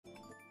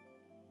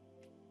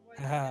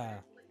Yeah,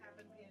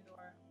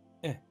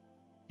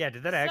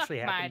 did that actually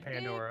happen, my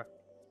Pandora?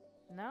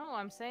 No,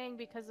 I'm saying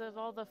because of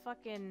all the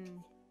fucking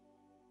God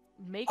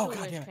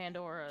Make-A-Wish damn it.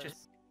 Pandoras.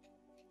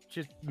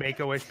 Just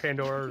Make-A-Wish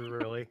Pandora,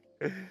 really?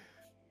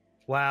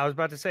 Wow, I was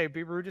about to say,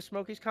 be rude to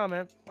Smokey's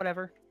comment.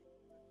 Whatever.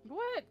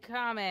 What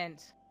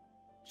comment?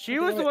 She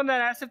was the one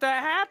that asked if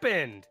that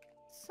happened.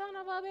 Son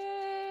of a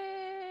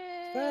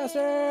bitch!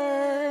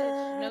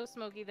 Faster! No,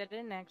 Smokey, that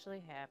didn't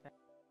actually happen.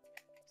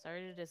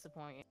 Sorry to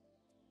disappoint you.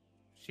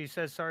 She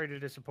says sorry to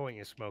disappoint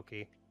you,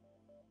 Smokey.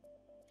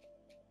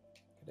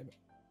 God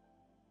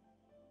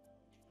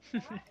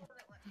damn it.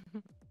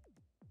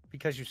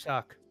 Because you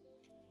suck.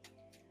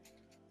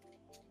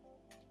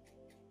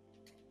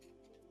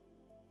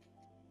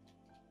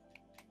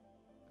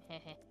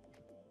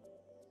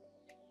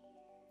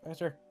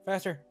 Faster,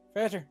 faster,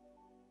 faster.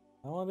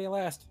 I want to be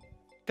last.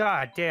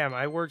 God damn,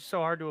 I worked so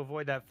hard to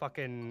avoid that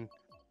fucking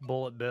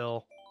bullet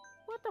bill.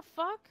 What the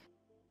fuck?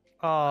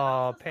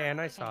 Oh, Pan,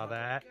 I saw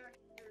that.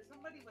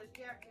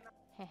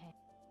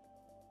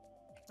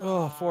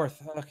 Oh,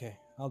 fourth. Okay,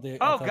 I'll do it.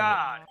 Oh,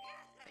 God.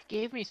 They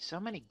gave me so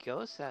many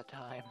ghosts that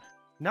time.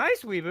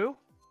 Nice, Weeboo.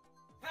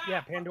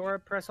 Yeah, Pandora,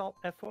 press Alt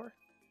F4.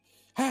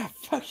 Ah,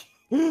 fuck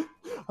you.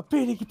 I'm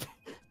beating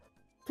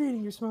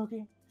you,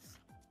 Smokey.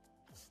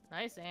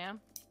 Nice, Am.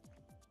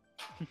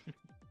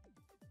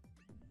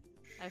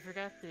 I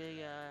forgot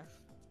the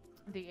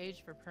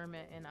age for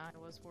permit in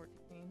Iowa's 14.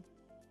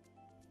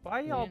 Why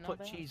You y'all didn't know put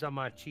that? cheese on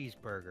my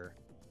cheeseburger?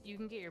 You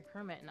can get your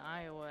permit in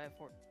Iowa at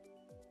 14.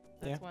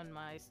 That's when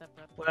my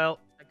stepbrother. Well,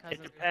 my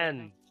cousin it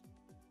depends.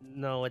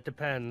 No, it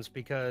depends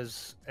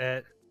because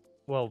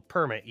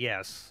permit,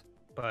 yes,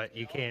 but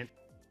you can't.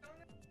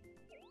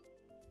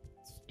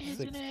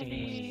 16 when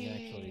you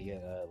actually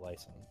get a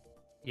license.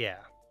 Yeah.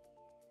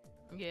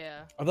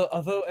 Yeah.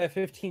 Although at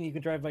 15 you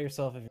can drive by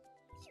yourself if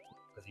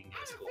because you can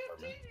get a school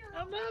permit.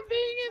 I'm not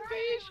being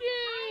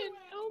impatient!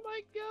 Oh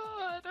my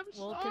god, I'm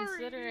Well, sorry!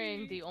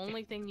 considering the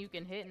only thing you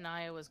can hit in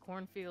Iowa is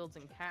cornfields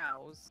and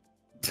cows.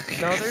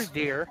 No, there's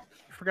deer.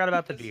 Forgot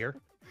about the deer.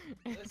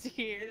 Deer. Hit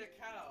a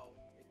cow.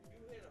 If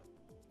you hit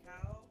a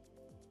cow,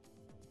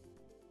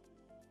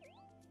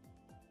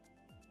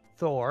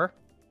 Thor,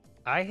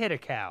 I hit a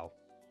cow.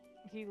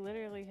 He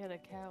literally hit a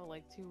cow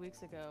like 2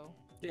 weeks ago.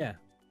 Yeah.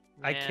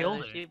 I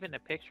killed there's it. even a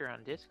picture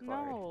on Discord.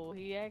 No,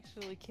 he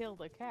actually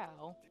killed a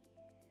cow.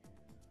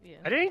 Yeah.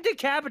 I didn't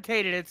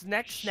decapitate it. Its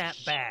neck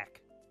snapped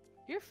back.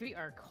 Your feet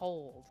are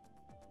cold.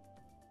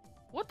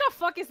 What the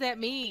fuck is that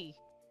me?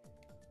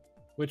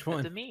 Which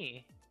one? That's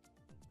me.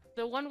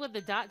 The one with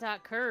the dot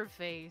dot curve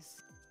face.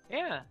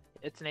 Yeah,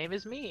 its name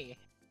is me.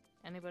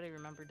 Anybody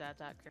remember dot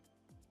dot curve?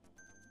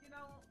 you know,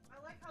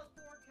 I like how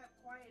Thor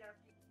kept quiet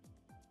after you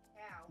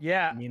cow.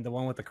 Yeah, You mean the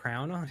one with the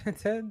crown on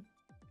its head?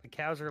 the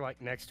cows are like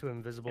next to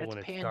invisible It's when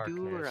it's darkness.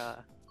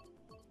 Pandora.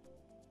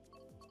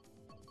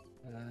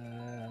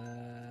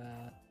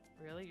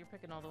 Really? You're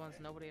picking all the ones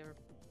nobody ever.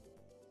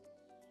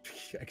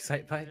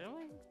 Excite Pipe?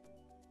 Really?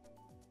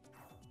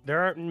 There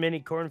aren't many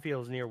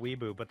cornfields near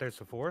Weeboo, but there's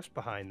a forest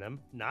behind them.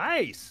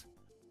 Nice!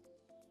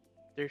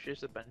 There's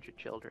just a bunch of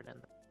children in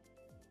them.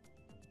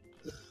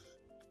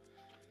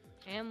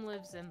 Am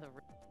lives in the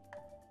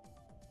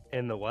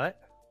In the what?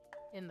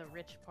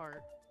 rich part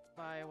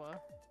of Iowa.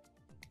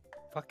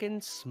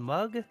 Fucking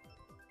smug?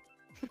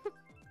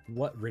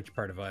 What rich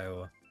part of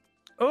Iowa?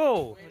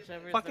 Oh,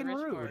 Whichever is fucking the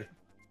rich rude. part.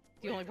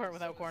 The only part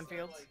without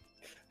cornfields.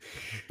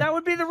 That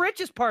would be the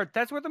richest part.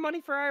 That's where the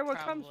money for Iowa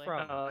comes Probably.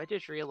 from. Oh, I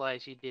just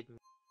realized you didn't.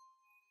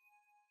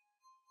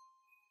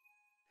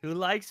 Who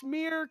likes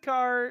Mirror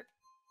Kart?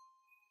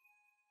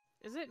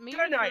 Is it me?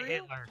 Good night, for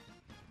real? Hitler.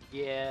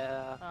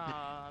 Yeah.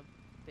 Aw,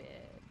 bitch.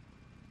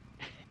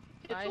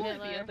 It's Bye, only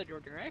Hitler. the other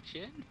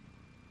direction.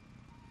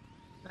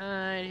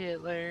 Night,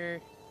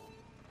 Hitler.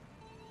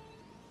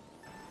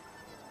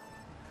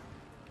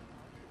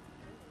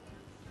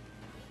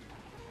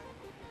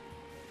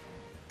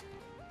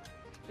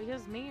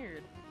 Because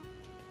mirrored.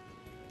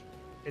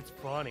 It's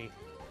funny.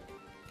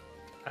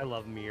 I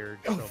love Mirrored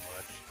so much.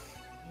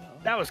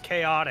 That was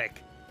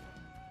chaotic.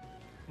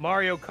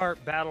 Mario Kart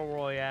Battle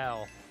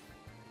Royale.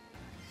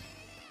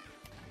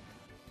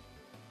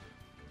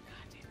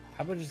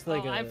 How about just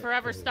like I'm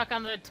forever stuck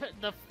on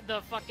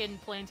the fucking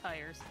plane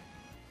tires.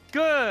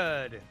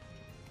 Good!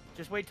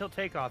 Just wait till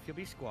takeoff. You'll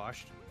be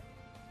squashed.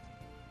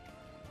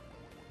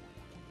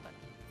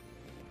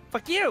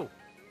 Fuck you!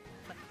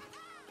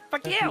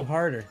 Fuck Fuck you! you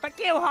harder. Fuck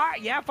you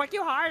hard! Yeah, fuck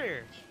you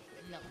harder!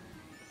 No.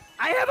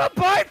 I have a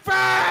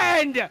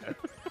boyfriend! I have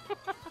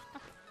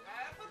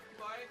a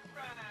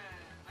boyfriend.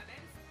 My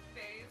name's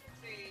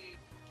Stacy.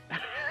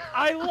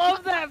 I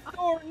love that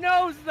Thor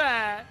knows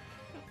that.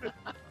 Yeah,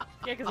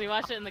 because we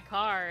watched it in the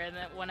car, and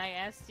that when I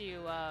asked you,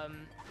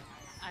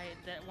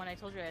 when I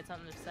told you I had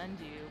something to send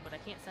you, but I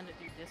can't send it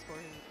through Discord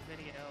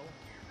video.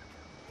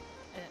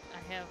 I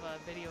have a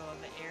video of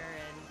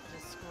Aaron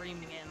just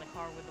screaming it in the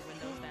car with the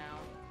windows down.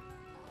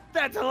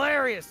 That's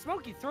hilarious!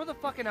 Smokey, throw the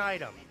fucking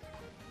item.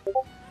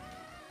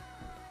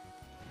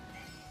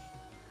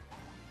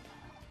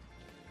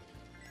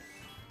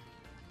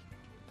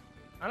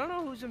 I don't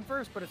know who's in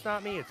first, but it's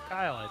not me. It's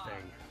Kyle, I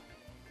think.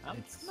 I'm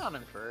It's- not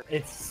in first.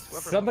 It's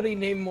Whoever- somebody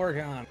named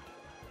Morgan.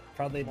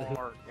 Probably the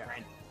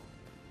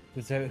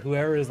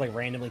whoever is like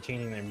randomly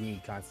changing their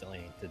meat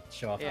constantly to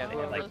show off. Yeah, that they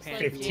Oh, had, like looks like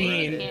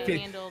 15. you can't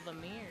handle the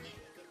mirror.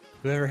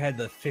 Whoever had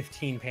the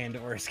 15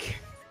 Pandora skins.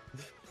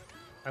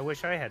 I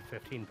wish I had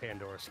 15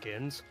 Pandora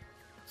skins.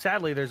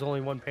 Sadly, there's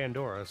only one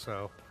Pandora,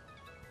 so.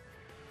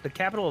 The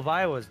capital of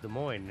Iowa is Des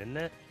Moines, isn't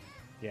it?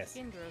 Yes.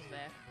 Skin grows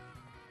back.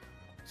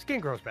 Skin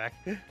grows back.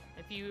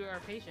 If you are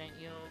patient,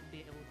 you'll be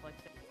able to collect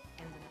skins.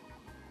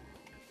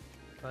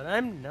 But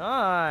I'm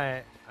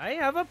not. I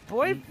have a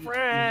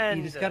boyfriend.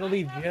 You just gotta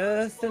leave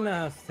just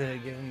enough to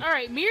give him. All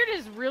right, Mirrored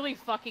is really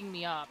fucking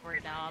me up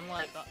right now. I'm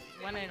like,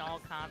 went in all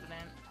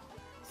confident.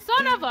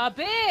 Son of a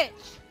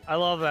bitch! I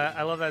love that.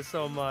 I love that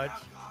so much.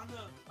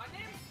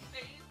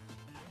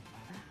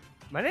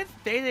 My name's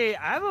Daisy.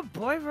 I have a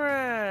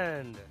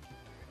boyfriend.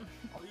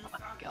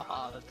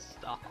 God,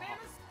 stop.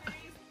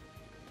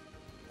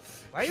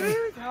 Why are you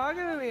even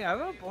talking to me? I have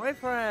a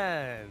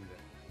boyfriend.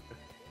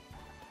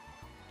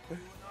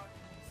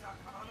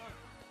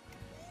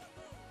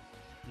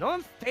 No,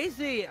 I'm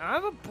Stacy. I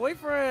have a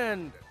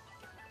boyfriend.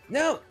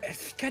 No!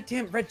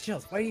 Goddamn red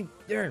shells. Why are you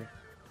there?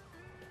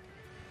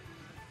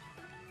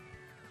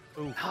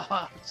 Ooh,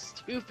 Oh,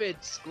 stupid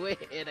squid.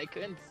 I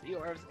couldn't see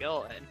where I was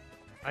going.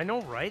 I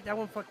know, right? That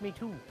one fucked me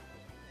too.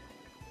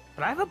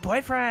 But I have a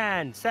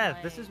boyfriend.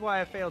 Seth, this is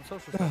why I failed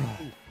social studies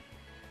too.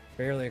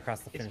 Barely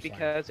across the It's finish line.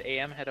 because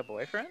AM had a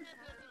boyfriend?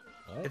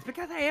 What? It's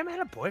because I am had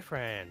a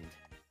boyfriend.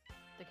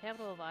 The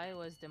capital of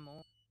Iowa is Des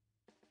Moines.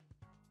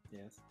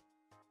 Yes.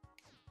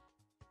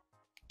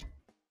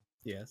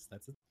 Yes,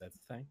 that's a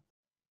thing.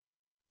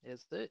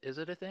 Is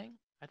it a thing?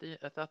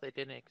 I thought they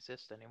didn't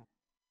exist anymore.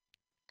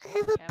 I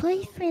have a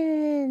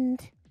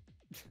boyfriend.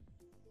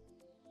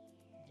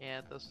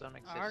 Yeah, those don't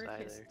exist Our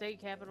either.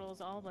 state capital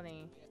is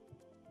Albany.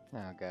 Oh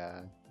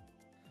god.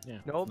 Yeah.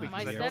 No, not because My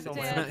I really. don't know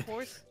stepdad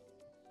forced.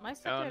 My Oh,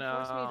 stepdad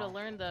forced me to no.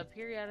 learn the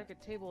periodic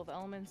table of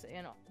elements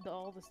in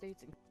all the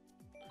states.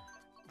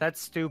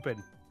 That's stupid.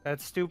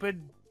 That's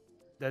stupid.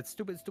 That's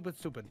stupid, stupid,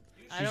 stupid.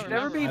 I You don't should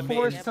never be remember all the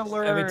forced to episodes.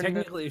 learn. I mean,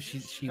 technically, if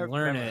she or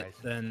learn it, memorize.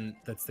 then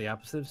that's the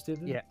opposite of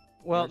stupid. Yeah.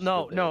 Well, You're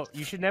no, stupid. no.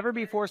 You should never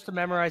be forced to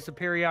memorize the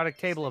periodic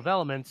table of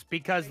elements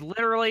because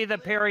literally the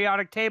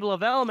periodic table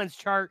of elements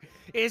chart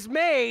is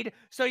made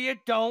so you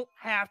don't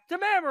have to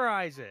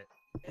memorize it.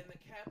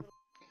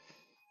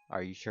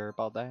 Are you sure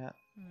about that?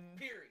 Hmm.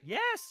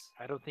 Yes.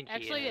 I don't think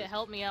Actually, he it is.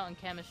 helped me out in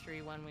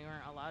chemistry when we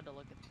weren't allowed to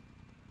look at.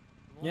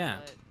 The Yeah.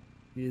 but-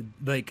 You,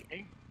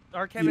 like,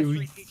 Our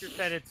chemistry teacher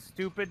said it's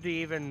stupid to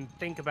even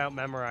think about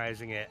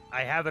memorizing it.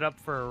 I have it up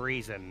for a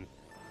reason.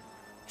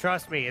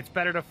 Trust me, it's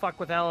better to fuck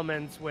with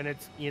elements when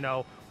it's,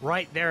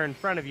 right there in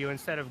front of you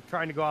instead of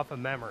trying to go off of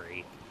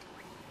memory.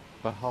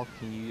 But how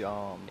can you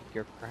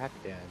get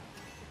cracked in?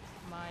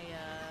 My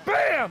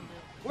Bam!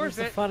 where's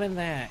the it? fun in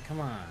that? Come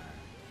on.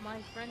 my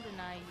friend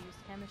and I used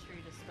chemistry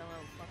to spell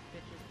out fuck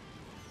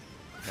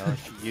bitches.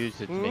 No, she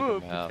used it to make Ooh,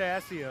 them out.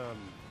 potassium.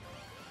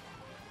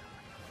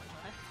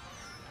 What?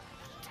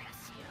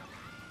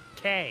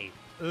 K.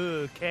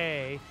 Ooh,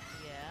 K.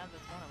 Yeah,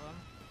 that's one of them.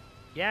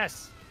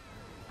 Yes.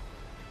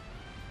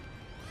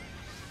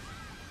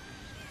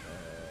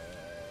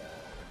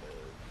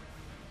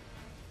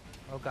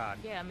 Oh God.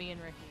 Yeah, me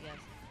and Ricky, yes.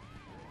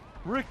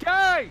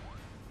 Ricky!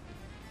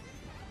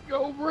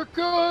 Yo,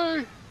 Ricky!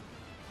 I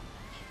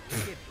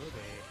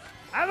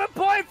have a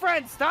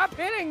boyfriend! Stop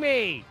hitting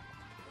me!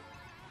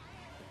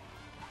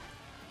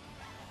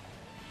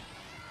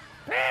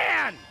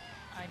 Pan!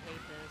 I hate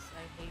this.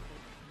 I hate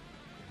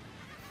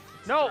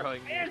it. No,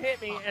 Throwing me. Pan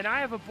hit me and I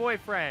have a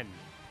boyfriend.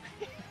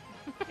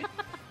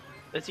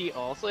 Does he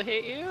also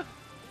hate you?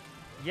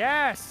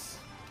 Yes!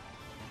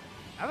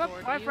 I have a Thor,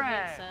 do you hit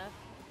boyfriend! Seth?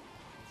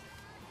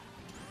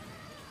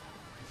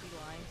 Is he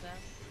lying, Seth?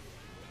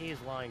 He is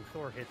lying.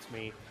 Thor hits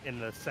me in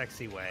the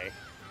sexy way.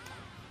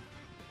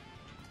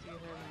 Do you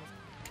hear him?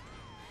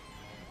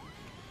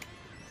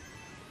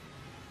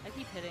 I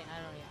keep hitting.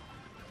 I don't even.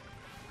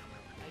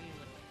 I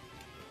usually.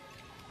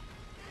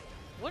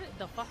 What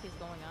the fuck is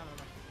going on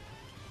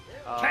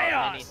over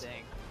Chaos!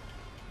 Anything.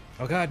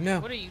 Oh god, no.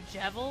 What are you,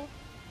 Jevil?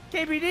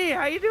 KBD,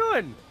 how you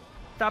doing?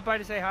 Stop by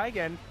to say hi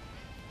again.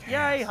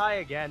 Yay, hi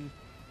again.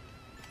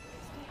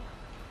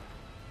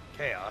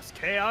 Chaos,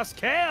 chaos,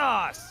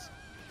 chaos!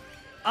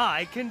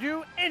 I can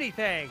do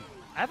anything!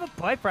 I have a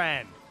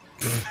boyfriend!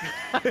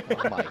 Oh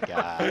my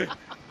god.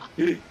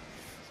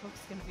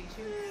 Smoke's gonna beat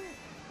you.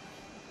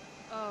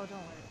 Oh,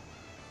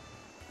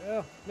 don't worry.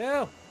 No,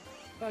 no.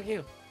 Fuck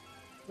you.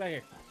 Back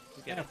here.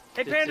 He's gonna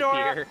Hey,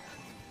 Pandora! disappear.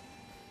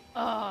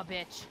 Oh,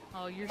 bitch.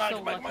 Oh, you're Mike,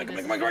 so Mike, lucky Mike,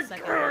 this Mike, is Mike, the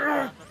second Mike. one,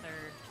 not the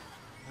third.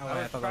 Oh, I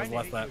I was thought that was trying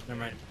less to that. hit Never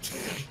mind.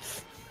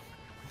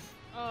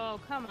 Oh,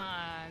 come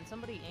on.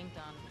 Somebody inked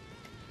on me.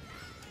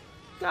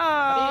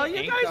 Oh, Hey, you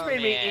ink guys on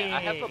made me it. I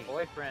have a ink.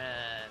 boyfriend.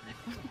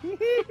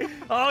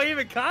 Oh,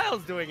 even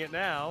Kyle's doing it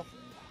now.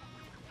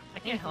 I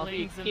can't help you.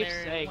 Lings in Keep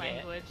their saying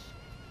language.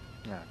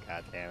 Oh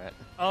god damn it.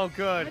 Oh,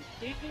 good.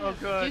 it. Oh,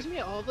 good. Gives me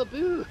all the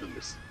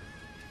booze.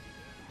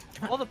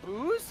 All the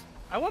booze?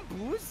 I want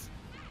booze.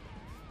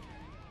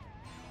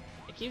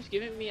 It keeps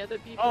giving me other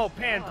people. Oh,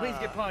 Pan, please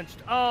get punched.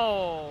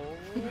 Oh,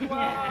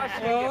 wow,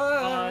 she gets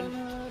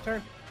punched.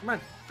 Turn. Come on.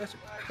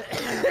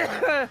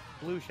 Faster.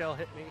 Blue shell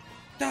hit me.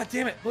 God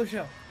damn it, blue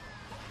shell.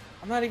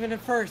 I'm not even in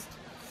first.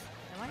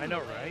 Am I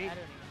know, in the way? right? I don't even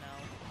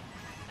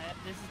know.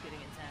 This is getting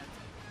intense.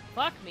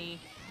 Fuck me.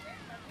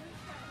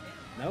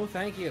 No,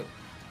 thank you.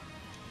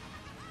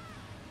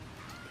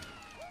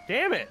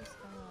 Damn it.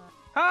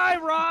 Hi,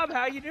 Rob.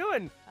 How you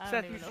doing? I don't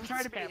Seth, even you know should try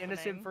what's to be innocent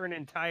happening. for an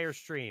entire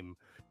stream.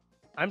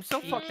 I'm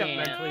so You fucked up can't.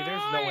 mentally.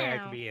 There's no way I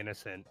can be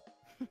innocent.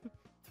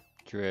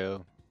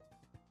 True.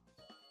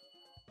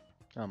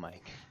 Oh my.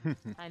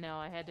 I know,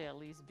 I had to at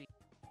least be.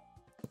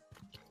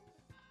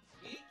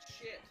 Eat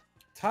shit.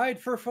 Tied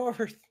for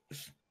fourth.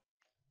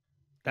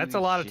 That's a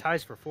lot of Shit.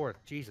 ties for fourth.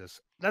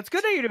 Jesus. That's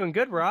good that you're doing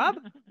good, Rob.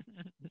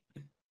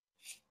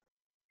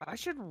 I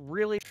should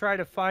really try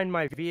to find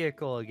my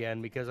vehicle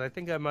again because I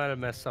think I might have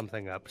messed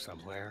something up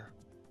somewhere.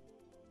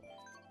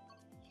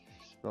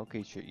 Okay,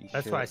 you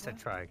That's should. why I said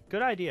try.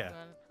 Good idea.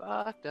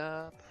 Fucked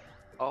up.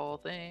 All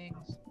things.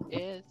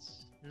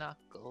 It's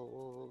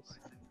Knuckles.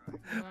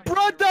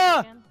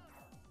 Brother!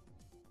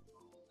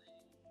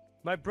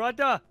 My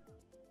brother!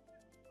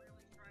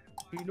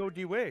 He know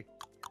the way.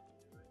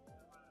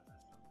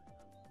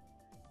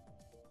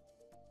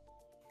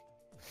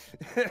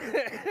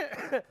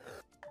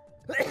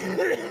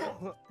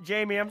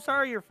 Jamie, I'm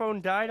sorry your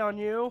phone died on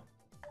you.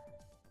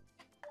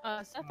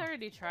 Seth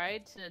already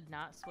tried to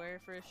not swear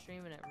for a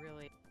stream and it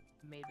really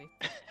made me.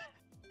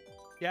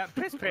 Yeah,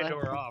 piss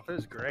Pandora off. It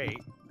was great.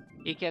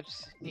 He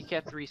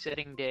kept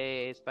resetting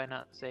days by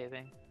not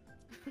saving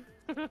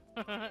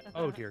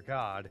Oh dear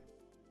God.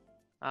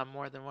 on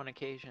more than one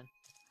occasion.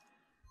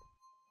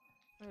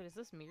 Wait, is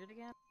this mirrored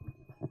again?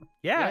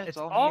 Yeah, Yeah, it's it's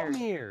all all mirrored.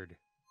 mirrored.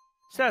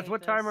 Seth, hate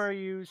what time this. are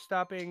you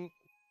stopping?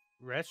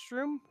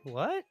 Restroom?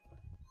 What?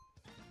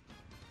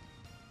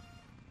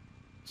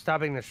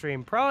 Stopping the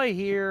stream. Probably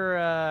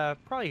here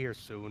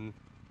soon.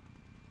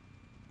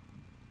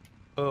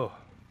 Oh,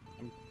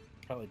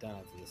 Probably done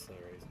after this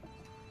series.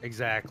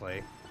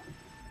 exactly.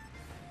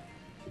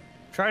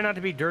 Try not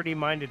to be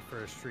dirty-minded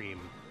for a stream.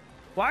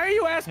 Why are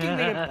you asking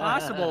the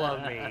impossible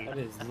of me? That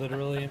is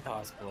literally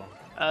impossible.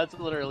 It's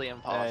literally That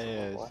impossible.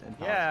 is impossible.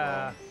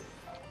 Yeah,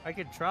 I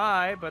could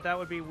try, but that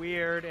would be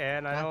weird,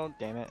 and I God don't.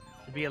 Damn it.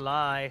 It'd be a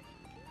lie.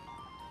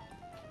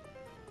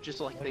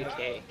 Just like the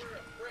cake.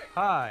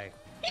 Hi,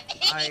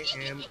 I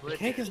am.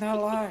 Cake is not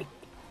a lie.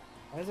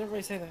 Why does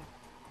everybody say that?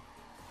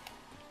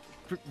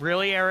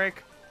 Really,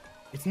 Eric?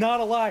 It's not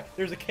a lie.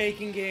 There's a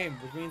cake in game,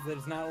 which means that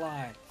it's not a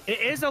lie. It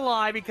is a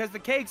lie because the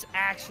cake's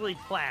actually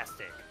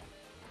plastic.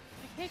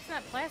 The cake's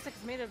not plastic,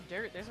 it's made of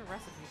dirt. There's a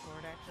recipe for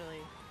it, actually.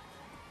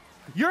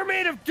 You're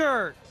made of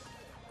dirt.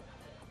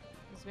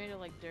 It's made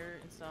of like dirt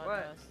and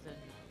sawdust and...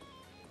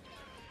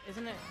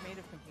 Isn't it made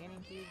of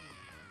companion cubes?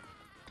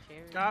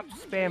 Cherries? Stop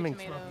Cherry spamming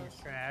tomatoes.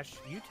 smoking trash.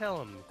 You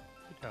tell him.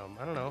 You tell him.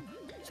 I don't know.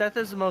 Seth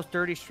is the most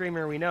dirty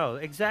streamer we know.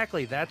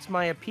 Exactly. That's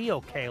my appeal,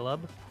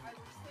 Caleb.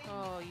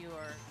 Oh, you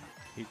are...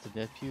 He's a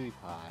dead PewDiePie.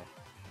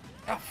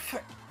 Oh,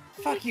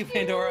 fuck you,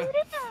 Pandora.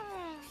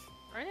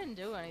 I didn't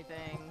do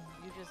anything.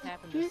 You just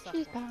happened to suck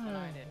more than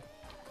I did.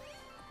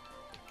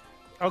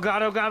 Oh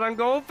god, I'm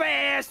going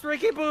fast!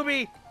 Ricky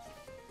Booby!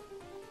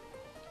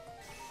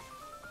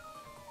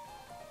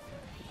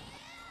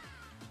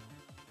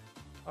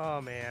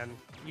 Oh man.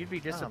 You'd be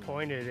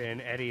disappointed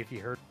in Eddie if you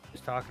heard what he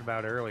was talking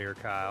about earlier,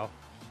 Kyle.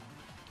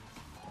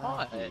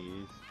 What?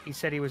 Jeez. He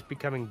said he was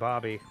becoming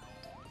Bobby.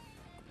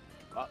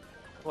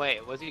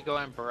 Wait, was he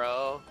going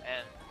bro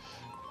and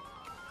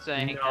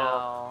saying No.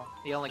 how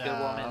the only good No.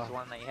 woman is the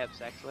one that you have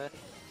sex with?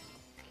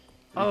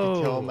 You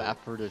can tell him Oh.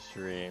 after the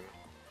stream.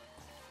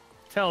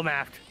 Tell him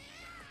after.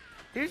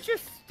 He's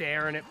just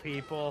staring at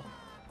people.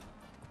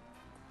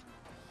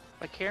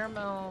 But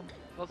Caramel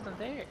wasn't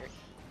there.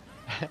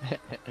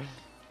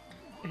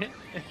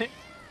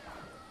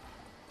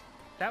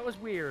 That was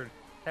weird.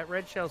 That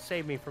red shell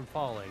saved me from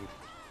falling.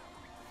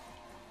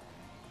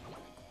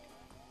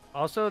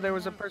 Also, there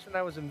was a person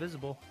that was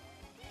invisible.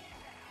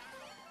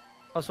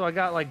 Also, I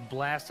got, like,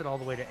 blasted all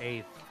the way to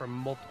 8th from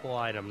multiple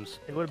items.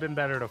 It would have been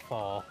better to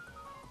fall.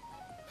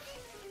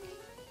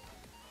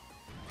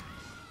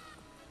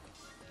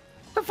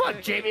 The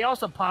fuck? Jamie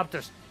also popped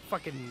us.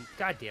 Fucking...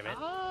 God damn it.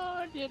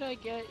 How did I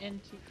get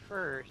into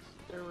first?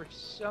 There were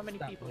so many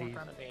Stop, people please. in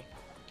front of me.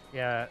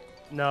 Yeah.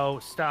 No,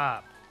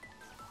 stop.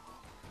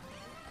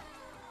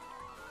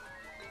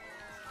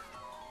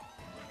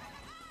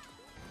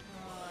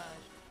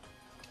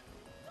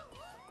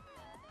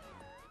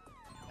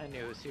 I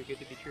knew it was too good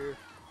to be true.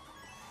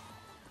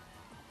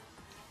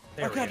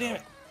 There Oh, we god go. damn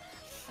it.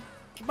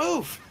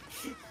 Move!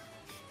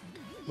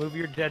 Move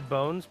your dead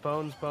bones,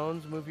 bones,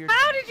 move your...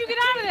 How did you get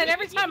out of that?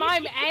 Every time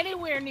I'm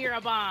anywhere near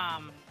a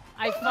bomb,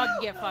 I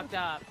get fucked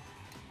up.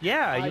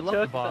 Yeah, I you love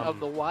the took bomb.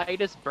 the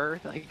widest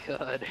berth I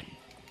could.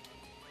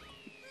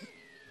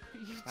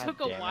 You God took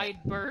a damn it. wide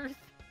berth.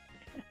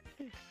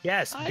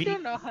 Yes, I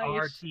don't know how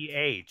you...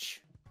 BRTH.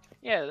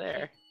 Yeah,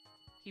 there.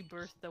 He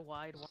birthed the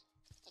wide one.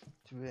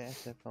 through the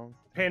headphones.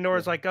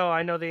 Pandora's like, oh,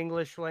 I know the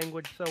English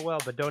language so well,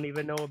 but don't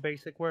even know a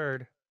basic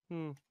word.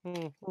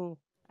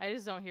 I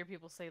just don't hear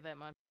people say that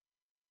much.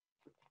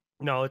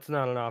 No, it's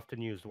not an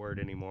often used word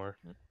anymore.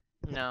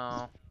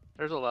 No,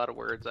 there's a lot of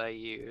words I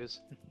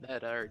use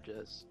that are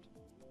just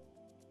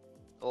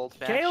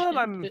old-fashioned.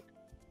 Caleb,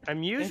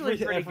 I'm usually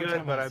pretty Every good,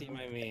 time but I I see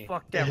my me,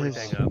 fucked it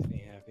everything makes up.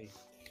 me happy.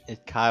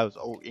 It's Kyle's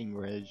old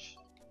English.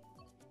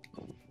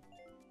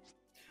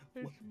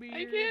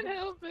 I can't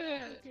help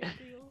it.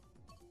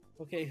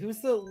 Okay, who's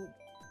the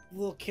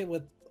little kid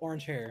with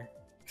orange hair?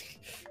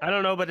 I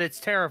don't know, but it's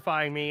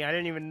terrifying me. I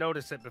didn't even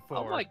notice it before.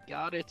 Oh my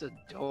god, it's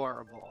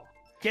adorable.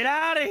 Get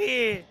out of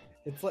here!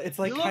 It's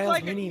like You look Kyle's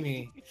like mini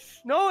me.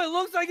 No, it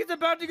looks like it's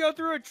about to go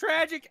through a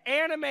tragic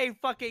anime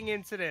fucking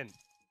incident.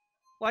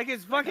 Like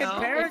his fucking No,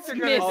 parents it's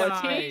are gonna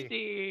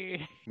Misty.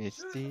 die.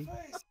 Misty?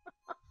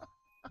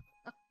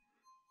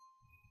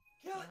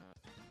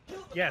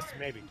 Yes,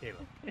 maybe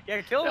Caleb.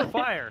 Yeah, kill him with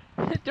fire.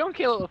 Don't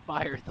kill it with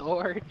fire,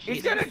 Thor. He's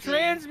Jesus. gonna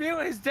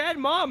transmute his dead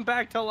mom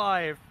back to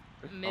life.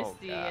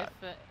 Misty, God.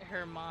 if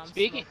her mom's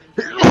Speaking-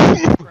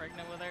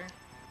 pregnant with her.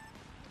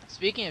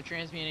 Speaking of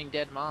transmuting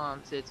dead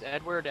moms, it's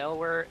Edward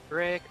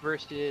Elric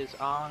versus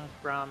Ong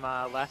from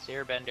Last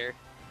Airbender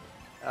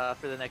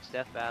for the next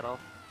death battle.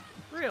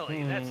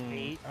 Really? That's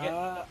neat. I'm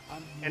And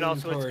leaning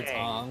also it's towards Aang.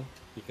 Ong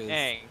because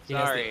Aang, he has the-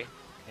 sorry.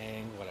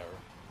 Aang, whatever.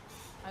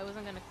 I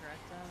wasn't gonna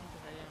correct them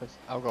because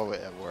I I'll go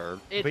with Edward.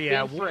 It's But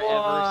yeah, been forever since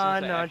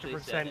I actually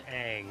 100% said it.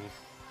 Aang.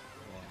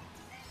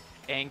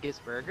 Angus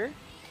Burger?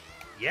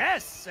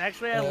 Yes,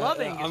 actually, I love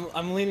Angus.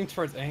 I'm leaning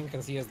towards Aang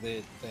because he has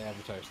the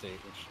Avatar state,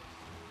 which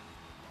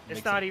It's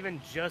makes not it-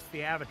 even just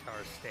the Avatar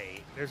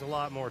state. There's a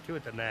lot more to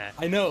it than that.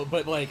 I know,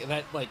 but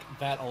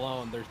that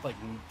alone, there's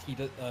he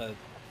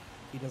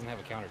doesn't have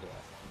a counter to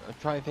that. I'm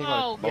trying to think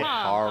Oh, of most come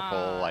powerful,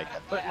 on. like.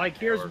 But like,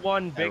 here's Edward-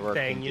 one big Edward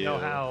thing. can You know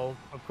do. how,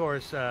 of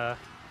course,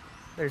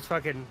 there's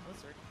fucking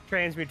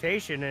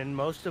transmutation, and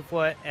most of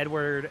what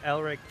Edward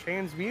Elric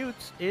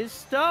transmutes is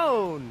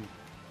stone.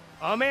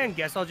 Oh man,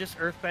 guess I'll just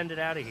earthbend it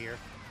out of here.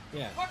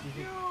 Yeah. Fuck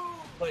you!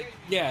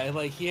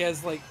 Like he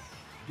has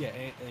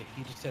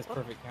he just has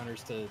perfect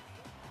counters to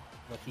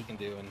what he can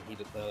do, and he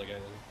did the other guy.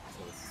 So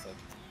it's like,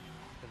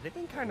 They've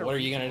been kind of. What are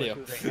you gonna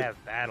do? They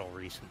have battle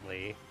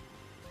recently.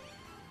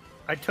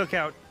 I took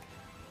out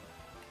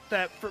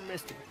that for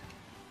Misty.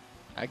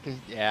 I could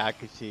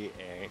see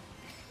Aang.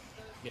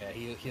 yeah,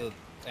 he'll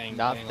Aang,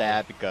 Not Aang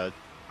that, because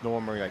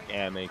normally, like,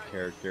 anime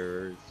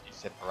characters, you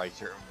separate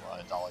certain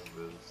ones, all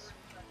you lose.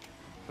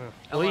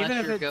 Well, even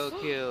if you're it's,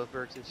 Goku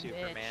versus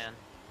Superman.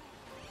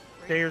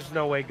 there's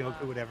no way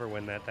Goku would ever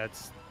win that.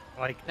 That's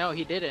like, No,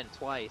 he didn't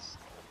twice.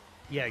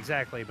 yeah,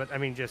 exactly. But I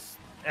mean, just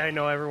I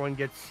know everyone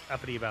gets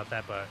uppity about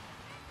that, but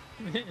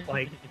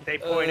like they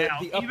point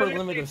out the upper even if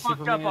limit they of fucked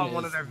Superman up on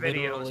one of is their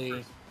videos.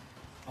 literally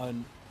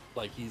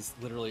he's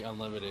literally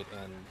unlimited,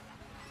 and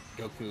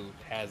Goku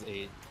has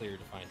a clear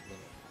defined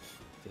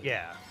limit.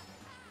 Yeah.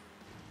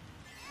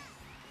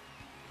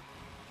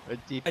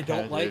 I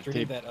don't like They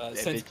reading that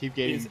since keep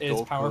he's getting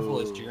as powerful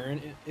as Goku.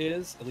 Jiren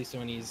is, at least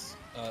when he's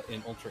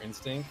in Ultra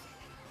Instinct.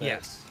 that-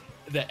 Yes.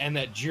 that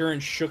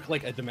Jiren shook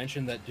like a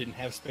dimension that didn't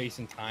have space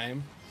and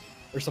time,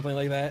 or something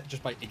like that,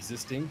 just by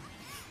existing.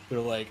 They're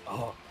like,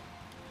 oh,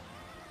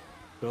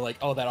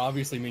 that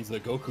obviously means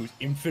that Goku's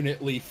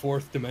infinitely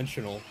fourth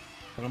dimensional.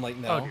 And I'm like,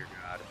 no. Oh dear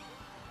God.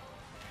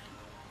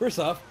 First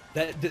off,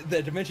 that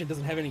dimension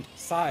doesn't have any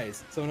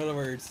size. So in other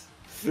words,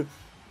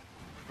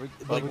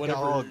 But we can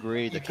all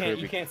agree you that can't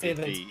Kirby say can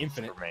that it's beat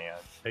infinite. Superman.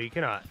 No, you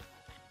cannot.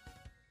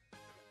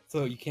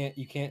 So you can't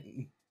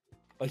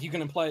like, you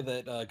can imply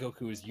that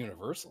Goku is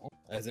universal,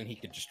 as in he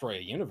could destroy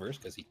a universe,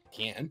 because he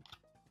can.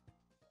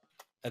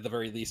 At the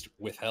very least,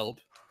 with help.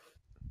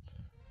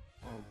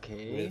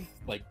 Okay. With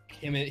like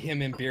him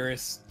and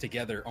Beerus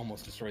together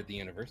almost destroyed the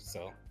universe.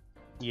 So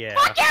Yeah.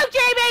 Fuck you,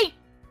 Jamie!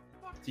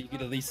 you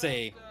could at least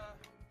say,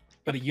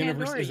 but a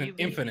universe Pandora, you isn't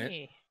beat infinite,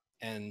 me.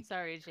 and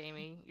Sorry,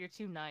 Jamie. You're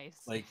too nice.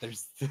 like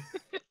there's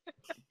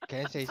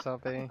Can I say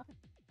something?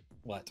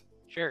 what?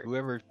 Sure.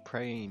 Whoever's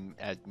praying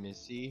at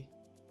Missy,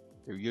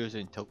 they're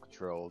using tilt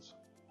controls.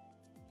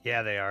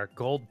 Yeah, they are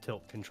gold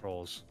tilt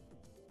controls.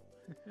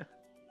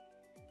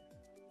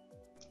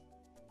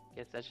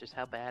 Guess that's just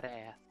how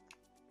badass.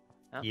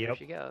 Oh, Yep. there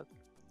she goes.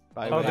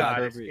 By the Oh way, God,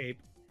 Kirby- escape!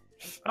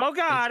 Oh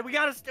God, we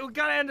gotta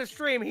end the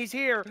stream. He's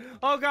here.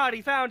 Oh God,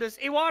 he found us.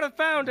 Iwata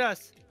found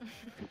us.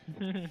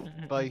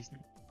 But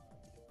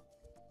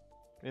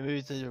maybe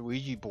it's a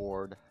Ouija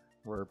board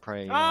we're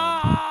praying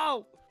on.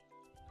 Oh!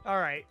 All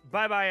right.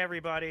 Bye bye,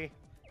 everybody.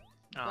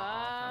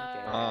 Aw,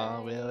 okay.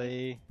 Oh,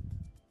 really?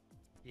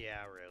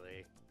 Yeah,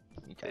 really.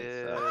 You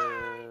guys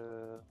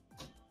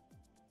suck.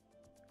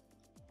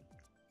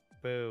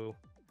 Boo.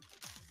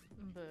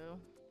 Boo.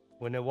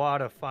 When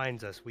Iwata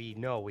finds us, we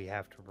know we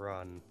have to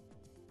run.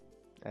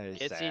 That is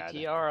It's sad.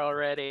 ETR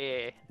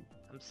already.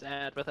 I'm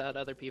sad without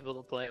other people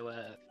to play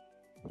with.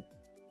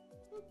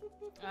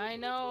 I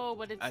know,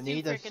 but it's I too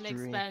need a freaking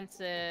stream.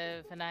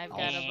 expensive, and I've I'll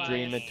got to buy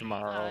stream a it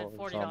tomorrow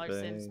or $40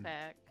 Sims something.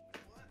 pack.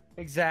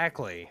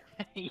 Exactly.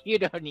 You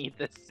don't need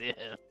the sim.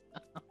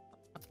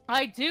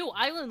 I do.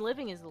 Island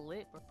living is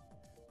lit,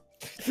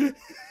 bro.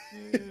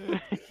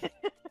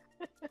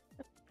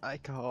 I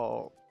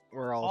call.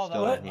 We're all All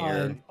still that in here.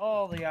 on-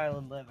 All the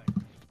island living.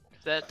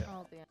 Is that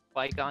Oh, damn.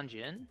 Qui-Gon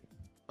Jinn?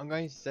 I'm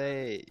going to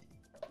say.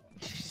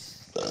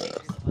 It's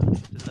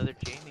another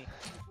Jamie.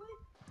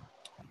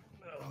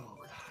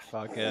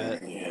 Fuck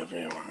it. Hey,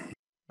 everyone.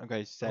 I'm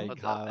going to say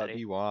What's up, Kyle if Eddie?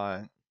 you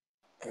want.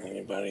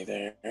 Anybody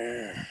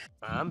there?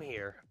 I'm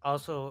here.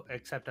 Also,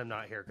 except I'm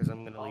not here because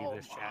I'm gonna leave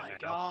this chat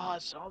now.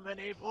 so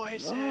many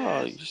voices!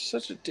 Oh, you're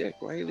such a dick.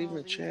 Why are you leaving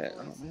the these chat?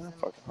 Oh voices man, I'm and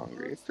fucking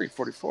hungry. It's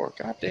 3:44.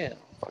 Goddamn, I'm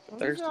fucking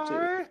thirsty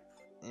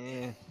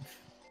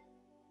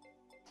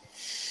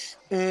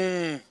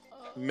too.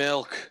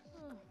 Milk.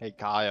 Hey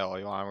Kyle,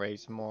 you want to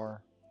race some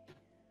more?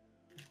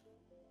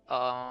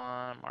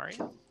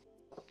 Mario?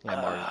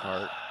 Yeah, Mario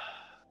Kart. Are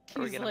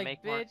we He's gonna like,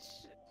 make more?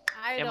 bitch,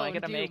 I Am don't I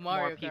gonna do make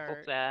Mario more people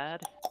Kart.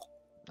 sad?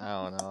 I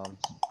don't know.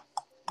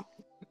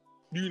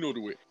 You know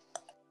the way.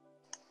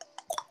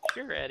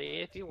 Sure, Eddie,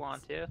 if you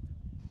want to.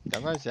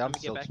 I'm going to say I'm Let me get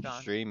still back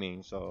on.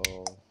 streaming, so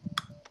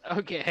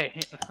Okay,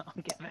 I'll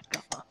get back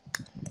on.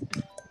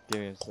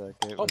 give me a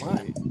second. Oh,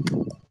 my. wait.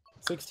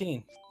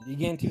 16. You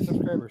gained 2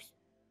 subscribers.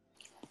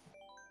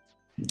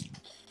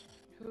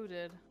 Who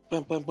did?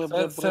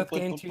 Seth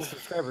gained 2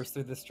 subscribers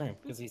through this stream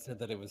because he said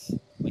that it was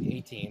like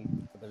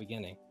 18 at the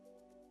beginning,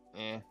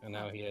 and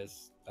now he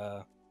has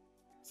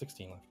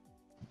 16 left.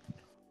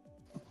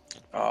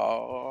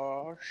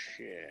 Oh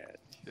shit.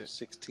 There's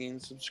 16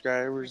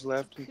 subscribers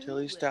left until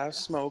he stops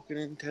smoking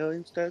and until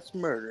he starts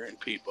murdering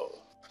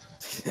people.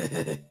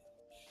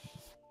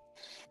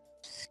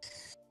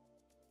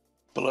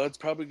 Blood's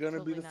probably gonna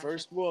be Totally the not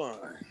first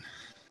one.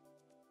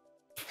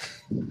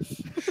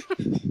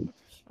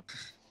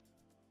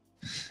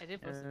 I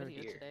did post a Oh,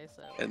 video dear. today,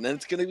 so. And then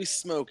it's gonna be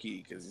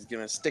Smokey because he's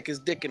gonna stick his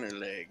dick in her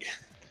leg.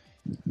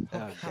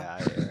 Oh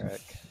god,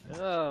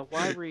 Eric.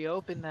 Why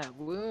reopen that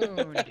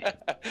wound?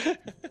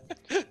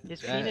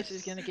 His penis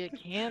is gonna get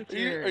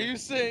cancer. Are you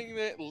saying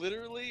that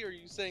literally or are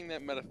you saying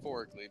that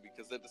metaphorically?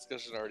 Because that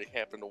discussion already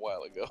happened a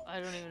while ago. I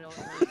don't even know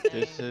what you're saying.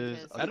 This is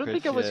because- a I don't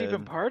think I was even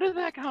Christian. part of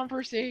that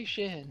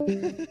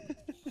conversation.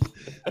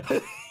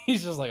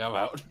 He's just like, I'm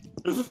out.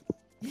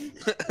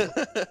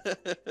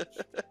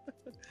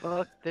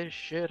 Fuck this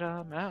shit,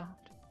 I'm out.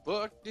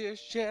 Fuck this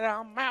shit,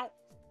 I'm out.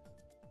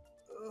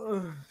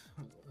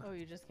 Oh,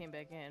 you just came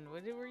back in.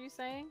 What were you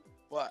saying?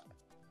 What?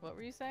 What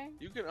were you saying?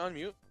 You can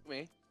unmute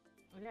me.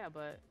 Yeah,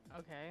 but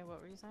okay.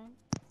 What were you saying?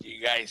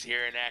 You guys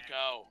hear an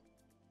echo?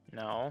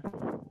 No.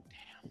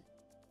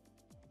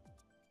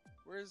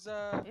 Where's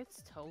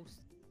It's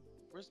toast.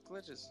 where's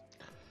Glitches?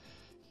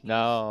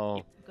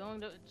 No. Going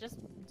to just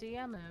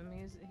DM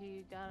him.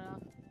 He got off.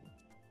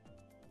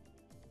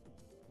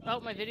 Oh,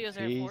 my videos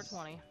are at He's-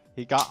 420.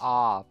 He got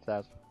off.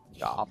 That's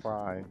got off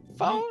right.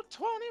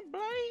 420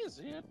 blaze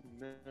it,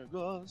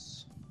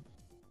 niggas.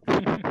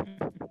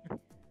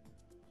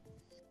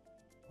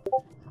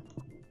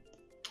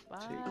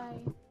 Bye.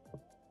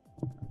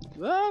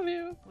 Love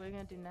you. What are you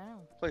gonna do now?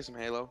 Play some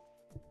Halo.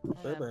 I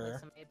gotta play Bye-bye.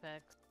 some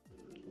Apex.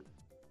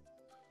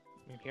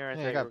 Here I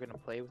Hey, I thought got we were gonna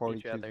play with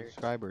each 42 other.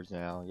 subscribers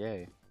now.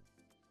 Yay.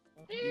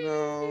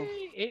 No.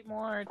 Yay! 8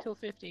 more until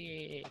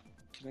 50.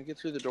 Can I get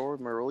through the door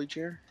with my rolly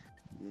chair?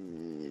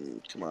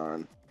 Come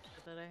on.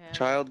 That I have.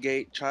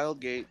 Child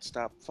gate.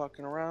 Stop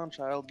fucking around,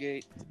 child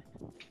gate.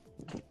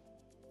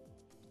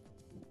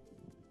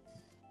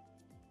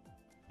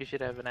 You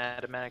should have an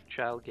automatic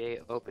child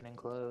gate open and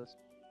close.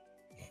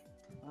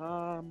 I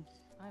I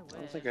wish.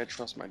 don't think I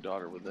trust my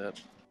daughter with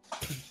that.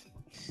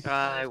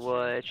 I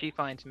would. She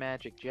finds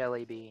magic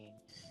jelly bean.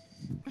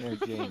 Hey,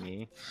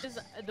 Jamie. Is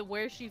the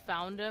where she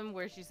found him,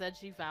 where she said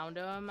she found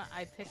him,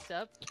 I picked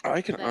up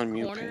I can that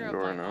unmute corner of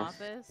Pandora my now.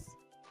 office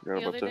Forgot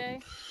the about other that. day.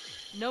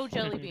 No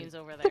jelly beans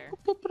over there.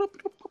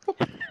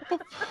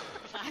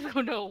 I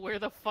don't know where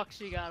the fuck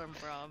she got them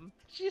from.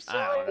 She's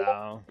I don't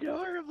know.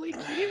 adorably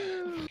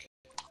cute.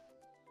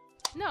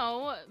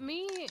 No,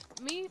 me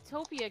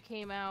Topia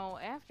came out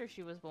after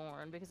she was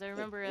born because I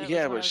remember. It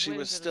Yeah, when I but she waiting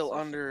was for the still Switch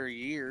to under a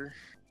year.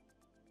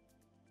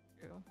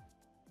 come through.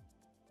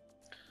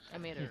 I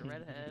made her a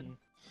redhead.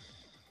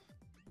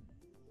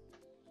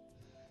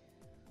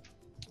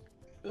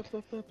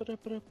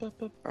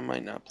 I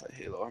might not play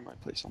Halo. I might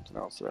play something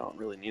else that I don't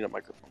really need a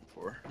microphone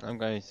for. I'm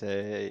going to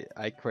say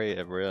I create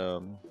a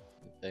room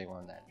if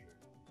anyone that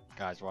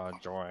guys want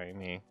to join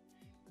me.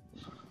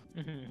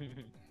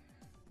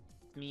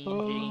 Me and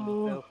Jamie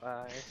so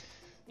far.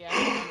 Yeah, I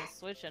don't want to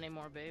Switch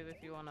anymore, babe.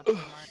 If you want to play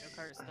Mario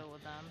Kart still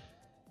with them,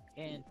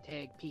 And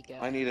tag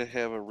Pika. I need to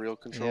have a real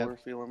controller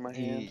feel in my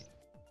hand.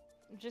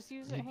 just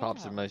use it. He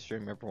pops in my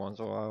stream every once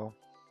in a while.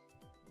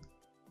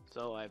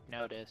 So I've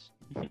noticed.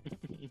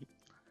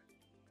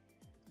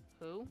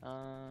 Who?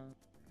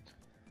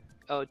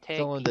 Oh, tag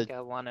Someone that-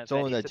 Pika, one of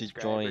someone Eddie's that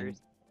just joined.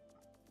 subscribers.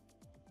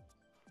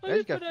 Let Eddie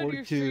me got put out your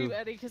 42. stream,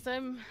 Eddie, because I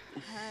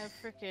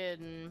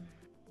freaking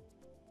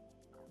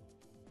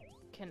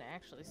can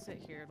actually sit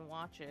here and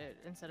watch it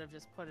instead of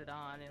just put it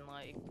on and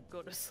like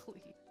go to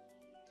sleep.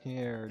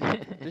 Here,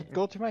 just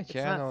go to my It's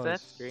channel. not that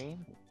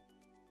screen.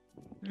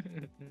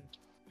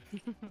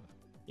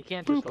 You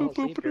can't just fall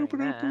asleep during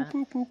that.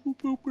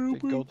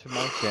 Just go to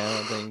my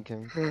channel, then you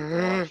can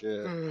watch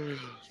it.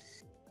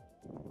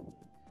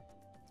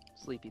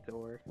 Sleepy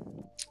Thor.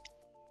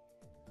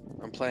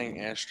 I'm playing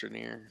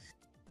Astroneer.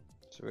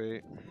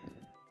 Sweet.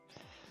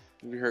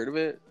 Have you heard of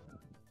it?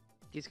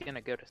 He's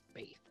gonna go to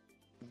space.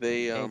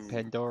 They Hey,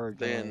 Pandora,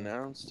 they join.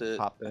 announced it.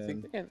 Pop I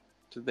in. think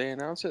did they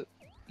announce it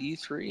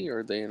E3 or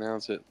did they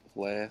announce it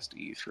last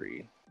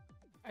E3?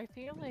 I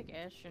feel like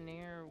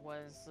Astroneer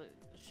was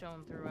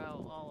shown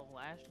throughout all of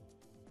last.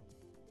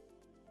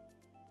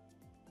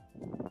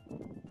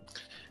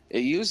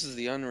 It uses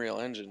the Unreal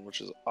Engine, which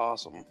is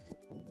awesome.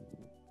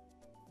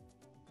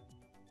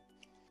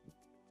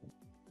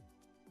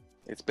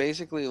 It's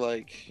basically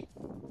like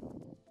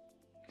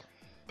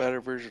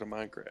better version of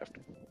Minecraft.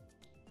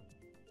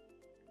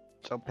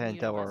 So And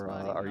you know Pandora,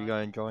 what's are you funny,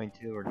 gonna join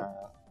too or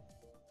not?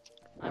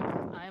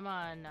 I'm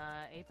on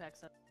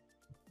Apex,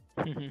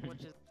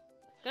 which is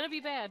gonna be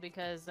bad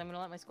because I'm gonna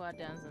let my squad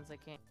down since I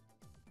can't.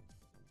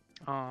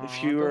 Aw,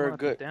 If you don't were let a them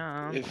good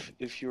down.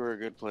 if you were a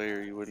good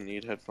player, you wouldn't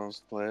need headphones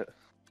to play it.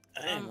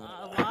 A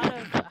lot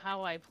of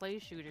how I play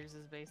shooters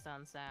is based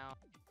on sound.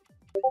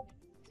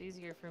 It's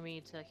easier for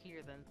me to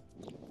hear than.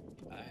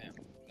 I am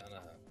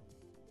gonna.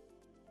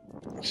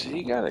 So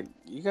you gotta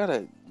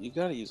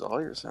use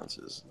all your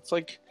senses. It's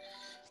like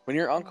when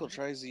your uncle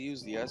tries to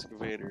use the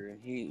excavator and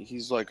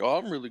he's like, "Oh,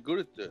 I'm really good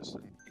at this,"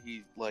 and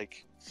he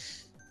like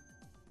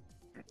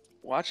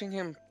watching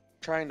him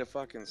trying to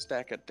fucking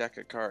stack a deck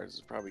of cards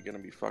is probably gonna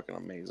be fucking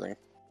amazing.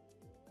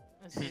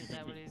 Is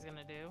that what he's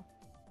gonna do?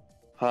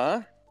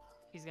 Huh?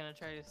 He's gonna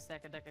try to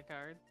stack a deck of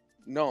cards.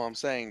 No, I'm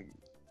saying,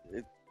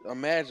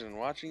 imagine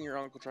watching your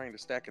uncle trying to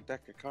stack a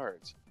deck of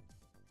cards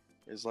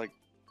is like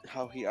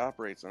how he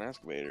operates an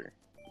excavator.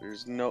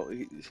 There's no,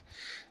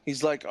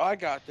 he's like, I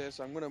got this.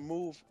 I want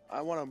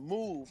to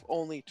move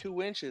only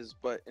 2 inches,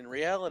 but in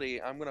reality,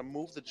 I'm gonna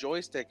move the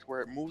joystick to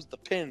where it moves the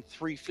pin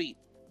 3 feet.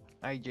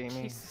 Hi,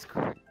 Jamie. Jesus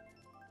Christ.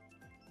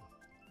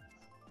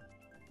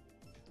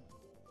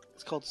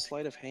 It's called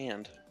sleight of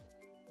hand.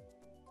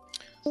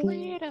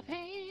 Sleight of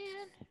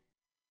hand.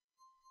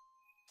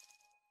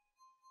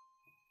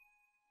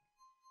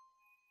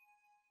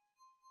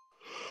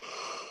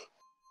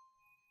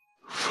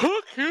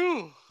 Fuck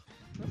you!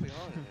 Let me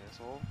on,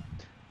 asshole.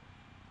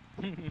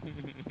 Didn't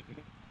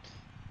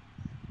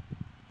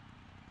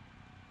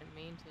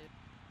mean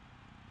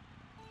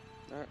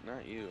to.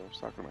 Not you. I'm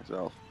just talking to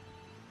myself.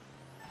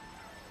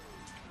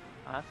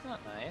 Oh, that's not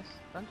nice.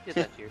 Don't do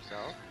that to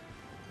yourself.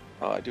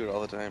 Oh, I do it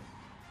all the time.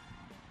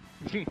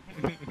 Oh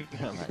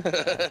my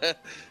God.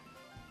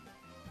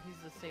 He's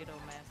the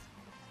sadomasochist.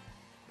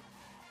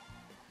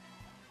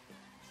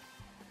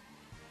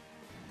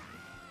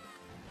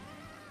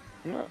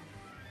 No.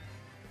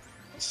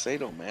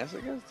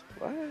 Sadomasochist?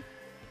 What?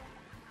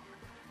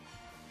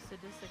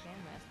 Sadistic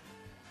and masochistic.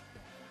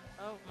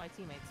 Oh, my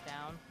teammate's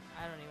down.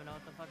 I don't even know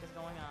what the fuck is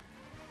going on.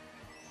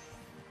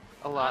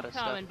 A lot I'm of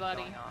stuff coming, is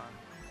buddy. going on.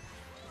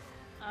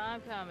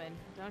 I'm coming.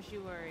 Don't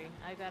you worry.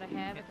 I gotta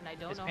have it, and I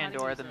don't Is know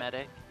Pandora how to use the it.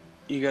 medic?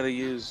 You gotta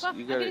use. Fuck,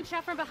 You I'm gotta. getting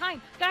shot from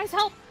behind. Guys,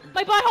 help!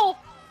 My butthole!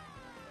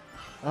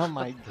 Oh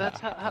my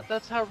God.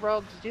 That's how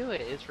rogues do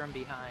it. Is from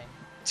behind.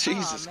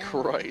 Jesus man.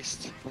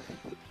 Christ.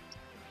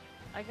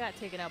 I got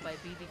taken out by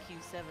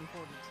BBQ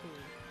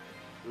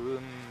 742.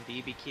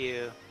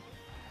 BBQ.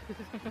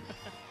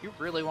 You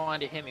really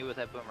wanted to hit me with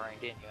that boomerang,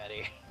 didn't you,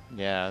 Eddie?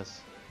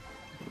 Yes.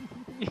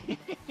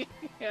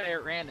 Yeah, I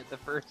ran it the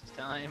first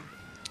time,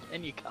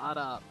 and you caught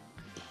up.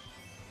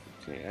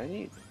 Okay, I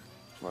need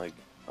like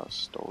a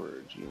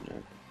storage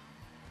unit.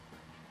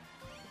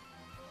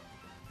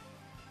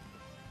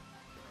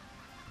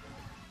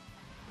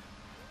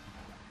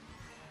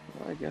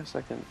 Well, I guess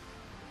I can.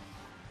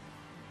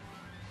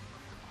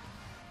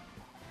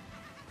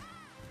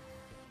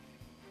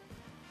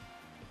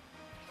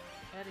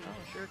 Eddie, Oh,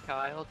 sure,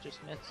 Kyle. Just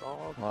miss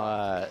all.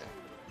 What?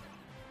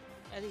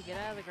 Eddie, get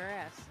out of the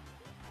grass.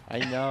 I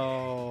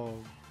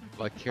know.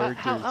 My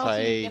character's How else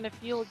are you like. gonna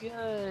feel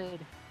good?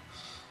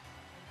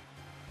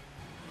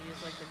 You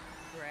just like the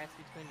grass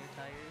between your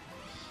tires.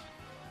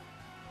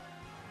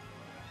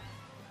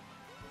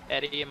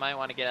 Eddie, you might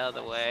want to get out of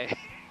the way.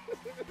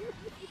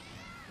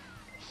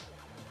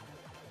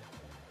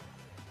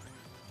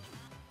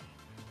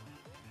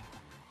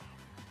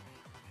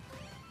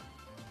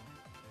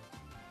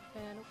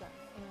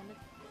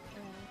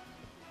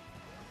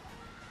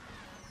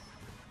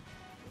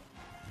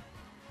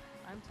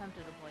 I'm tempted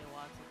to play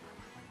Watson.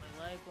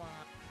 I like one.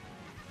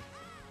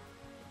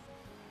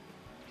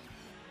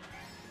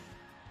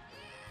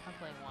 I'm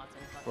playing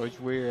Watson. Well, it's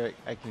weird.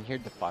 I can hear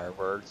the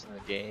fireworks in the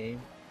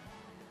game.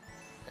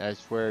 And I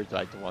swear it's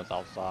like the ones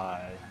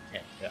outside. I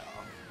can't tell.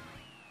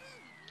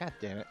 God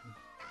damn it.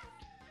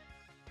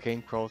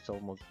 Came close to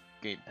almost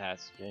getting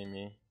past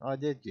Jamie. Oh, I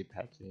did get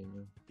past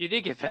Jamie. You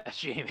did get past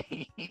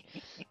Jamie.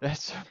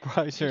 That's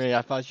surprising.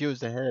 I thought she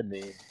was ahead of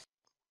me.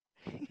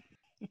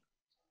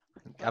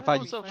 I Well,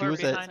 thought So she far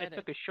was behind, ahead. I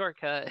took a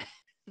shortcut.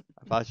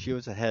 I thought she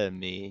was ahead of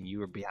me and you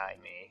were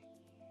behind me.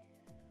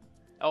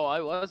 Oh,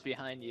 I was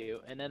behind you,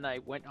 and then I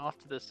went off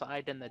to the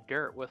side in the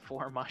dirt with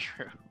 4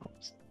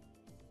 mushrooms.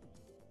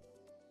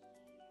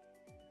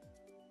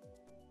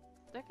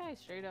 That guy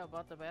straight up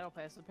bought the battle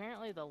pass.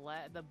 Apparently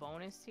the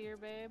bonus tier,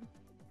 babe,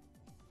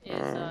 is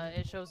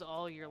it shows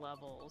all your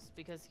levels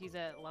because he's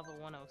at level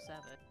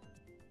 107.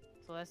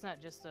 So that's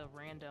not just a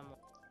random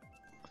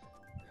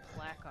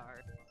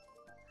placard.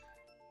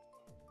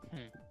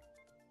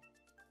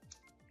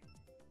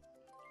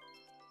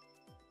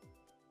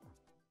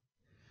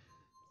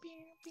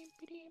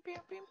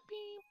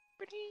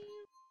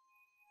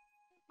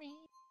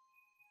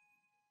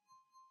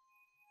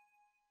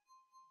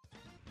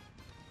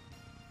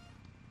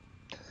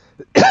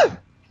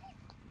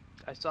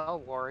 I saw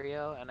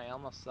Wario, and I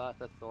almost thought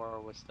that Thor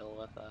was still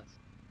with us.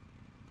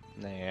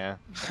 Nah.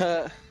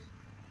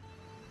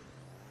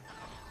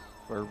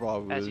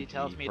 We're As he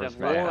tells me to first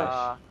fuck match.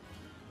 off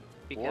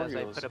because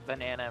I Wario's- put a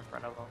banana in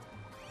front of him.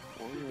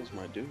 Wario's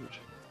my dude.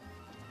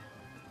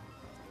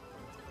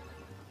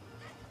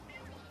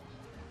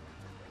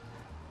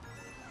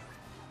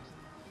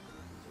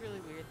 It's really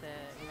weird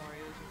that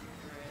Wario's your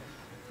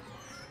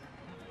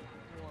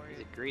favorite.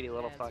 He's a greedy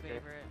little dad's fucker.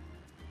 favorite.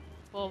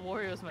 Well,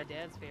 Wario's my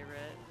dad's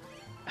favorite.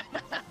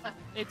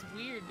 It's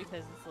weird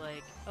because it's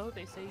like, oh,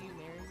 they say you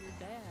marry your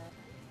dad.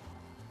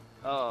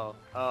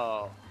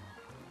 Oh.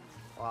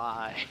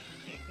 Why?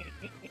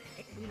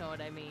 You know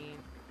what I mean.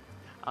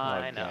 I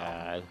My know.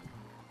 God.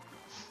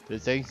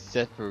 This ain't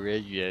set for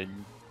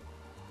religion.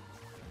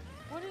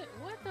 What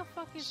the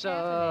fuck is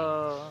happening?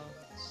 So,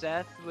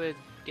 Seth would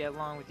get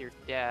along with your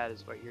dad,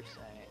 is what you're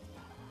saying.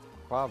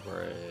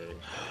 Probably.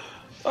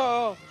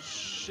 Oh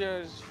shit!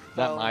 I just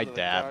fell my into the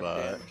dad,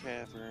 goddamn but-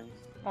 Catherine.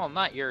 Well,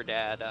 not your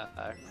dad,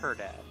 her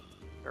dad.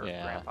 Or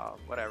Yeah. grandpa,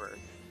 whatever.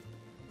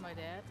 My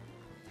dad?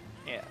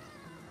 Yeah.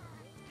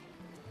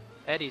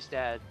 Eddie's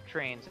dad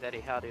trains Eddie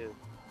how to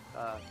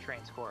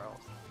train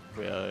squirrels.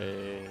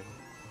 Really?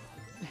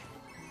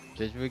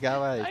 Just we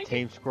got a I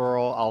tame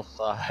squirrel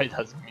outside,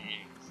 doesn't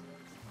mean.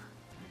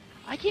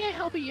 I can't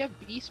help it, you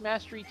have beast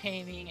mastery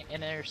taming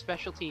and their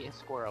specialty is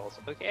squirrels,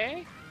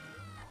 okay?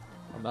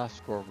 I'm not a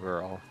squirrel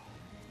girl.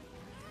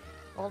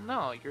 Well,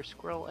 no, you're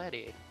Squirrel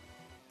Eddie.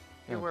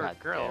 You Oh, were a God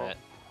damn girl. it.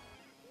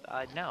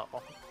 I know.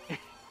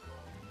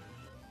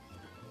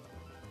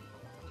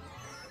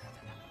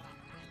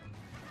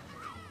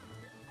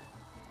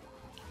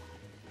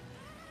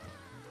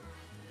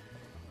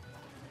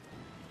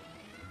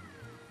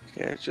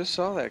 Yeah, I just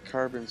saw that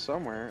carbon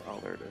somewhere. Oh,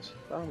 there it is.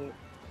 Found it.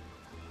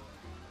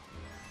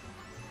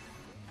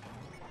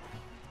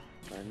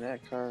 Find that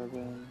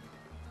carbon.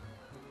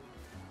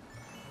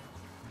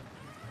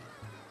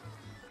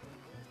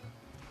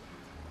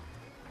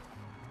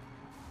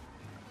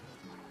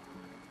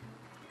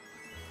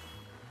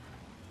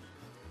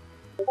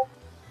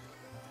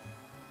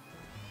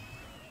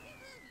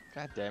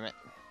 God damn it.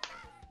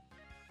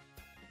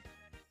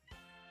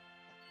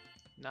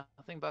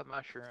 Nothing but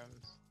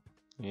mushrooms.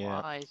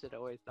 Yeah. Why is it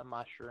always the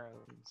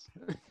mushrooms?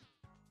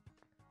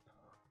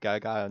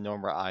 Got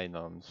normal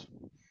items.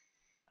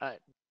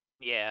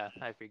 Yeah,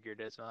 I figured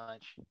as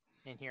much.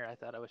 In here, I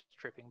thought I was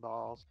tripping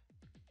balls.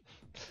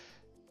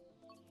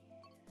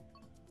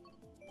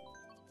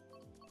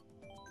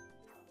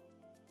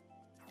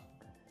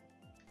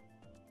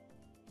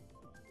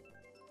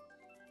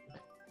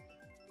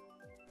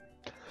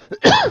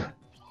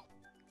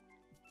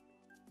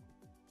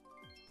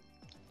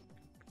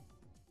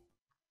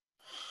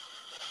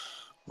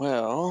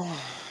 Well,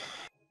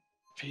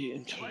 be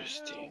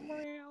interesting.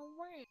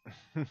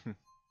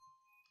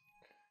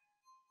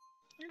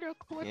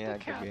 Look what Yeah, the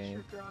good cats game.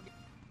 are drugging.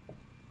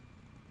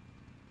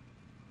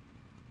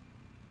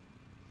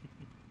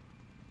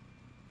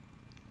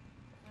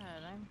 God,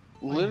 I'm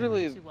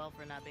Literally, too well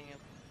for not being able.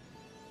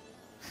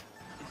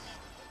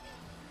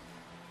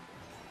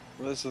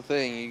 that's the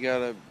thing. You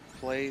gotta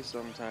play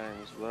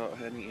sometimes without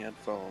any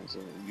headphones,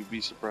 and you'd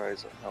be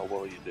surprised at how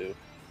well you do.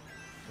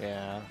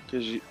 Yeah.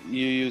 Because you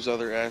use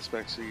other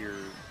aspects of your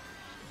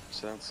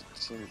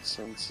senses.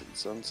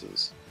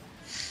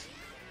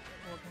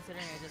 Well,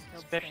 considering I just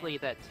killed Especially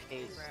Stan. that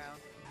taste. Brow.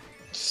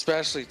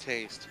 Especially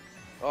taste.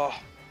 Oh,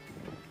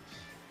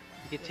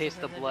 You can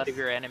taste the blood of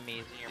your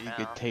enemies in your You mouth.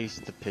 could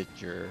taste the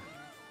picture.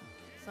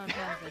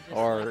 Sometimes I just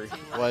Or, like to,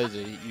 what is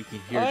it? You can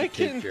hear I the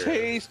can picture.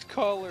 taste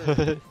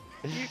color.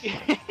 You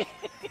can,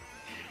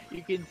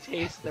 you can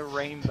taste the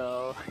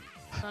rainbow.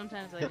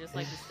 Sometimes I just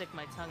like to stick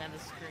my tongue on the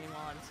screen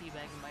while I'm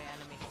teabagging my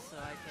enemies, so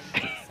I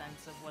can get a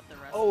sense of what the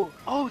rest. Oh, of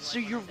them oh, look so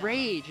like your when they're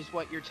rage is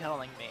what you're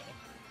telling me.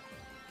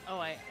 done. Oh,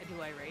 I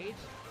rage?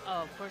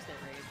 Oh, of course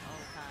I rage all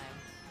the time.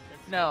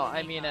 That's No, what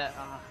I we mean, call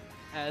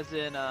it. as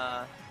in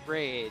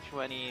rage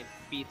when he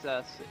beats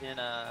us in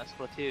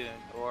Splatoon,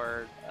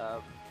 or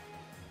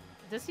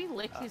Does he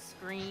lick his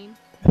screen?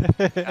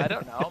 I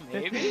don't know,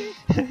 maybe.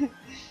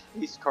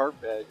 He's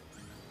carpet.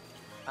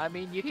 I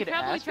mean, you He could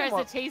probably ask him. tries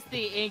What, to taste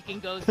the ink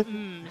and goes,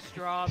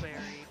 strawberry.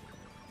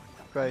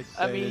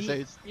 I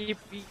mean,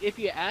 if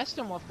you asked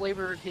him what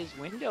flavor his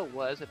window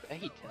was, I bet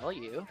he'd tell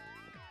you.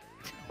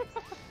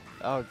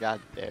 Oh god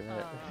damn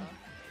it.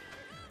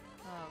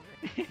 Oh,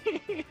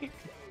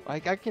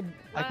 Like I can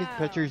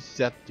picture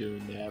Seth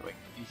doing that when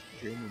he's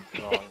streaming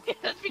songs.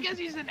 That's because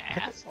he's an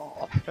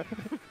asshole.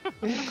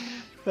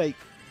 Like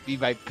be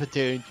my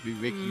platoon to be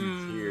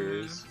Ricky's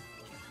tears.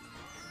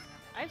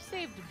 I've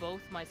saved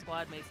both my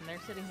squad mates, and they're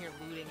sitting here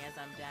looting as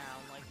I'm down.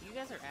 Like, you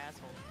guys are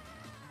assholes.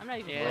 I'm not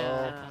even playing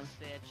Yeah. with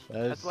that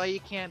bitch. That's why you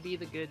can't be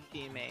the good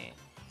teammate.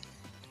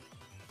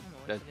 I'm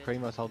always That's a good pretty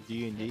much how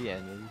D&D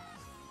ended.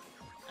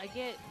 I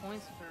get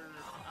points for.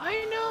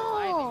 I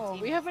know. know.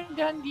 We haven't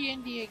done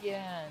D&D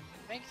again.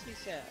 Makes me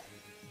sad.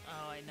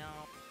 Oh, I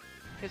know.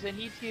 Because I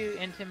need to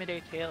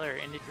intimidate Taylor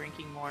into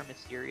drinking more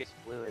mysterious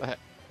fluid.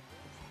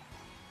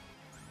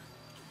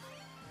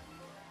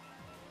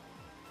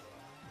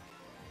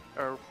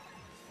 Or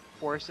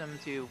force him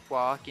to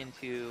walk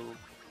into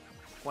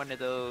one of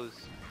those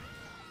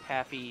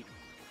happy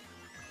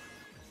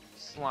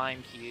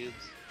slime cubes,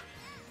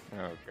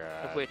 Oh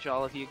god. of which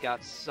all of you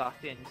got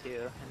sucked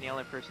into, and the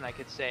only person I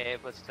could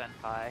save was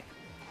Senpai.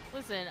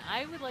 Listen,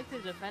 I would like to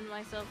defend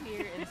myself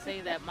here and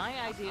say that my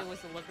idea was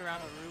to look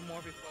around the room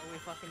more before we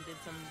fucking did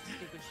some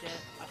stupid shit.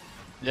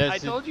 Yes, I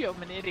told you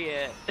I'm an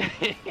idiot.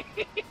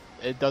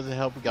 it doesn't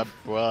help we got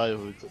blood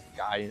who's a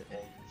guy in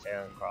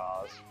Sharon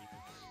Cross.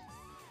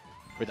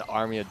 With an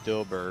army of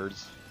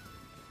Dilbers.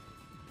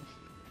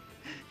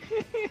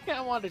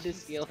 I wanted to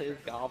steal his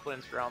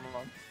goblins from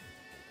him.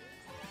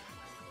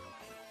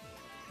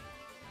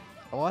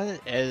 I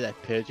wanted to edit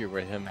that picture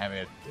with him having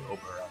a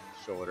Dilber on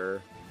his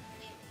shoulder.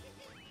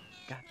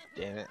 God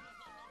damn it.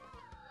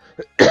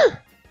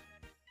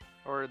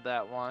 Or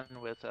that one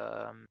with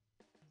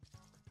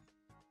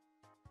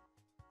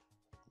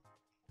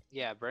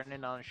yeah,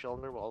 Brendan on his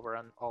shoulder while we're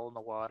all in the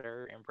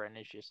water, and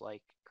Brendan's just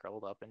like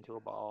curled up into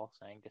a ball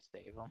saying to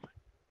save him.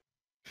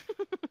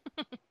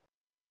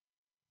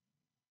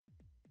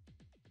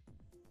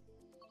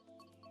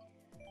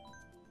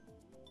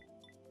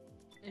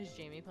 Is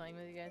Jamie playing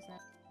with you guys now?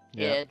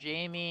 Yeah,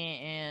 Jamie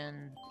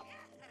and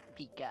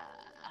Pika.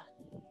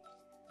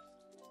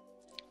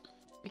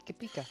 Pika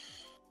Pika.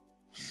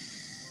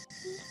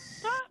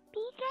 Stop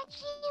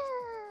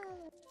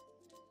Pikachu!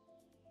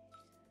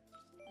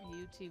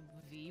 YouTube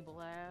V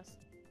Blast.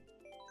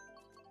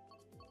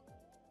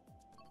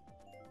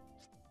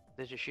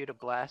 Did you shoot a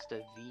blast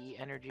of V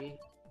energy?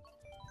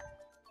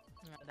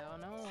 I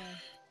don't know.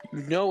 You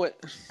know it.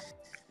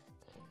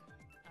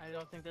 I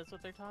don't think that's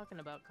what they're talking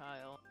about,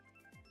 Kyle.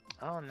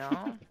 Oh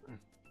no.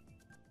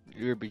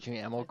 You're between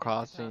Animal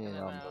Crossing and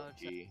talking about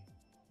Yoshi.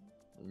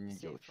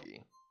 And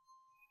Yoshi.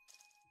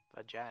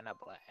 Vagina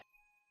blast.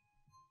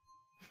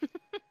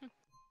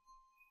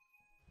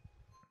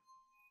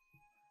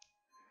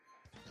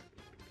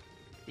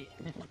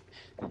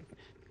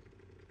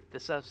 The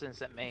substance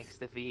that makes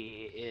the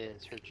V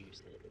is her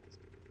juices.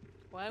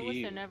 Why was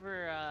Ew. there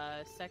never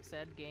a sex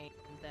ed game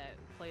that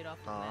played off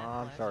of Aw, Mad I'm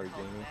Blaster sorry,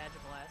 called Jamie. Mad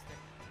Blaster?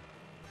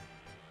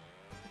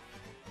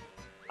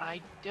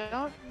 I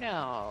don't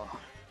know.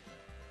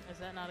 Is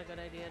that not a good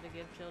idea to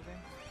give children?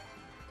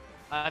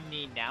 I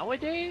mean,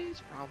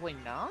 nowadays, probably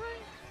not.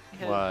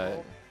 Because What?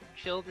 little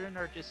children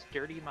are just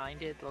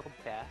dirty-minded little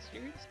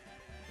bastards.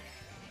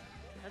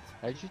 That's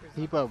I should bizarre.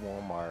 keep at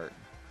Walmart.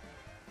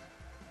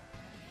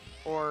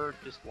 Or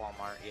just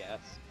Walmart, yes.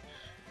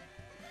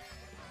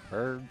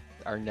 We're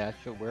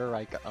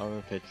like an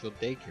unofficial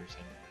daycare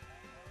center.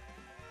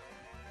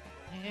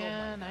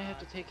 And I have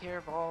to take care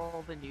of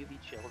all the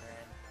newbie children.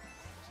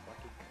 It's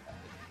fucking good.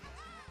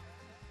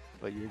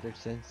 But you're their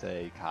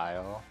sensei,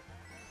 Kyle.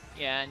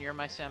 Yeah, and you're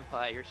my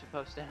senpai. You're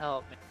supposed to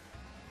help me.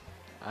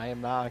 I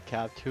am not a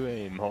Cap 2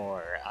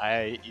 anymore.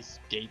 I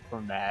escaped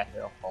from that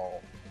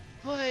hellhole.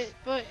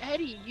 But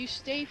Eddie, you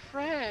stay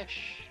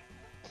fresh.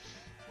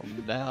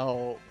 I'm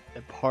now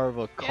a part of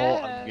a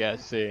cult, Yeah. I'm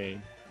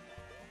guessing.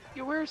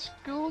 You wear a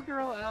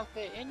schoolgirl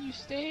outfit and you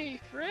stay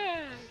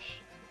fresh.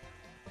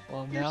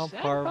 Well, You're now I'm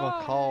part of a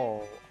senpai.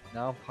 cult.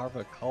 Now I'm part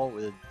of a cult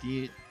with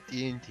a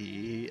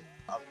deity,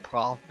 a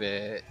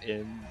prophet,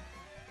 and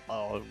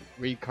a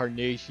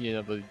reincarnation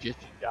of a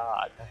Egyptian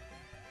god.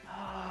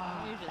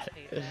 You just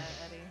hate that,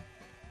 Eddie.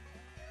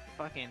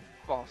 Fucking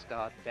false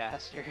god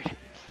bastard.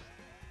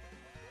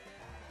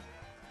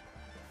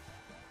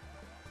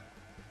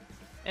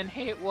 And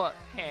hate what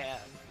can?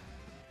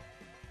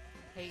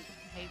 Hate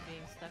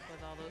being stuck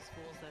with all those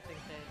fools that think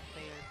that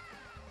they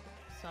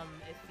are some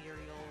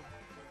ethereal.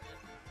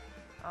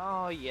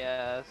 Oh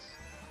yes.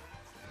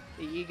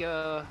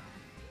 The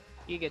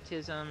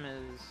egotism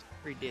is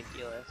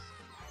ridiculous.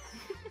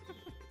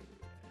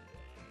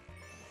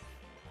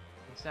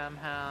 And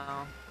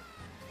somehow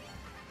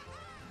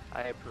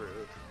I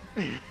approve.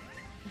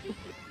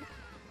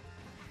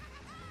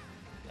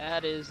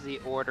 That is the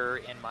order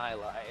in my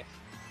life.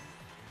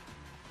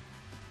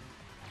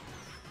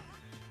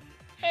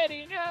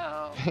 Eddie,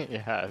 no!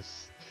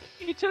 Yes.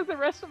 You took the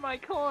rest of my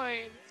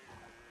coins!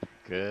 I'm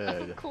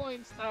Good.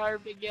 coin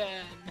starved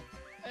again.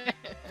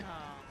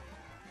 Oh.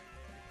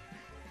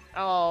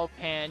 Oh,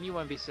 Pan, you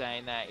wouldn't be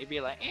saying that. You'd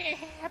be like, eh,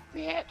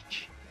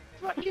 bitch!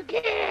 That's what you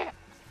get!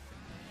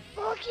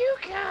 Fuck you,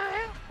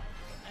 Kyle!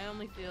 I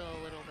only feel a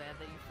little bad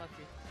that you fucked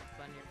your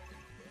on your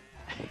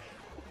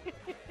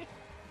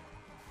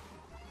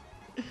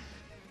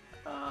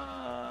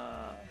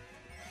Ah.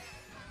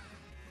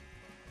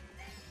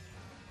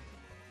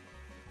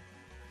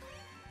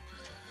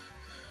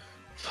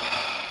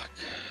 Fuck.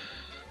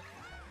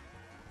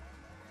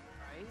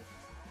 Right?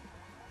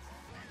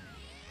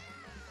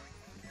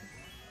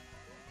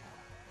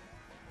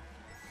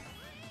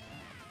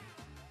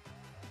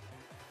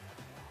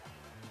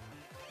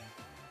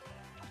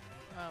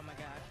 Oh my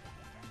gosh.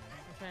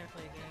 I'm trying to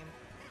play a game.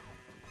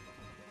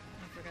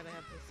 I forgot I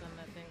have to send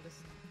that thing to...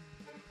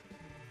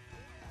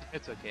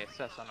 It's okay,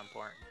 that's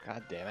unimportant.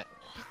 God damn it.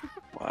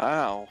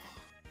 Wow.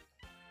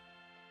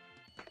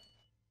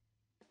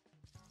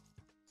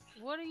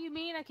 What do you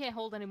mean I can't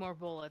hold any more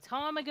bullets?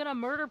 How am I gonna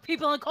murder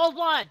people in cold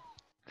blood?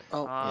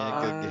 Oh,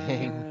 Yeah, good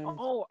game.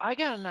 Oh, I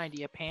got an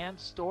idea, Pan.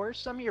 Store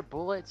some of your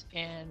bullets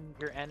in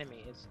your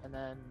enemies, and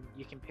then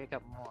you can pick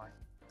up more.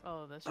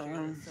 Oh, that's true.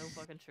 That's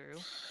so fucking true.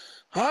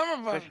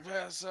 I'm about to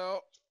pass out.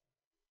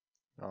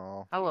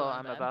 Oh. Hello, going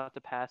I'm bad? about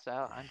to pass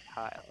out. I'm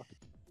Kyle.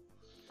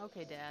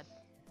 Okay, Dad.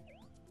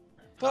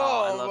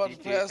 Oh, I I'm love about you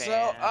to too, pass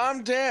out. Pan.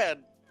 I'm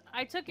dead.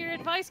 I took your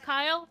advice,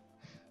 Kyle.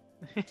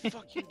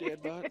 Fuck you,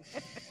 dead butt.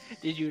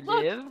 Did you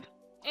Look. live?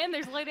 And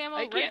there's light ammo I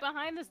right can't-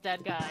 behind this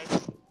dead guy.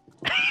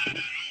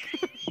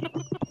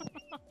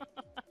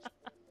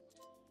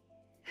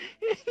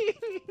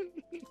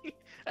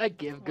 I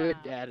give good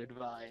Wow. dad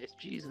advice.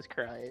 Jesus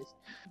Christ.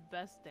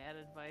 Best dad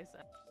advice.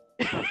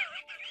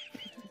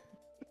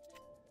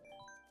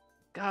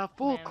 Got a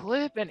full Man.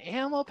 clip and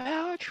ammo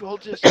pouch? We'll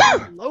just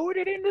load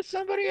it into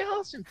somebody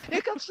else and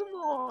pick up some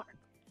more.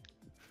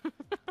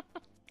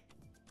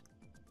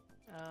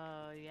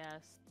 Oh,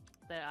 yes.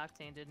 That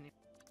Octane didn't even...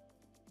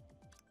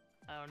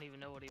 I don't even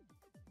know what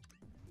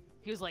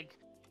he was like...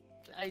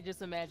 I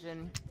just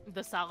imagine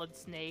the solid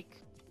snake.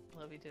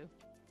 Love you too.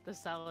 The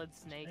solid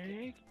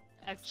snake.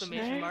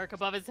 Exclamation Snake. mark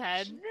above his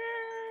head.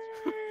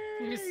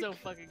 He was so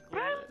fucking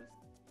clueless.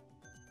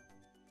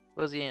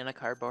 Was he in a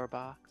cardboard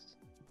box?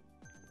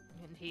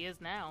 And he is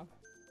now.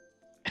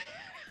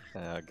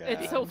 Oh god.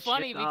 It's so Shit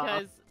funny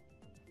off.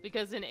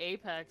 because in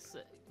Apex,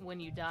 when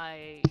you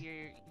die,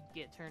 you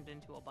get turned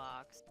into a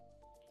box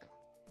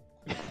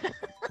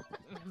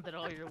that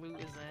all your loot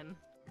is in.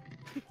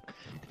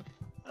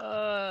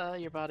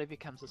 Your body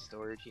becomes a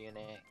storage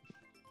unit.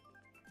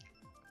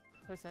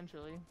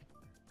 Essentially,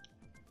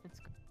 it's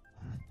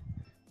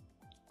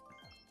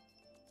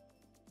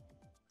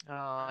Oh,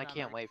 I Not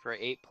can't like- wait for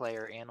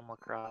 8-player Animal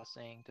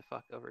Crossing to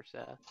fuck over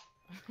Seth.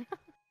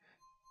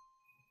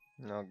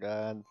 Oh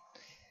god.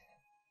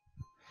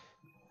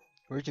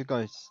 Where's you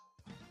going?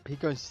 He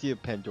going to see a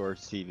Pandora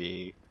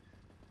TV.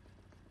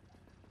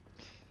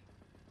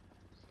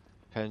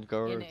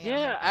 Pandora. In Yeah,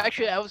 Animal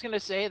actually, I Crossing. was gonna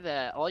say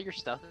that all your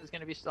stuff is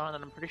gonna be stolen,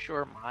 and I'm pretty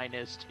sure mine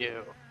is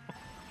too.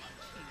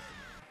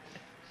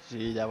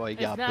 See, that way you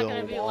It's got not build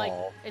gonna a be like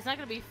wall. it's not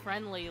gonna be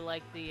friendly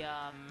like the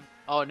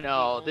Oh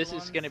no, old this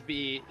is gonna ones?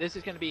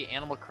 be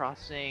Animal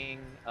Crossing.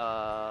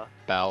 Battle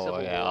Civil War.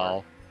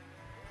 Royale.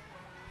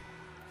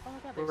 Oh my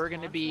god, We're there's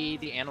gonna launch be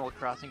pads? the Animal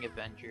Crossing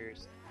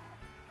Avengers.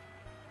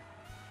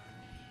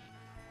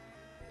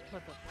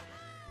 What the fuck?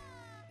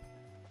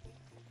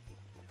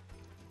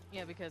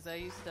 Yeah, because I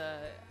used to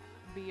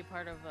be a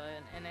part of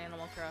an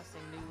Animal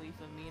Crossing New Leaf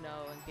of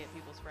Mino and get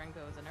people's friend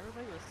codes, and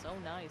everybody was so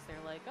nice. They're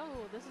like,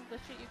 "Oh, this is the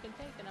shit you can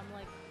take," and I'm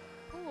like,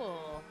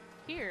 "Cool.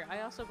 Here,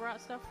 I also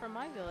brought stuff from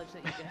my village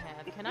that you can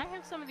have. Can I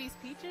have some of these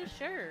peaches?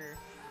 Sure."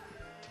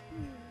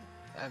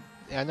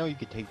 I know you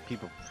could take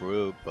people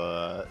fruit,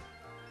 but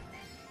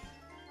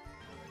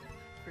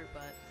Fruit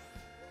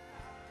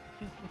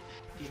butt.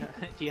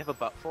 Do you have a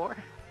butt for?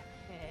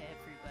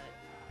 Fruit butt.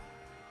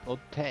 well,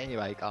 technically,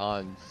 like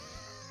on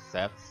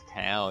Seth's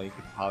town, you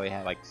could probably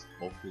have like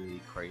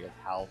hopefully create a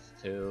house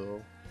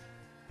too.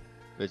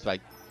 But it's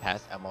like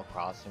past Animal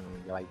Crossing, when you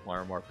get like more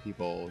and more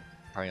people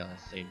probably on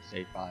the same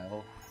save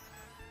file.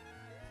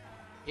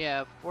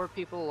 Yeah, 4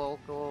 people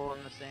local on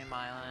the same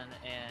island,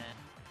 and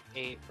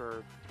 8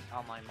 for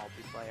online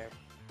multiplayer.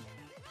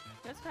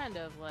 That's kind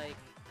of like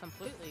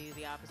completely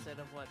the opposite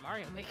of what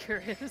Mario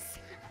Maker is.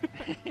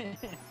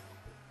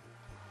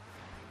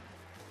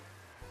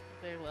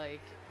 They're like,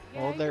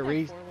 yeah, Well, you they're can have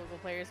re- 4 local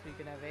players, but you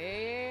can have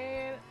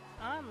 8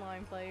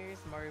 online players.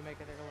 Mario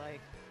Maker, they're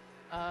like,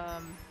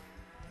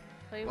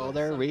 play Well, with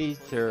their some people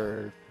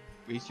you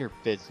research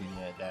fits in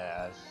it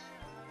as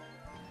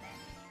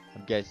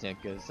I'm guessing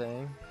a good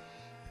thing.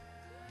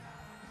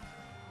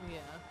 don't. Yeah.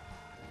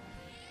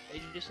 You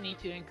just need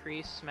to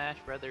increase Smash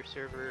Brothers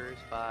servers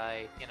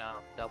by,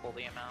 double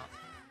the amount.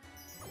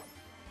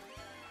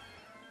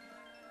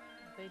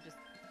 They just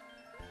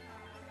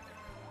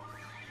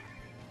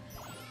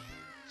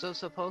So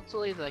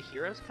supposedly the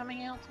hero's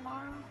coming out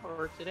tomorrow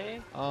or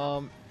today?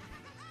 I'm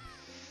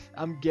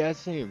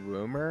guessing a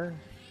rumor.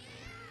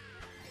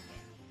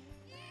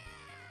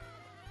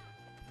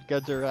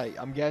 Because they're like,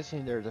 I'm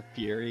guessing there's a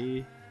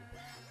theory.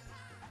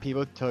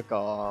 People took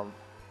how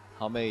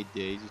many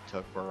days it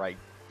took for like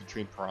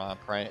between Piranha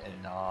Plant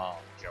and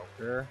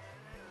Joker,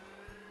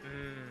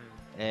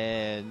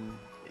 and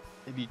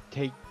if you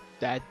take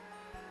that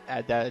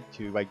add that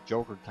to like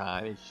Joker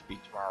time. It should be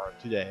tomorrow or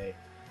today.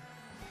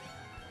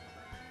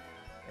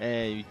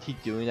 And you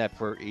keep doing that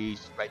for each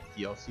like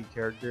DLC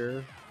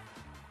character.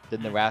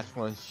 Then the last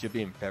one should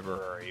be in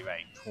February,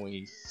 like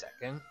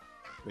 22nd,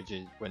 which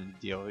is when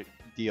the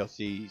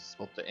DLC is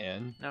supposed to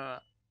end. No,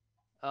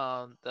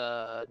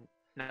 the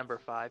number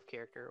 5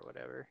 character or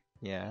whatever.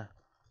 Yeah.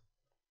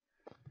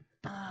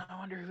 I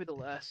wonder who the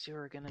last 2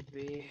 are gonna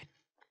be.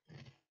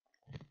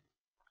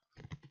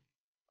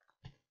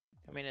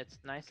 I mean, it's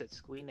nice that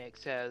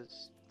Squeenix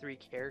has 3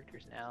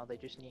 characters now. They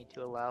just need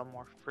to allow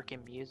more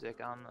freaking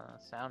music on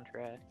the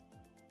soundtrack.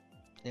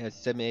 Yeah,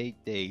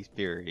 78 days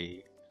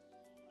period.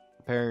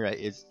 Apparently, like,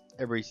 it's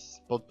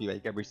supposed to be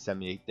like every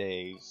 78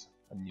 days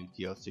a new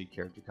DLC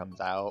character comes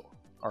out,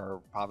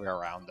 or probably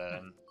around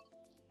then.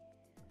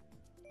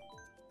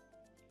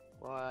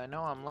 Well, I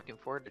know I'm looking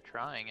forward to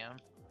trying him.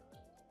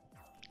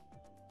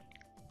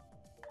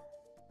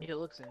 It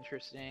looks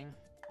interesting.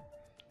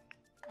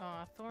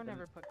 Oh, Thor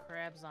never put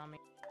crabs on me.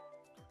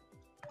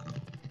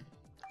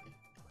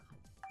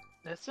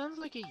 That sounds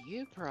like a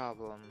you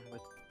problem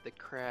with the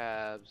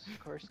crabs. Of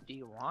course, do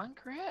you want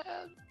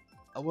crabs?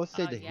 I will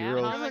say the Yeah,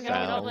 hero how am I gonna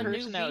get all the sounds. new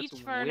Person that's beach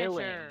willing.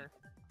 furniture?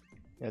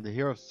 Yeah, the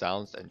hero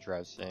sounds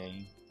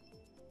interesting.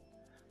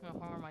 I'm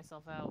gonna harm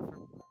myself out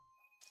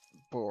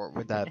For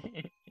with that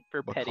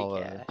For what petty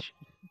color? cash.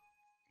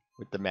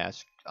 with the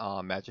magic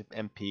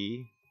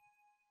MP.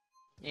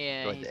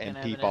 Yeah, Like he's the gonna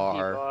MP have an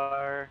bar. MP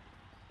bar.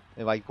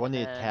 And like one of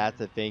the And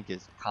attacks I think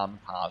is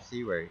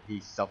kamikaze, where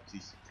he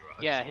self-destructs.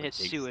 Yeah, which hits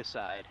takes-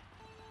 suicide.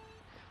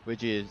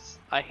 Which is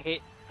I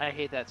hate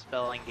that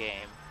spelling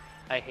game.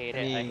 I hate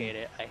it. I hate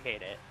it. I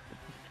hate it.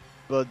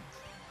 but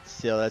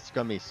still that's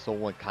gonna be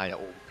someone kind of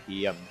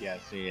OP, I'm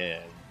guessing.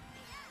 And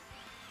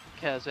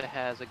Because it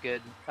has a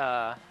good,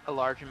 a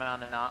large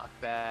amount of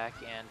knockback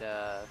and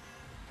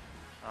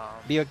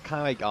be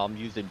kind of like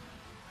using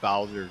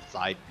Bowser's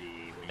side B.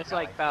 when you it's got,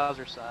 like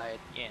Bowser's side.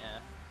 Yeah.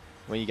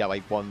 when you got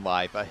like one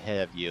life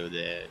ahead of you,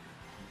 then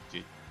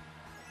you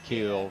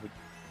kill.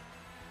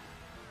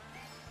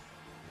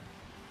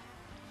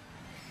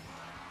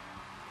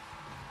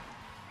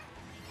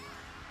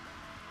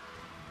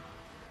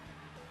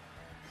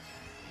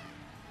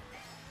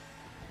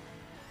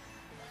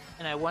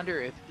 And I wonder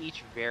if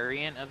each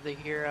variant of the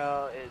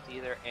hero is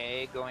either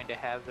A, going to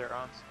have their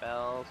own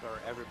spells, or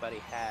everybody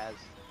has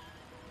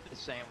the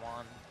same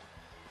one.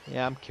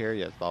 Yeah, I'm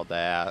curious about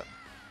that.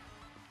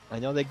 I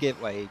know they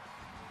get like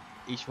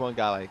each one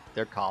got like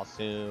their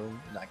costume,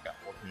 like got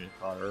alternate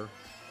color.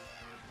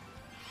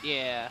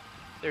 Yeah,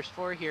 there's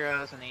 4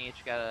 heroes and they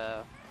each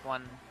got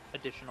one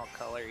additional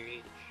color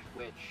each,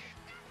 which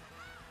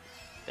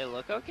they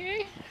look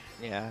okay.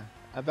 Yeah,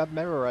 if I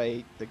remember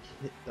right,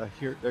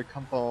 they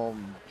come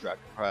from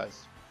Dragon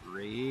Quest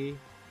 3,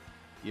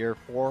 Year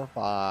 4,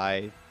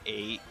 5,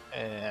 8,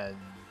 and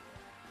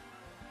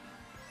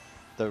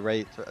the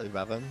rate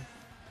 11.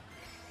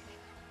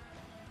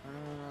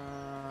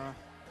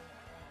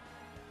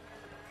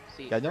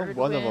 See, I know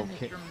one of them Erdwin is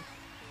can- from-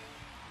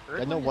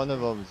 I know Erdwin is one of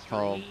them is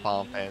from 3.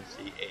 Final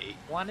Fantasy 8.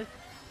 One is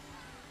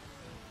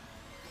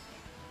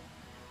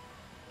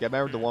Yeah, I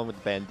remember the one with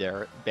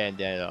the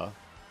bandana.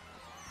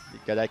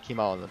 Yeah, that came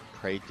out on the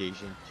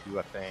PlayStation 2,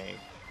 I think.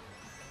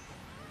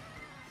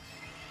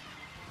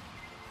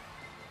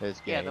 This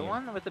game. yeah, the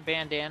one with the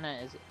bandana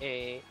is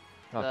A.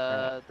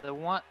 Oh,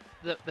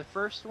 The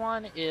first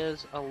one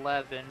is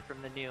 11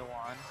 from the new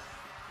one.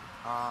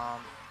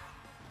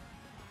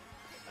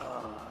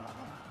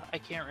 I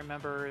can't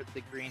remember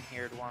the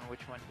green-haired one,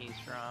 which one he's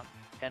from.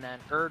 And then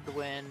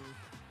Erdwin,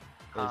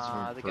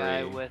 from the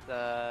guy 3. with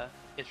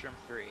is from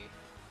 3.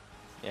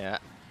 Yeah,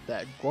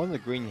 that one with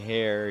the green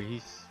hair,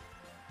 he's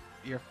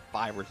year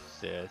 5 or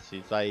 6.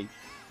 He's like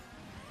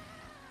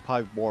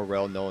probably more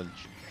well known in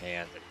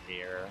Japan than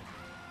here.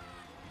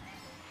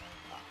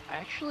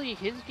 Actually,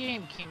 his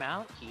game came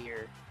out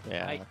here.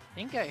 Yeah, I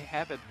think I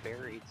have it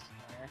buried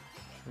somewhere.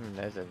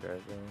 that's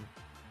interesting.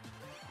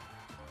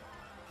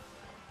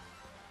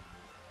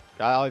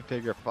 I always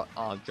figure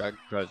Dragon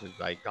Quest is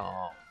like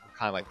kind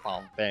of like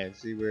Final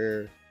Fantasy,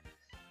 where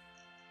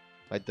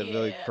like the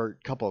really Yeah.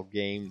 first couple of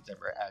games that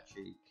were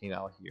actually came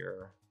out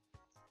here.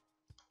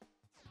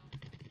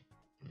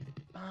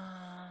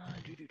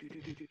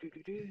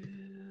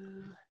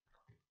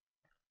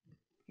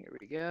 Here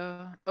we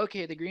go.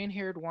 Okay, the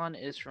green-haired one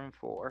is from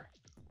 4.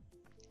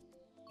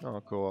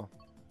 Oh, cool.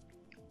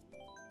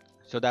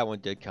 So that one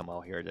did come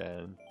out here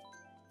then.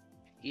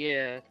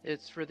 Yeah,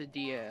 it's for the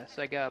DS.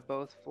 I got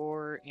both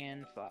 4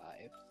 and 5.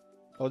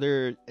 Oh,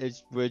 there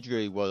it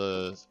originally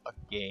was a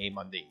game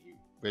on the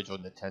original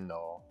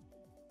Nintendo.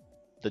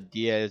 The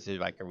DS is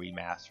like a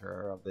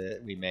remaster of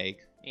it, remake.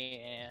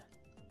 Yeah.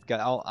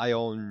 I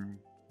own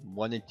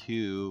 1 and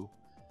 2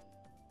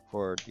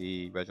 for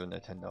the original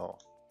Nintendo.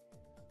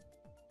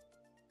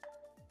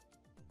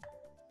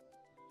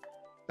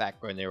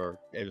 Back when it was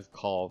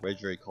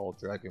originally called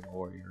Dragon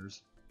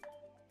Warriors.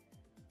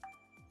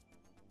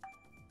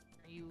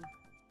 Are you?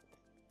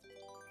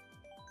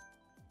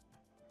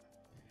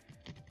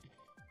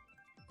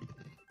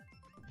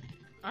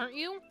 Aren't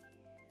you?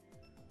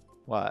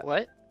 What?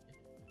 What?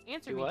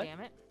 Answer Do me, what?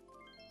 damn it.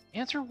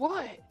 Answer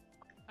what?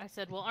 I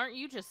said, well, aren't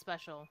you just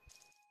special?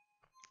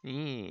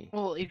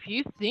 Well, if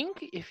you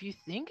think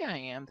I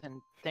am,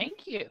 then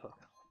thank you.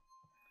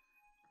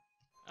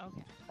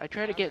 Okay. I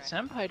try to get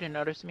Alright. Senpai to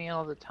notice me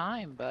all the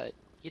time, but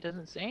he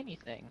doesn't say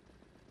anything.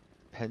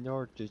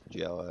 Pandora just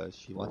jealous.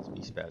 She wants to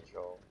be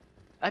special.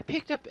 I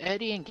picked up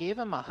Eddie and gave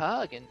him a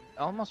hug and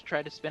almost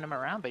tried to spin him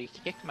around, but he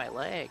kicked my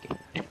leg.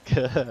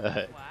 Good.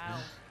 Wow.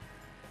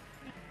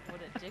 What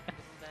a dick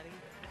move,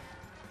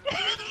 Eddie.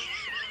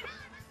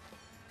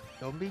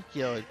 Don't be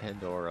jealous,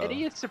 Pandora.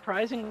 Eddie is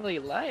surprisingly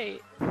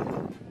light.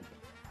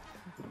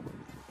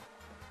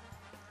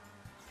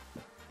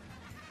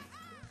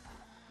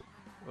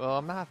 Well,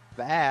 I'm not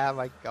fat. I'm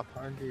like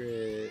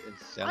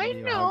 170. I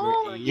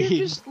know! 180. You're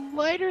just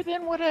lighter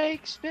than what I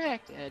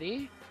expect,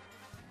 Eddie.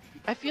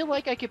 I feel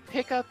like I could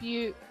pick up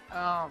you,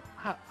 how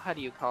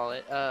do you call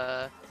it?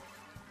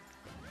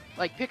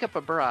 Like pick up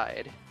a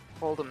bride.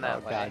 Hold them that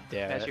Oh, way God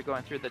damn as it. you're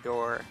going through the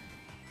door.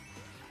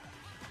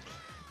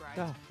 Brides.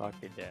 Oh,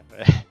 fucking damn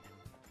it.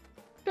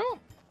 Don't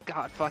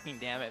god fucking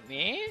damn it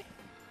me.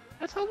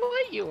 That's how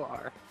light you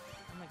are.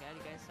 Oh my god,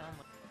 you guys sound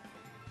like...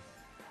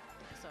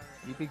 Sorry.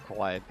 You be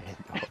quiet,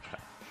 Pandora.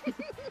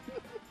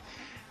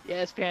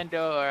 Yes,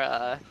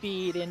 Pandora,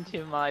 feed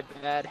into my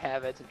bad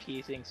habits of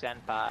teasing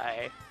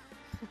Senpai.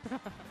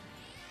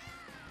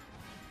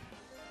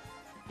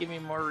 Give me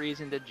more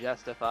reason to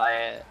justify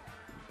it.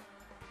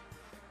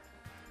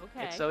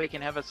 Okay. It's so he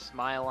can have a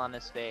smile on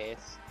his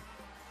face.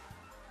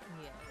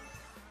 Yes.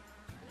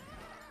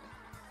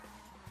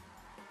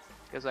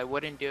 Because I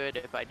wouldn't do it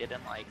if I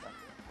didn't like him.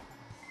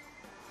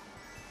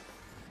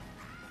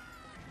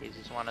 He's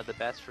just one of the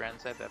best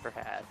friends I've ever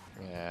had.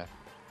 Yeah.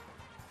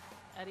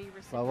 Eddie,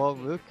 Well, well,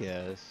 reciprocate.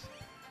 Lucas.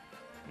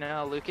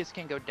 No, Lucas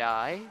can go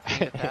die,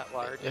 being that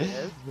large it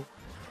is.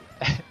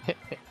 I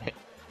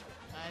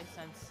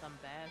sense some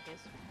bad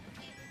history.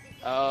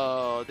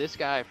 Oh, this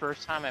guy,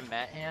 first time I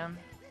met him,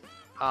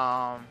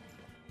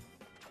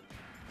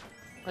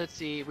 let's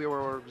see, we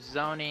were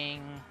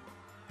zoning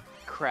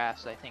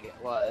crafts, I think it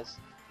was.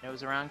 And it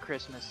was around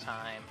Christmas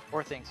time,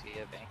 or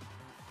Thanksgiving.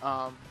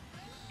 I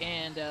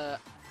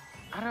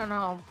don't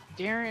know,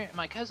 Darren,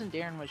 my cousin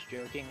Darren was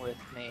joking with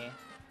me,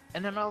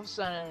 and then all of a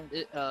sudden,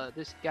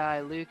 this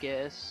guy,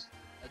 Lucas,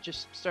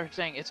 just started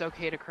saying, it's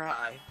okay to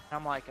cry. And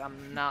I'm like,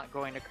 I'm not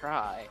going to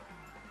cry.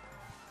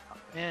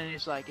 And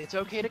he's like, it's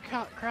okay to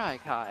cry,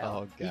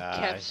 Kyle. Oh, He God.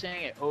 kept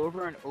saying it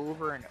over and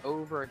over and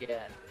over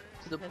again,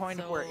 to the That's point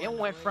of so where it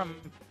went from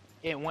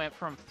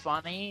annoying.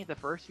 funny the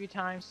first few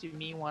times to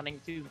me wanting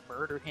to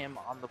murder him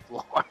on the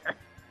floor.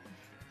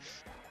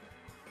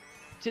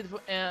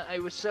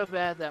 It was so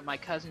bad that my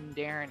cousin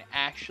Darren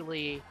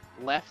actually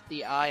left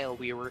the aisle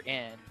we were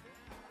in,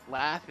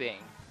 laughing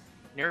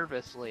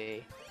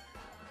nervously,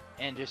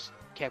 and just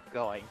kept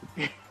going.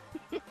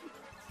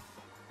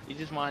 He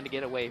just wanted to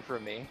get away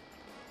from me.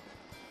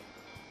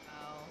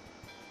 Wow.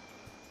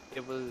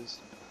 It was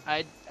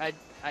I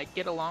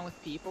get along with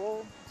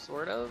people,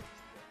 sort of,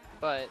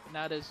 but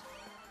not as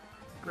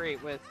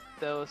great with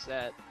those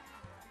that,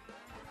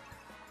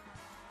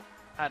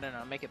 I don't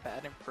know, make a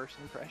bad first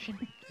impression.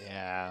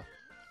 Yeah.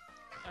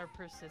 Are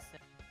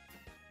persistent.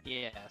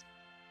 Yeah.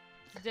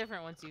 It's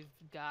different once you've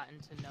gotten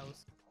to know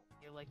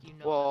you're like, you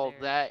know. Well,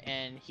 they're- that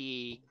and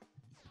he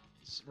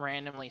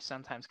randomly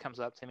sometimes comes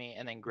up to me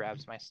and then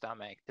grabs my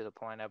stomach to the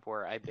point of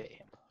where I bit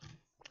him.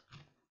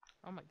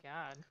 Oh my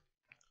god.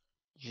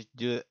 You should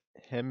do it.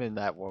 Him and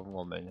that one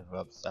woman who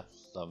obsessed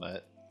with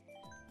Summit.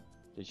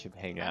 They should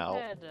hang I've out.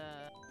 had,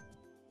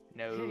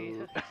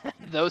 No.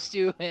 Those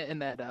two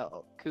and that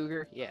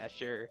cougar? Yeah,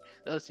 sure.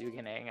 Those two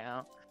can hang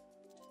out.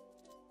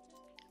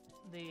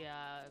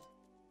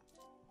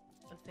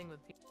 the thing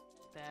with people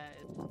like that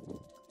is,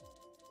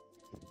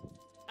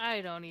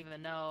 I don't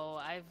even know.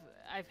 I've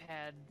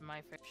had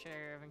my fair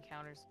share of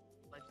encounters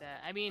like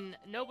that. I mean,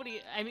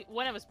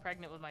 when I was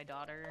pregnant with my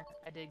daughter,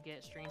 I did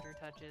get stranger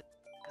touches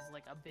as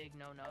like a big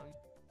no-no.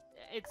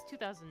 It's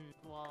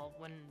 2012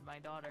 when my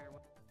daughter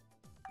was,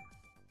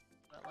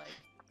 but like,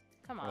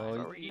 come on,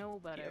 Well, you know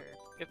better.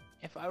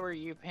 If I were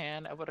you,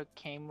 Pan, I would have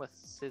came with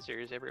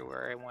scissors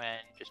everywhere I went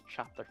and just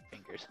chopped their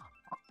fingers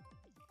off.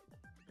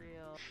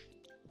 Real.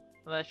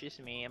 Well, that's just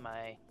me and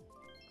my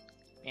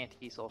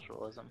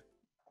anti-socialism.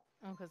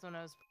 Oh, because when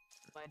I was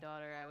with my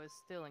daughter, I was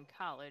still in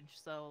college,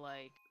 so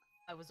like,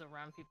 I was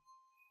around people.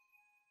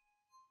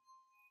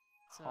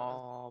 So,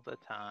 All the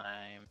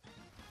time.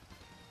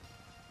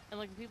 and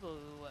like the people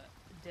who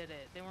did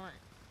it, they weren't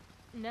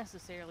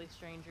necessarily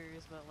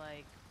strangers, but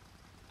like,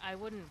 I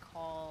wouldn't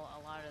call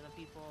a lot of the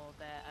people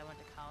that I went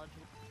to college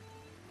with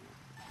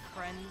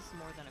friends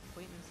more than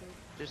acquaintances.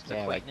 Just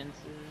Yeah, like-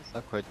 acquaintances.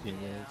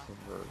 Acquaintances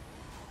or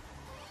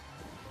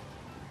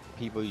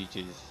people you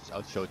just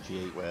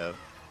associate with.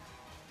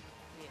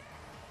 Yeah.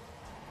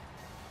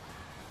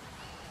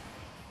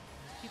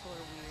 People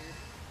are weird.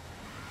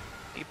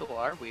 People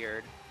are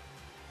weird.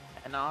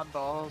 And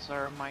oddballs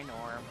are my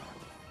norm.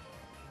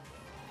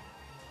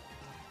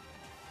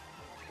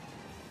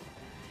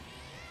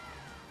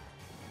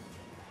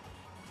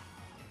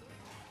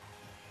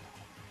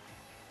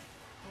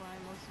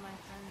 most of my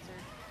friends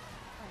are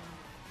fine.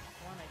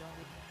 One, I don't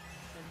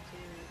listen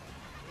to.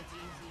 It's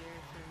easier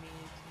for me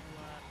to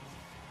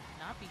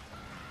not be.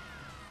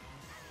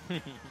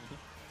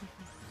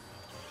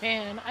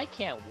 Man, I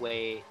can't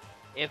wait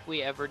if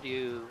we ever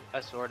do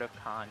a sort of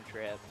con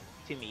trip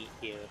to meet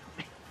you.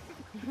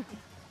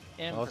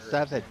 In Well, person.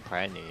 Seven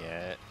planning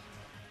it.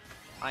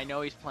 I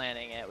know he's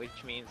planning it,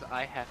 which means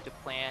I have to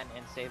plan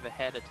and save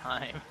ahead of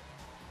time.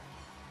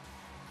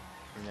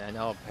 And I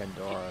know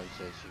Pandora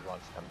says she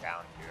wants to come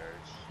down here.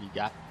 She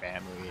got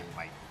family in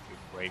like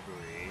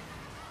bravery.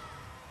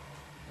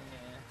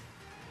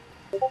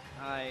 Yeah.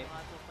 Lots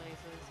of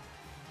places.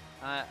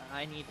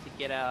 I need to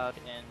get out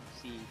and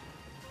see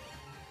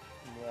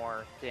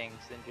more things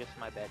than just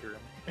my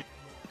bedroom.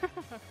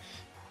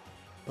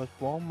 But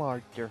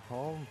Walmart, their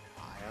home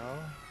file.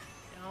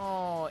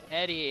 No,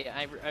 Eddie,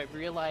 I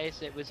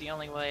realized it was the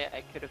only way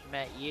I could have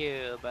met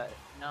you, but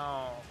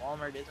no,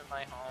 Walmart isn't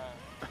my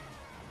home.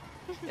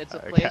 It's a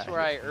place where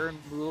I earn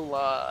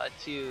moolah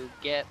to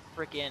get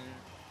frickin'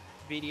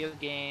 video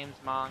games,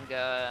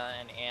 manga,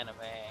 and anime.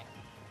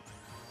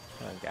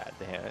 Oh god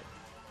damn it.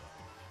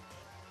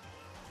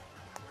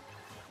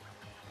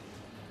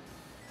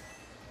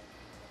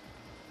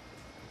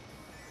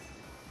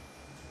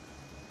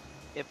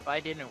 If I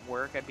didn't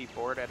work, I'd be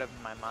bored out of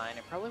my mind.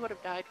 I probably would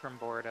have died from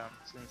boredom,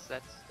 since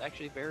that's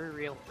actually very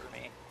real for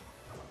me.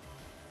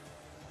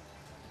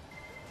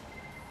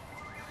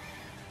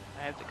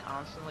 I have to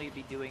constantly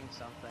be doing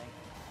something.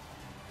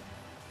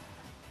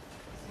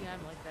 See, I'm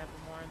like that, but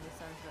more in the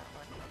sense that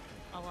like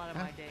a lot of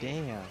my days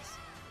Damn.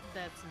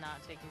 that's not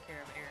taking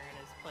care of Aaron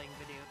is playing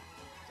video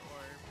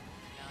or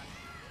beyond.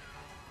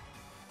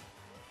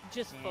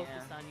 Just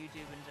focused on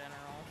YouTube in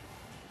general.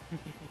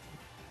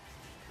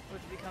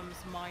 Which becomes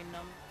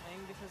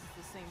mind-numbing because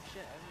it's the same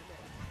shit every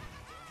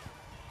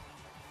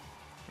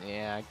day.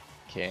 Yeah, I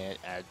can't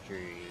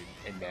actually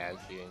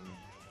imagine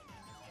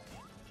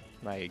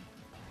like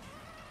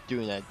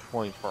doing that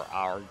 24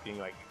 hours being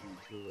like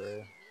a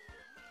YouTuber.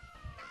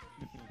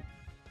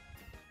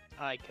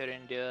 I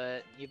couldn't do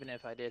it, even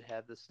if I did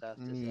have the stuff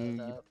to set it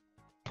up.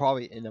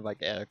 Probably end up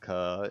like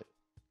Erica.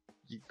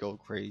 You go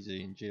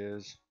crazy and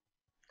just.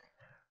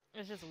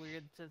 It's just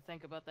weird to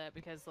think about that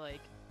because like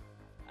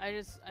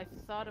I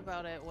thought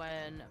about it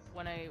when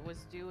I was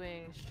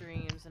doing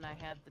streams and I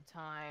had the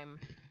time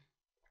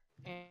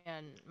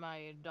and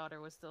my daughter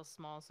was still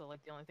small, so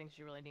like the only thing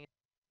she really needed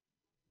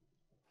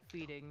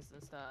feedings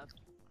and stuff.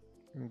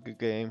 Good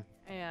game.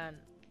 And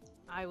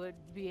I would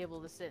be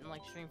able to sit and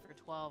like stream for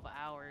 12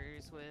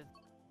 hours with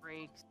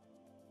breaks.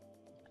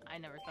 I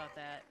never thought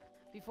that.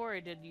 Before I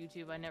did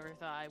YouTube, I never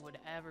thought I would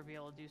ever be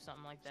able to do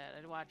something like that.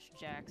 I'd watch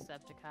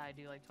Jacksepticeye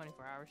do like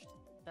 24-hour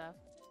stuff.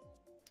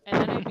 And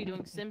then I'd be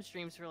doing sim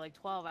streams for like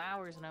 12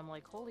 hours and I'm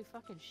like, holy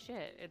fucking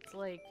shit. It's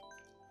like,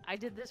 I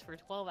did this for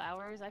 12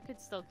 hours. I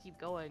could still keep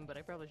going, but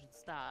I probably should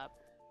stop.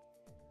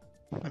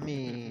 I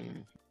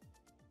mean,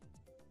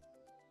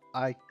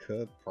 I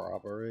could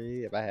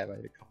probably if I had like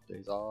a couple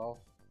days off.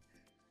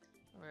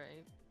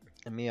 Right.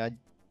 I mean,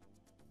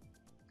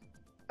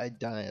 I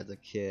done it as a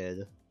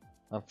kid,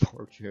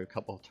 unfortunately, a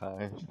couple of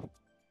times.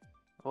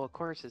 Well, of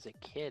course, as a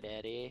kid,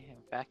 Eddie.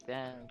 Back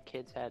then,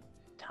 kids had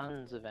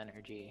tons of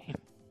energy.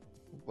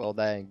 Well,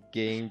 then in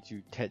games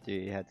you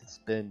technically had to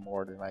spend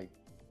more than like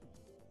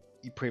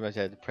you pretty much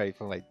had to play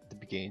from like the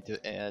beginning to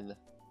the end.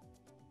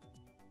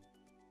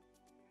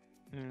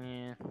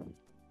 Yeah.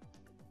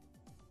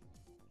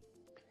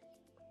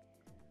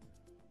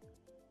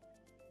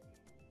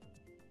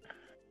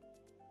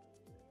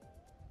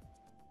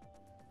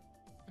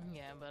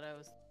 Yeah, but I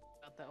was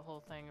about that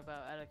whole thing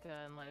about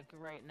Etika and like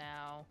right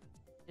now,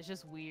 it's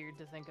just weird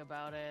to think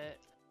about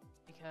it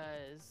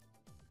because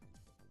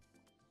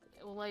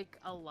like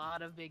a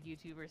lot of big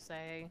YouTubers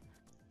say,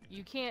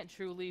 you can't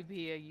truly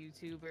be a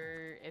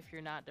YouTuber if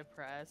you're not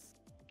depressed.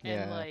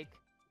 Yeah. And like,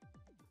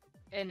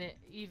 and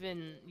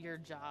even your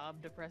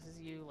job depresses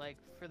you, like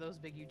for those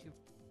big YouTube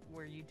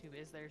where YouTube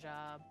is their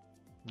job.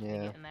 They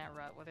Yeah. get in that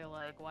rut where they're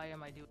like, why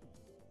am I doing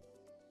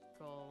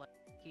like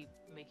keep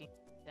making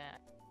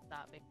that,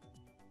 stop making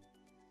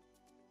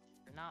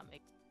or not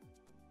making.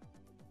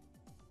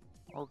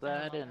 Well,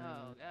 that and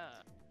oh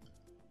god.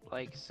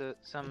 like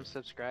some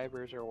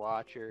subscribers or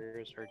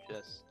watchers are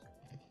just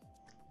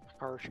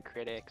harsh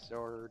critics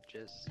or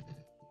just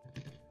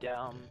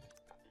dumb.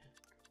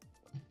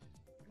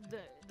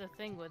 The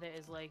thing with it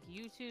is like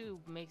YouTube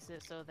makes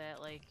it so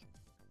that like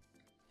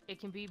it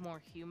can be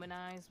more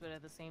humanized, but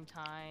at the same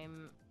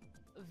time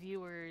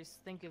viewers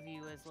think of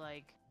you as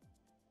like,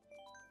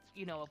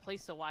 you know, a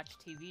place to watch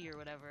TV or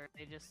whatever.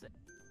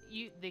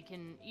 They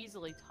can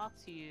easily talk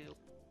to you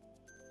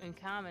in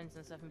comments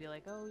and stuff and be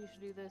like, oh, you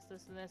should do this,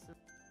 this, and this, and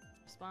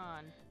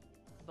respond.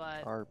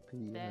 But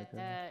RP.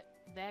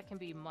 that can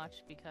be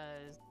much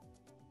because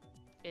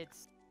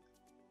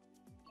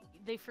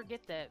they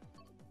forget that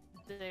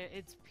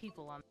it's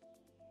people on.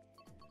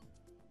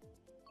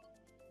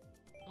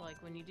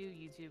 Like when you do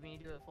YouTube and you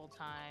do it full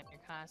time,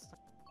 you're constantly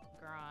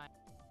grind,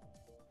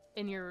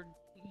 and you're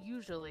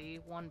usually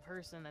one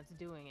person that's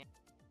doing it.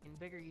 And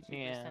bigger YouTubers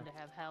Yeah. tend to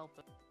have help,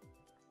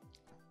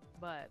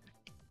 but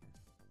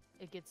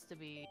it gets to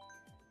be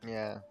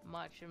Yeah.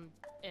 much, and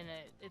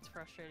it's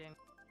frustrating.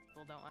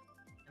 People don't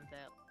understand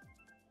that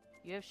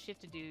you have shit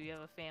to do. You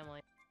have a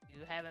family.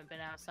 You haven't been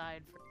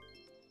outside for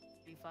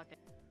 3 fucking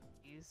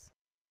days.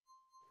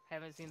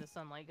 Haven't seen the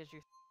sunlight because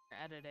you're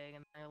editing,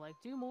 and they're like,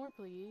 "Do more,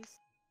 please."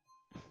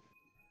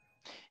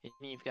 And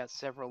you've got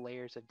several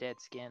layers of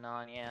dead skin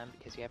on you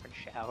because you haven't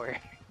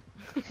showered.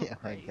 Yeah,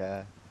 my Right.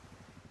 god.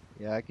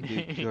 Yeah, I can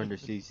do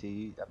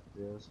 200cc after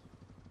this.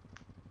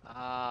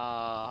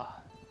 I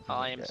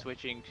am Okay.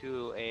 switching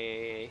to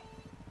a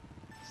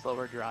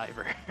slower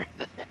driver.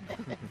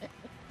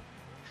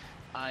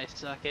 I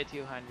suck at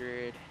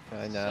 200.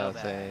 I so know,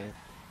 bad. same.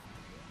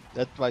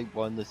 That's like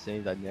one of the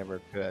things I never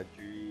could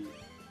actually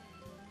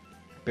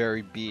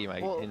barely beat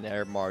like Well- in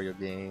their Mario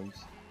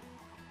games.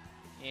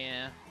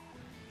 Yeah.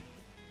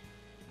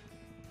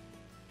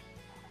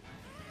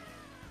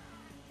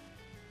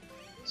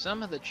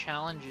 Some of the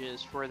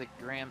challenges for the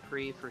Grand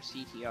Prix for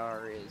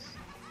CTR is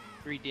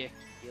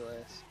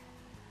ridiculous.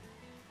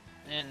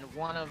 And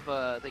one of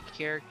the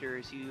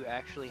characters you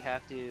actually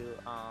have to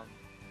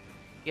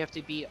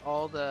beat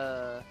all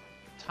the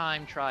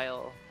time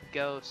trial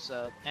ghosts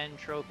of N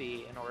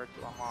Trophy in order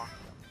to unlock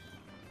them.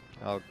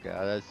 Oh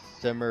god, that's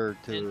similar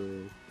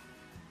to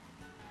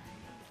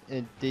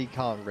in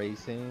Decon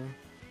Racing.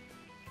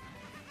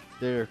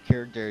 There are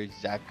characters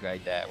exactly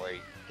like that where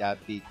you gotta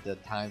beat the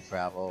time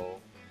trouble,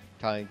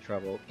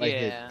 like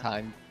hit Yeah.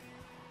 time,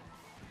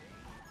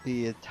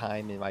 be a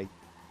time in like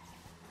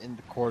in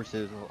the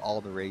courses of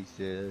all the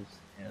races,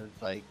 and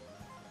it's like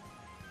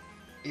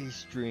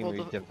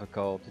extremely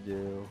difficult to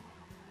do.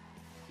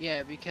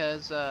 Yeah,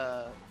 because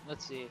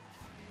let's see,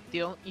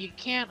 you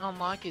can't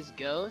unlock his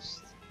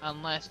ghost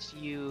unless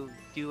you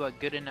do a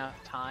good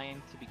enough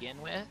time to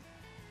begin with.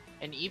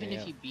 And even Yeah.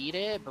 if you beat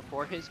it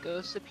before his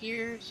ghost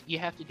appears, you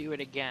have to do it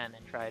again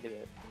and try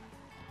to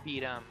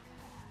beat him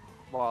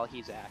while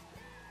he's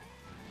active.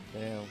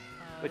 Damn.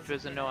 Which As a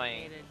was kid,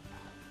 annoying.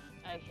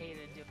 I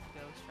hated doing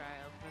ghost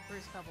trials. The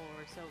first couple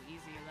were so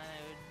easy, and then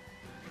it would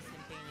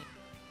instantaneous.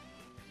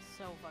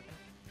 So fucking.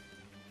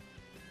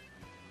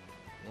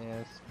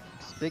 Yeah,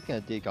 speaking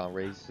of Decon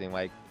Racing,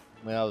 like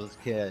when I was a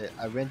kid,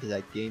 I rented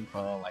that game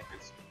from like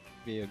this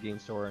video game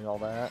store and all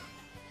that.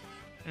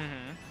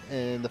 Mm-hmm.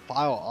 And the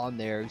file on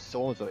there,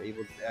 someone was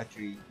able to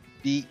actually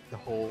beat the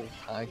whole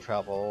time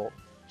trails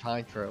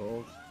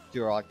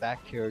to unlock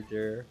that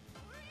character,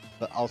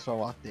 but also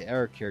unlock the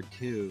other character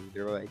too.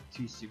 There were like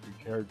 2 secret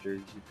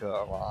characters you could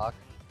unlock,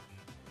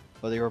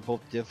 but they were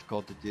both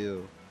difficult to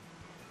do.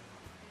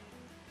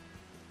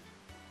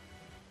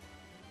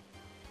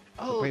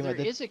 Oh, pretty there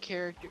much is a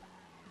character.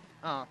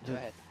 Oh, go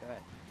ahead.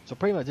 So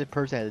pretty much this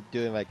person had to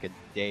do it in like a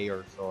day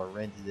or so, or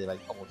rented it like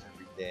almost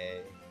every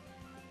day.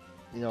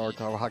 You know,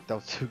 to unlock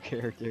those 2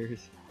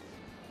 characters.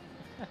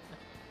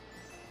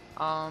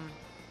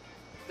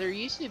 There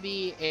used to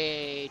be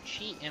a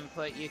cheat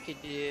input you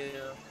could do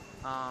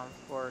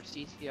for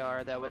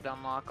CTR that would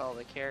unlock all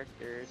the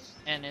characters,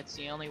 and it's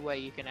the only way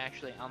you can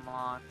actually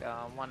unlock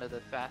one of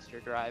the faster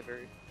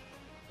drivers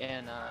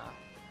in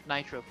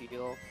Nitro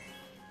Fuel.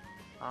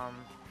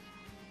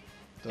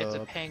 It's a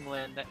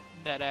penguin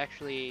that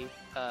actually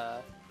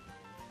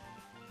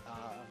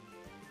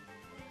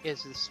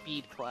is the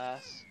speed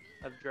class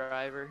of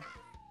driver.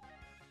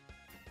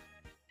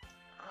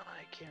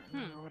 I can't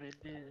remember what it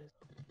is.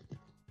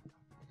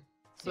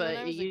 See, when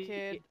I was you-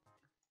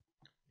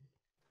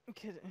 a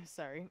kid,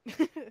 sorry.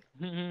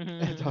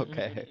 It's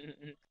okay.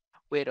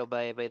 Wait, oh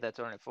baby, that's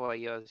only 4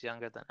 years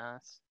younger than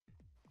us.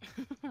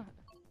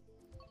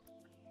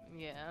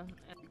 Yeah,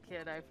 as a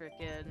kid, I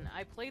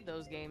played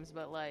those games,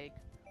 but like,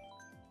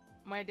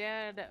 my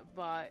dad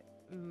bought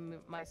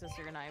my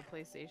sister and I a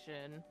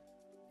PlayStation,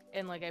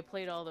 and like I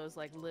played all those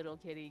like little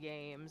kitty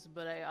games,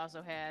 but I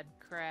also had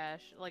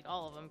Crash, like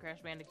all of them,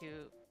 Crash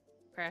Bandicoot,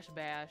 Crash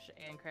Bash,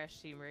 and Crash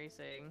Team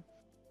Racing.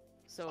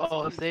 So it's a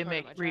Oh, if huge they part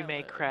of my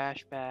remake childhood.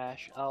 Crash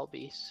Bash, I'll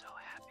be so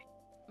happy.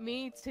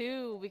 Me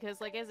too,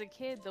 because like as a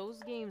kid,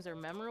 those games are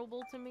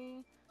memorable to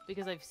me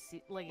because I've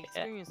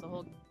experienced the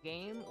whole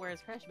game.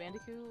 Whereas Crash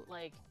Bandicoot,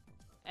 like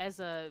as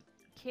a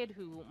kid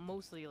who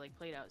mostly like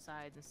played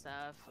outside and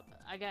stuff,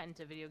 I got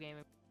into video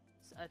gaming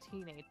as a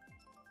teenager.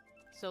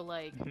 So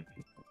like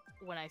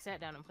when I sat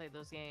down and played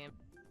those games,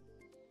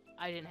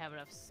 I didn't have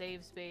enough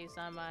save space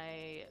on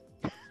my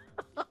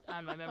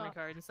memory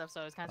card and stuff,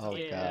 so I was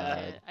constantly doing God.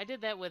 it. I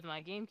did that with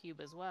my GameCube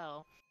as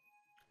well.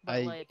 But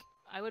I like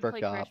I would play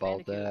Forgot Crash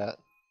about Bandicoot. that.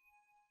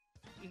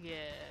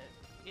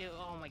 Yeah.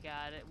 Oh my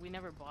god. We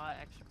never bought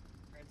extra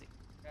cards.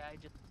 I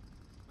just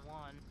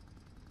one.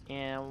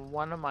 And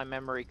one of my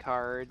memory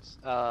cards,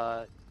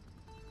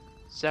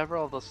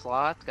 several of the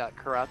slots got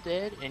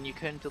corrupted, and you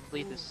couldn't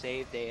delete the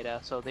save data,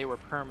 so they were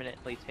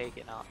permanently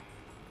taken off.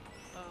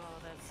 Oh,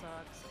 that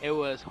sucks. It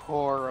was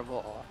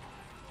horrible.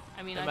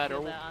 I mean, No I matter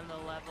feel that on the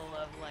level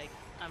of like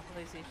on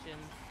PlayStation,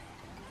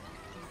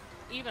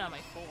 even on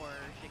my 4,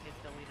 shit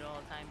gets deleted all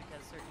the time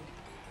because certain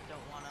people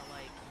don't want to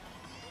like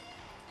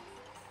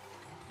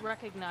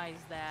recognize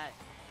that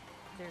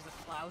there's a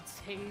cloud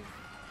save.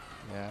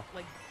 Yeah.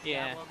 Like,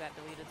 Yeah. Diablo got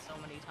deleted so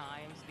many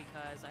times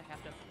because I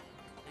have to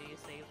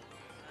save,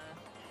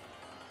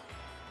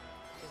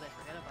 because I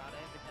forget about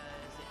it,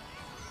 because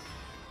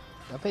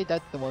I think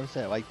that's the one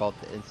thing I like about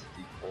the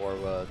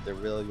N64 was there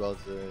really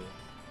wasn't.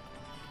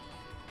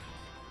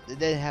 They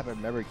didn't have a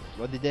memory.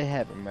 Well, they did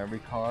have a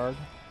memory card,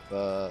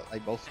 but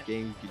like most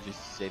games, you could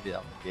just save it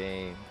on the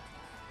game.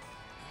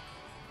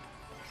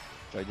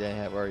 So I didn't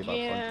have to worry about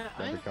Yeah,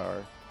 memory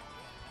card.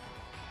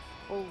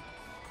 Well,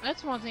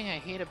 that's one thing I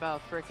hate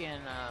about frickin'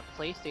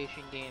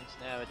 PlayStation games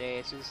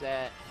nowadays is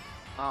that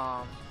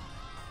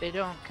they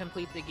don't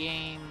complete the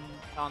game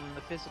on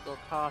the physical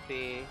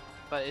copy,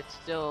 but it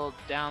still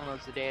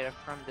downloads the data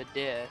from the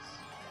disc,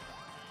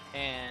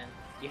 and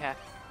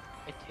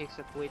it takes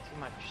up way too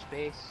much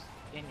space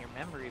in your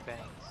memory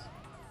banks.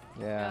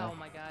 Yeah. oh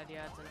my god,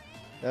 yeah,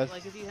 That's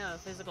like if you have a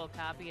physical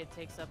copy, it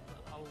takes up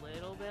a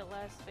little bit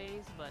less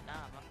space, but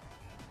not much.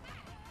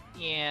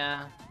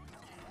 Yeah.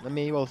 I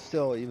mean, well,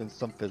 still, even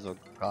some physical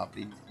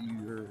copies,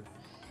 you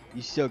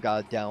still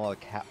gotta download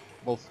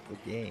most of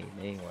the game,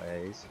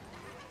 anyways.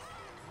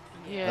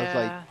 Yeah. That's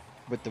like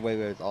with the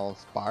way it was all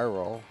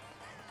Spiral.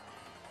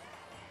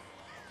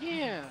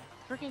 Yeah,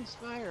 freaking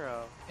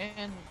Spyro.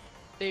 And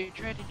they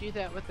tried to do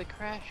that with the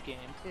Crash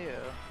game too.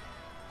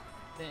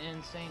 The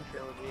Insane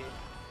Trilogy.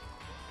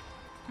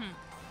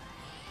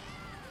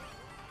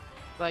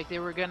 Like they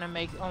were gonna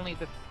make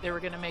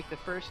the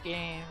first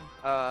game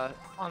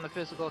on the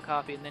physical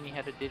copy, and then you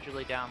had to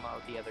digitally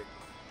download the other.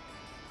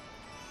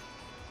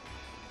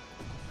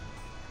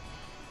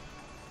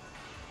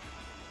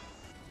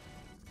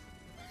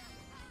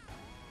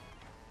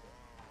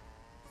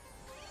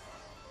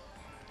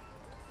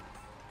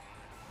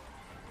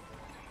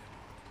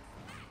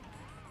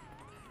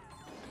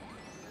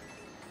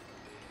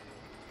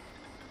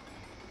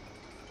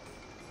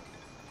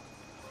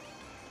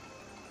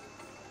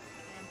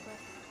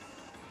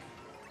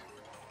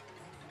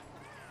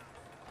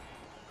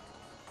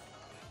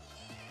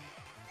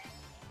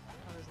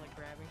 I was like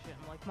grabbing shit.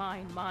 I'm like,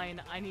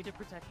 mine. I need to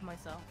protect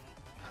myself.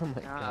 Oh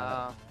my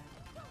god.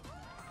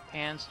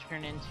 Hands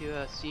turn into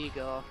a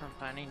seagull from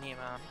Finding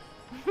Nemo.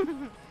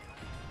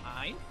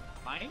 Mine?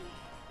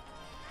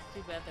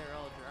 Too bad they're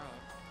all drunk.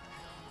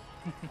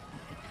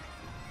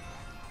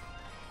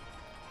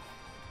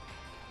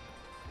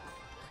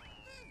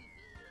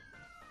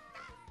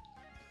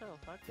 Oh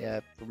fuck.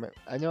 Yeah,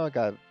 I know I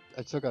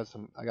still got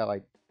some, I got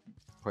like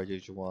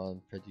PlayStation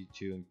 1, PlayStation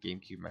 2, and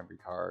GameCube memory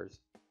cards.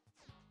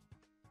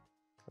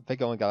 I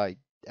think I only got like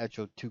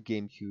actual 2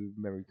 GameCube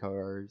memory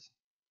cards,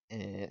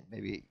 and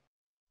maybe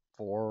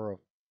 4 of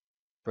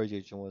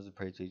PlayStation 1s and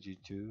PlayStation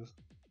 2s.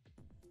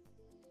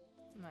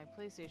 My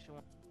PlayStation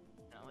 1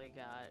 definitely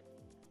got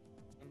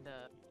into.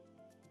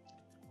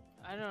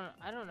 I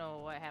don't know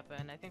what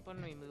happened. I think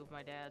when we moved,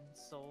 my dad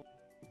sold.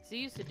 So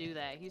he used to do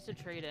that. He used to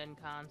trade in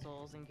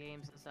consoles and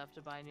games and stuff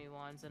to buy new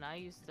ones, and I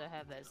used to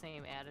have that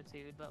same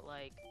attitude. But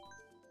like,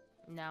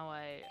 now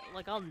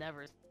I'll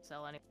never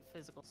sell any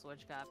physical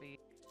Switch copy.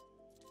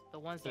 The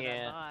ones that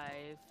I buy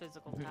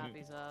physical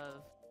copies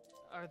of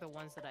are the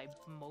ones that I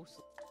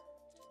mostly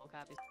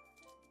copies.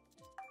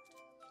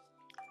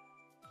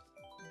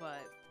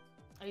 But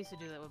I used to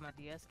do that with my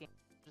DS game.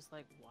 Just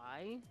like,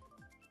 why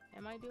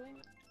am I doing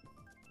it?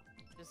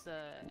 Just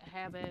a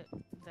habit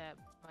that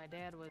my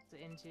dad was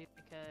into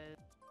because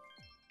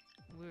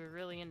we were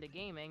really into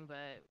gaming,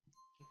 but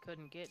we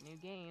couldn't get new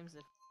games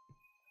if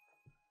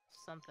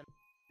something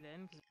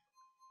in.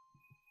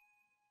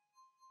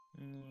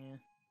 Yeah.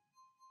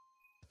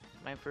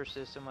 My first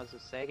system was a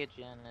Sega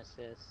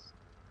Genesis,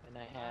 and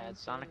I had Mine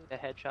Sonic too. the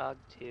Hedgehog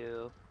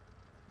 2.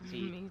 It's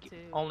the Me too.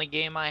 only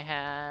game I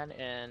had,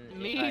 and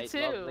Me I loved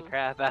the too.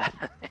 crap out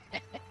of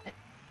it.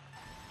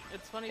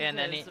 It's funny And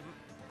then because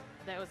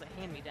that was a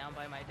hand-me-down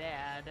by my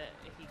dad.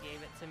 He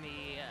gave it to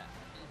me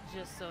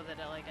just so that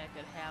I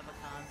could have a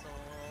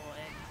console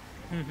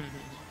and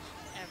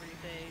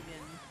everything,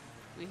 and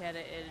we had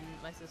it in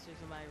my sister's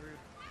and my room.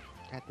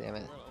 God damn it.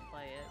 A little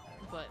play it,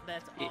 but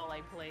that's all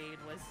I played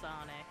was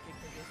Sonic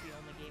because it's the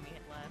only game he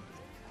had left.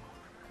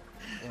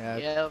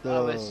 Yeah,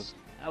 Yeah,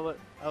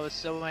 I was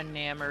so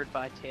enamored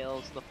by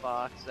Tails the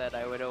Fox that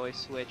I would always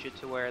switch it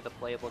to where the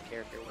playable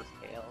character was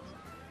Tails.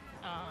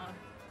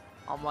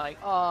 I'm like,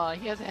 oh,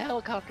 he has a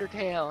helicopter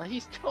tail.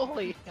 He's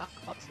totally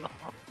awesome.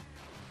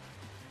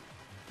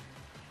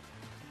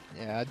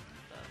 Yeah,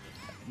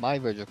 my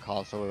original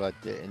console was like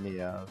the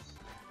NES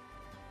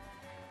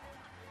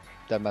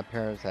that my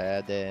parents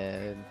had,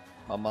 and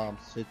my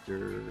mom's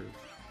sister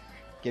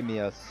gave me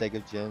a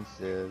Sega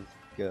Genesis.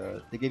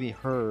 They gave me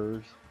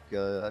hers.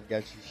 I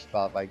guess she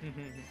bought like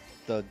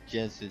the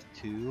Genesis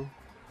 2,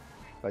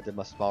 like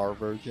the smaller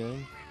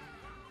version.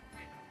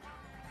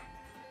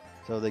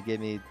 So they gave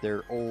me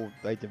their old,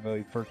 like the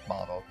very first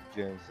model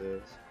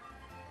Genesis.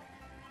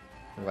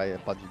 And like a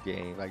bunch of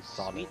games, like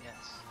Sonic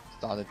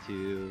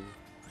 2.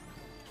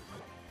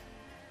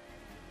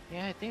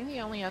 Yeah, I think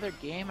the only other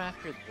game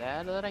after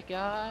that I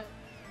got,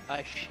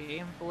 I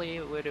shamefully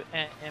am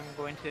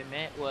going to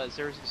admit, was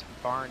there was this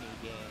Barney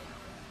game.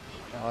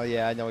 Oh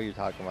yeah, I know what you're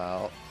talking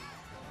about.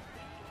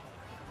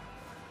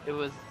 It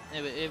was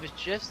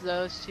just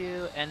those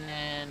two, and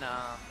then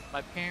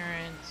my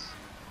parents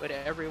would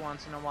every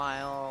once in a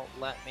while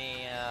let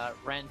me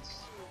rent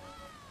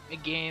a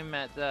game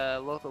at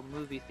the local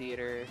movie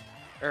theater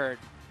or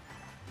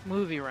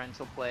movie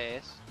rental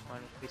place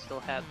when we still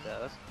had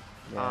those.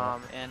 Yeah.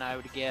 And I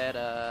would get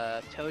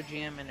Toe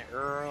Jam and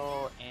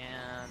Earl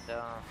and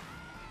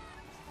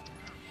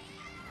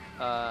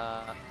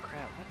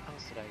crap, what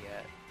else did I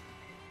get?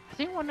 I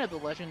think one of the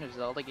Legend of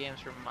Zelda games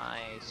from my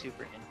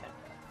Super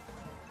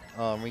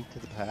Nintendo. Link to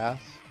the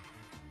Past.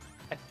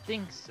 I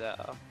think so.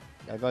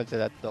 I'm going to say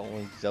that's the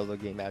only Zelda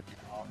game actually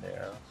on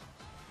there.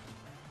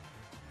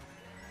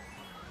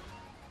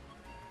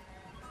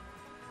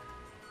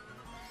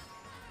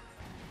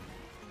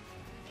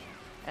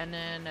 And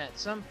then at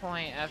some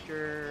point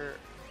after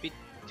the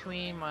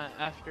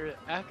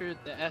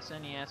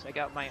SNES, I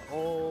got my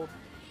old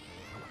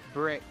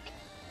brick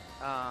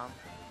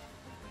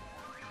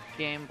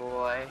Game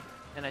Boy,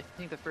 and I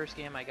think the first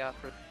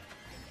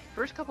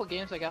couple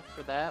games I got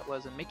for that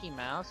was a Mickey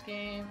Mouse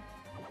game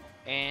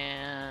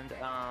and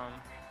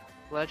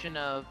Legend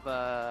of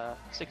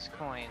 6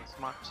 Coins,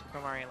 Super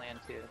Mario Land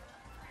 2.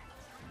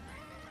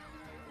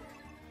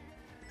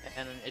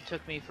 And it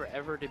took me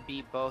forever to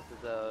beat both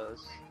of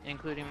those,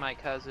 including my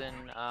cousin,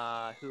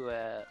 who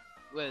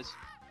was,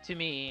 to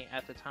me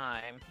at the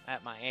time,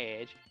 at my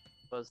age,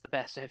 was the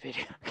best at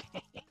video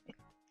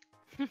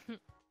games.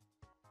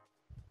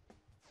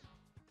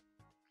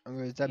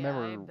 Is that Yeah, I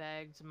memory?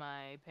 begged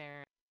my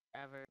parents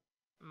forever.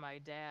 My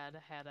dad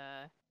had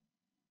a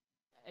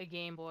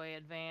Game Boy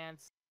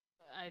Advance.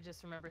 I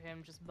just remember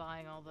him just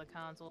buying all the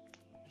consoles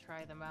to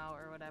try them out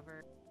or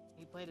whatever.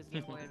 He played his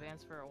Game Boy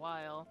Advance for a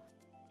while.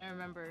 I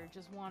remember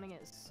just wanting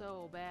it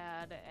so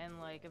bad,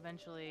 and like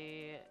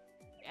eventually,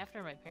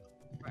 after my parents,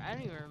 I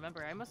don't even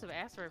remember. I must have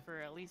asked for it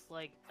for at least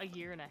like a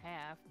year and a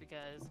half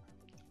because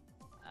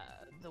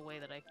the way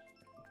that I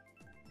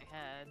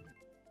had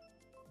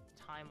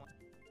time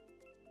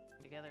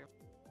together.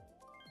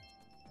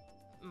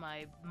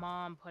 My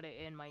mom put it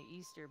in my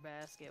Easter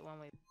basket when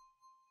we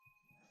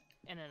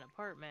in an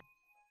apartment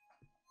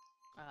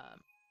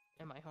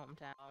in my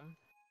hometown.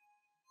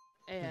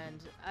 And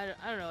I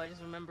don't know, I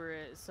just remember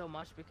it so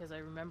much because I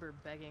remember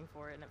begging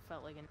for it and it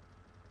felt like a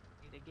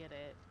need to get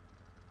it.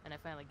 And I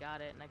finally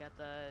got it, and I got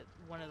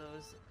one of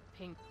those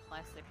pink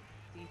plastic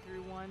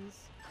see-through ones.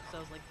 So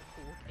I was like the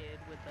cool kid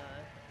with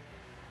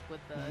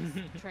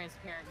the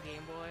transparent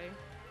Game Boy.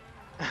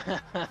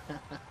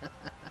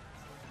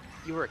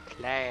 You were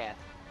class.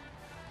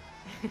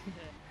 It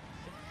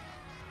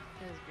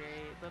was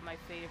great, but my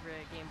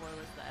favorite Game Boy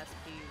was the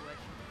SP, which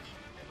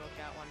I both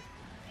got one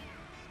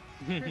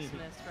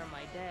Christmas from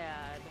my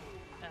dad.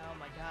 Oh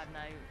my god, and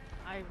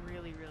I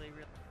really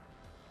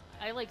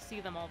I like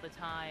see them all the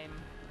time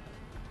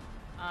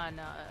on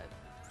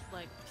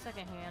like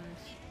secondhand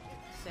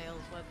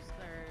sales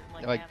websites or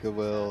like apps and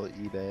Goodwill, stuff.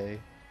 eBay.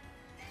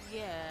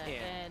 Yeah,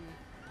 and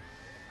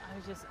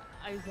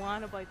I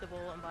want to bite the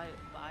bullet and buy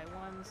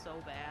one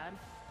so bad.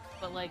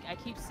 But like I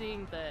keep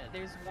seeing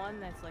there's one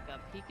that's like a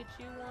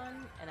Pikachu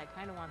one, and I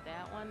kind of want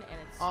that one, and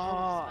it's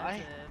so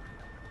expensive.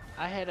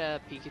 I had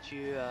a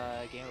Pikachu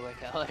Game Boy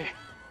Color.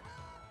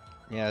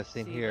 Yeah,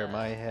 same See here. that?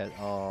 Mine had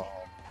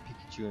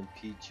Pikachu and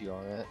Pichu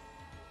on it.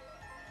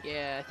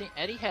 Yeah, I think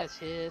Eddie has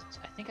his.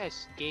 I think I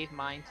gave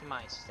mine to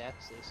my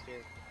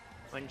stepsister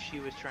when she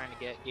was trying to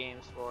get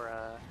games for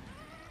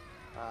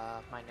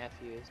my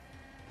nephews.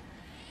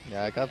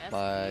 Yeah, I got The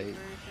my. SP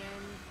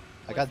version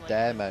I was, got like,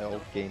 that in the my old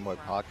double Game Boy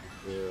front. Pocket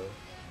too.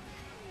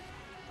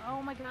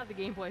 Oh my god, the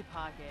Game Boy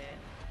Pocket.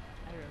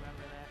 I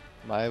remember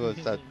that. Mine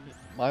was that.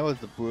 Mine was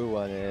the blue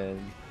one, and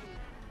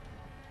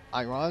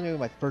ironically,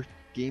 my first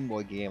Game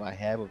Boy game I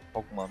had was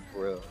Pokemon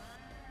Blue.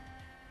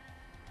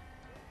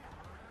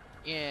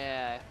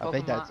 Yeah, I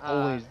think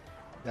Pokemon,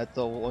 that's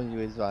the only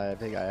reason why I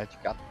think I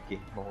actually got the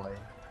Game Boy.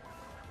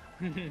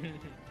 I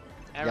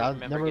Yeah, I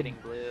remember never- getting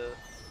blue.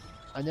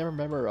 I never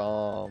remember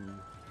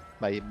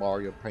my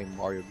playing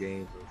Mario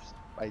games or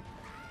like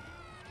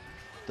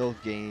those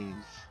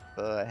games,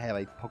 but I had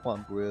like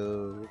Pokemon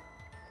Blue,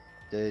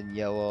 then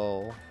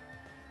Yellow,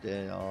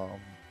 then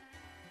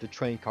the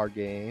train card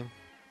game,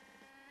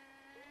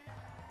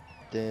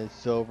 then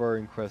Silver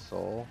and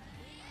Crystal.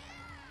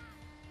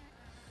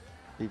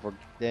 Before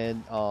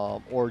then,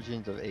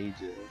 Origins of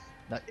Ages,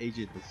 not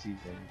Ages but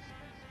Seasons.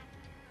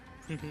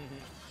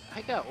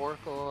 I got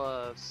Oracle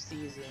of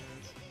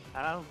Seasons.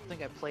 I don't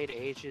think I played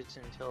Ages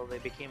until they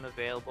became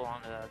available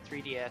on the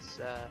 3DS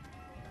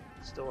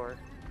store.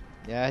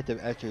 Yeah, I had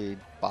to actually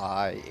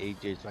buy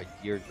Ages like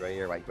years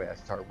later, like when I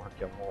started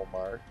working at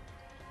Walmart.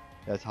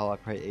 That's how I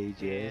played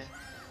Ages.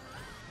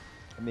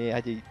 I mean,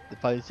 the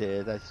funny thing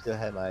is, I still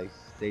had my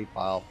save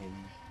file from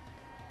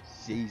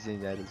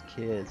Seasons as a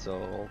kid,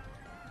 so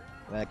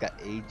when I got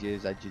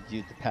Ages, I just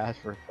used the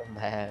password from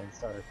that and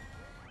started.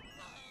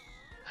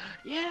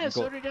 Yeah,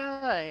 so did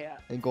I.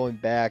 And going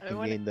back I and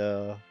wanna- getting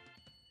the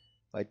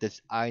like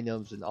this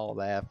items and all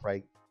that,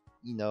 like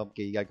you know,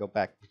 okay, you gotta go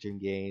back between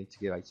games to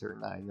get like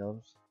certain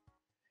items.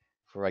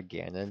 for like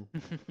Ganon.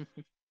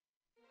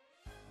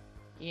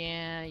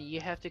 Yeah,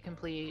 you have to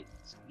complete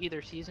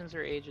either Seasons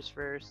or Ages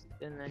first,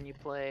 and then you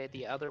play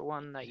the other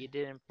one that you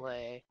didn't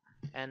play,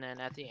 and then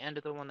at the end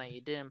of the one that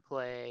you didn't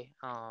play,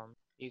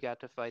 you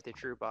got to fight the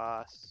true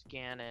boss,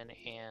 Ganon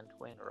and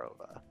Twin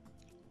Rova.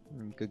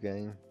 Good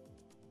game.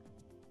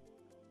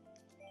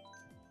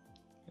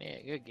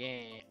 Yeah, good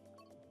game.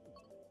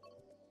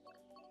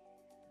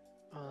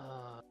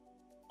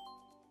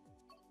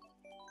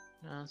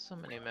 So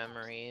many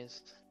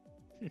memories.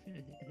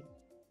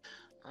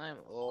 I'm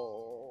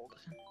old.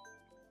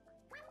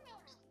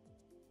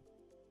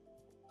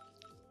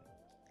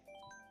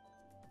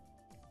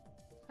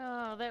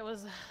 Oh,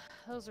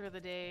 those were the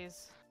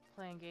days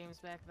playing games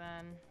back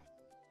then.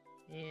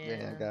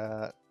 Yeah, I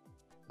got.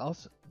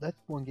 Also,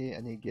 that's one game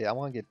I need to get. I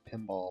want to get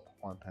pinball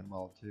on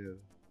pinball too.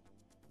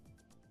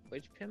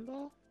 Which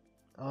pinball?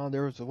 Oh,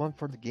 there was one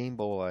for the Game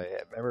Boy.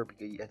 I remember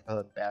because you had to put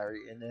a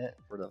battery in it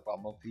for the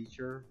rumble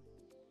feature.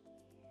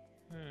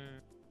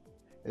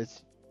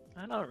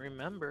 I don't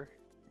remember.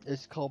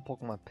 It's called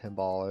Pokemon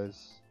Pinball. It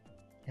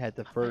had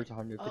the first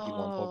 151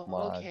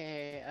 Pokemon.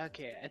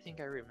 Okay, I think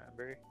I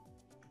remember.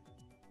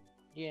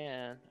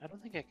 Yeah, I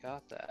don't think I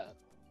got that.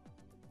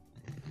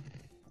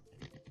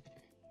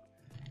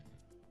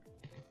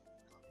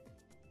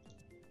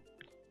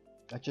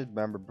 I just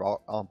remember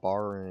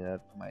borrowing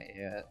it from my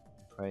aunt,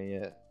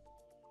 playing it.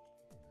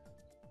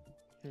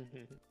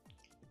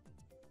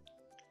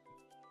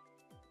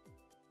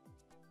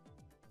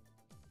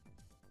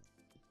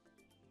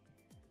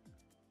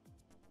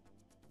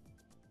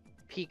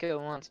 Pico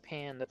wants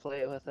Pan to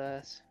play it with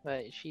us,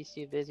 but she's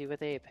too busy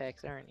with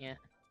Apex, aren't you?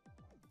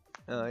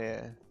 Oh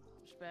yeah.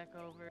 Push back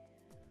over.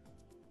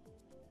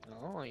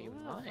 Oh, you Who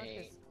the fuck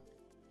might. is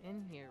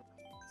in here?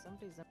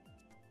 Somebody's in.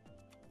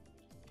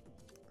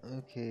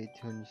 Okay,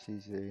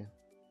 200cc.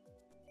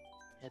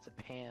 It's a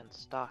Pan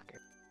stalker.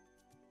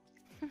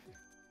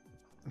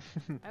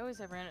 I always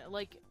have random,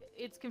 like,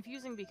 it's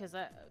confusing because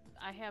I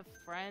have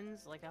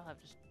friends, like, I'll have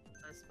just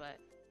this, but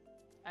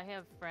I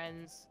have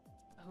friends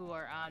who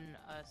are on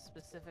a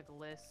specific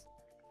list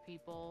of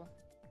people,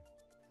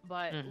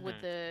 but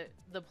with the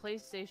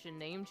PlayStation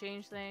name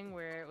change thing,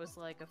 where it was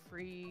like a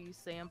free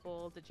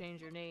sample to change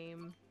your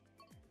name,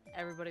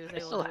 everybody was I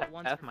able still to do it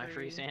once have for my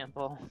free free.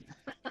 sample.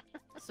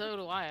 So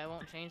do I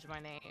won't change my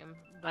name.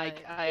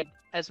 But... Like,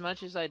 as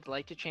much as I'd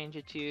like to change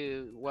it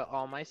to what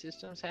all my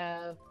systems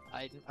have,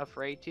 I'm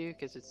afraid to,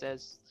 because it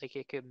says, like,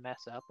 it could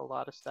mess up a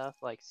lot of stuff,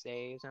 like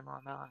saves and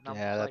whatnot, and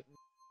Yeah, I'm like,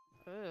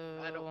 Ooh.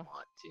 I don't want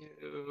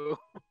to.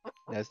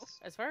 That's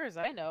As far as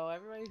I know,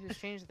 everybody who's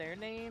changed their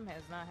name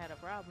has not had a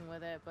problem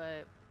with it,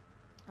 but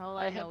all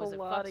I know is it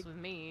fucks with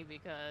me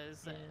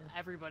because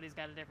everybody's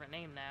got a different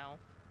name now.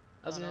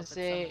 I was gonna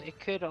say, it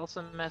could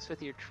also mess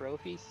with your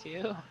trophies,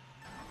 too.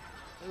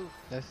 Oof,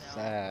 that's no,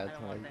 sad. I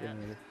don't Oh want my that.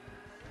 goodness.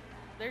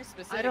 There's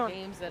specific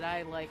games that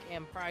I like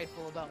am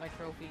prideful about my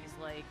trophies,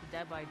 like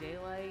Dead by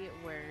Daylight,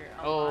 where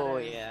a lot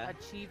of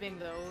achieving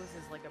those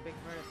is like a big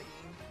part of the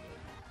game.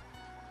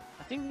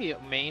 I think the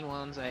main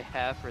ones I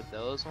have for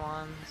those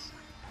ones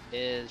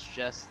is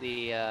just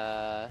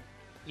the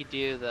you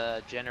do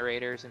the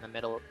generators in the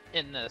middle,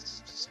 in the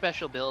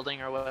special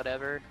building or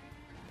whatever,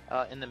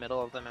 in the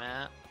middle of the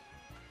map.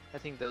 I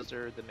think those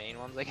are the main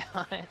ones I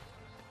got.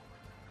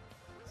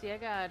 See, I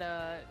got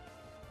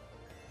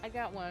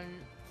one.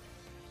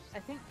 I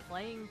think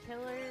Playing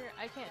Killer.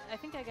 I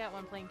think I got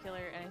one Playing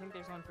Killer, and I think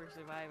there's one for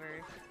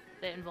Survivor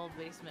that involved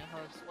basement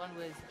hooks. One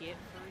was get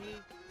free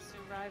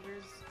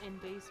survivors in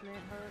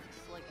basement hooks,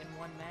 like in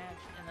one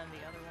match, and then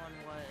the other one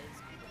was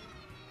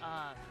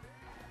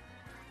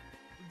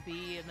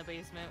be in the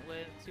basement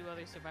with 2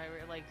 other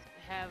survivors. Like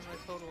have a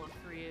total of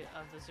 3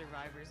 of the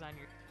survivors on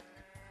your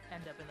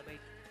end up in the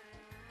basement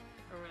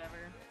or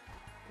whatever.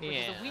 Which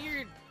is a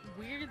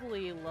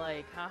weirdly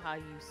like, haha,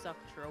 you suck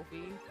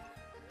trophy.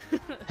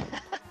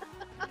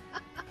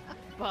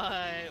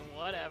 But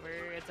whatever,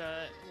 it's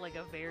like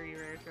a very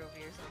rare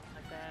trophy or something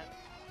like that.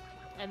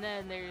 And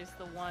then there's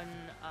the one,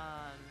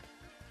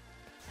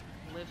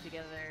 live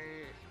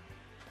together,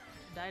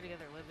 die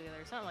together, live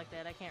together, something like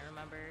that, I can't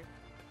remember.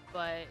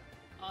 But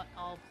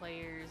all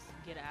players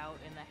get out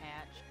in the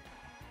hatch.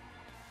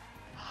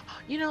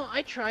 You know,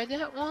 I tried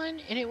that one,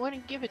 and it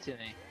wouldn't give it to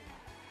me.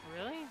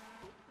 Really?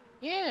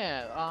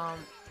 Yeah,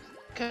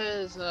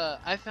 cause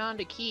I found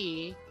a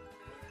key,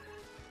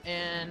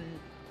 and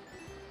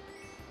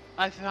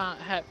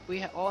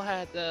we all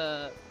had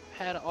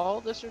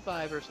all the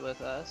survivors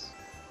with us,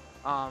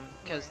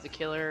 cause the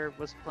killer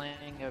was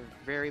playing a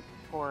very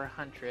poor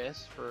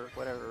huntress for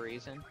whatever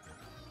reason,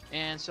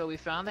 and so we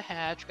found the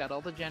hatch, got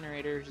all the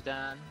generators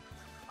done,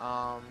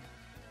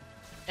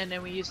 and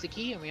then we used the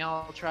key and we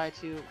all tried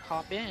to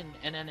hop in,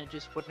 and then it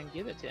just wouldn't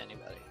give it to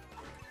anybody.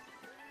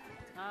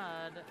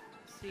 Odd.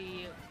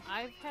 See,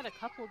 I've had a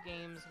couple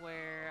games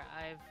where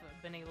I've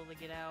been able to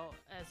get out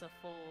as a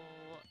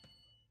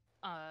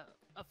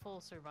full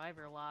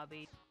survivor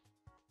lobby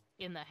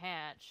in the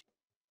hatch,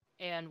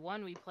 and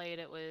one we played,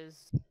 it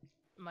was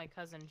my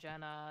cousin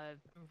Jenna,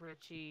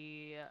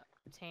 Richie,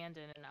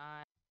 Tandon, and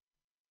I,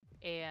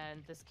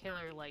 and this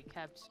killer like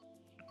kept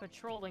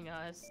patrolling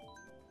us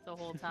the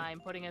whole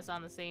time, putting us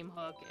on the same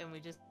hook, and we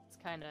just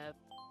kind of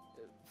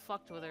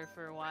fucked with her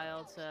for a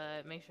while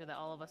to make sure that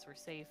all of us were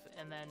safe,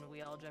 and then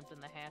we all jumped in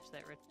the hatch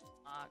that Rich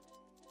locked.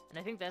 And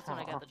I think that's when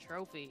I got the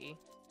trophy.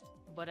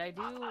 But I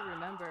do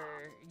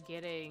remember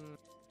getting,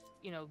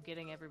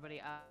 getting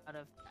everybody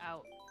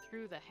out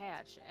through the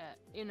hatch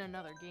in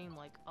another game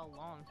like a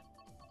long time.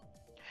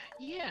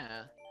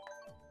 Yeah.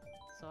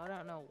 So I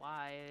don't know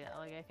why.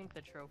 Like, I think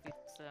the trophy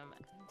system,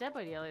 Dead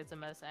by Daylight's a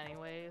mess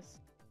anyways.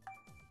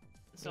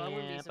 So I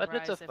wouldn't be Yeah, surprised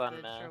but it's a if fun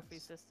the mess. trophy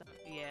system,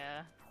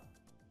 yeah.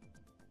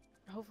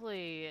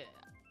 Hopefully,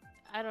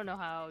 I don't know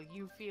how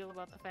you feel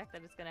about the fact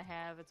that it's gonna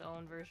have its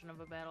own version of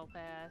a battle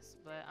pass,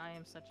 but I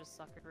am such a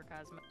sucker for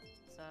cosmetic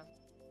stuff.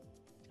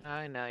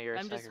 I know you're a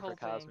I'm just sucker for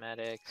hoping.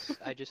 cosmetics.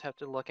 I just have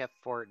to look at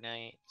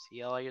Fortnite,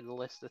 see all your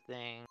list of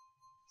things,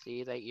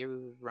 see that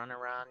you run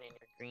around in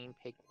your green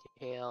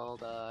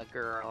pigtailed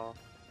girl.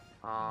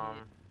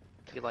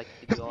 You like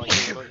to do all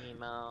your little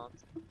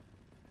emotes.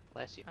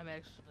 Bless you. I'm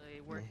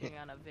actually working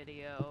on a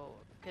video,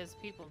 because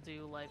people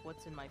do like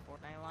what's in my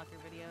Fortnite locker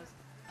videos,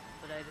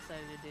 but I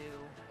decided to do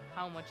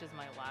how much is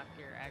my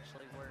locker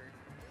actually worth.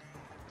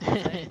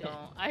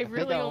 I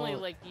really only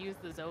like use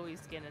the Zoe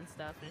skin and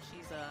stuff, and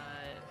she's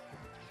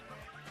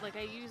like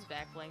I use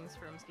backblings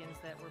from skins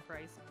that were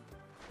pricey,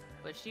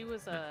 but she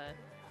was a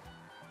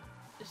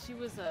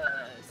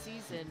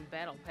season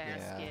battle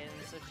pass skin,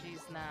 so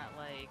she's not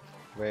like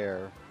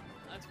Rare.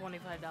 a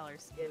 $25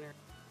 skin.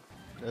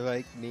 They're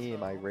like me and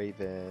my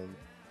Raven.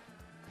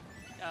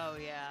 Oh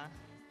yeah.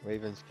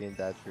 Raven skin's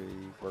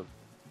actually worth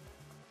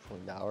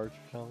 $20 or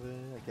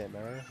something. I can't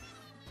remember.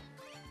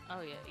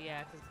 Oh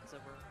yeah, because it's a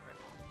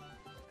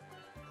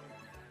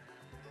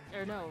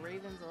or no,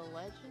 Raven's a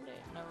legendary.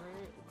 No,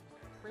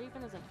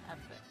 Raven is an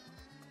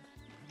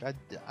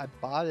epic. I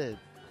bought it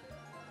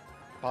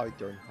probably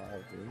during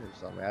Halloween or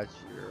something last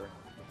year.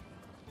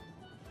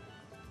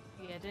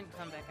 Yeah, it didn't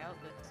come back out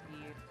this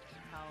year.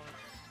 How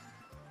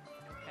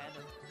bad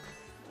of...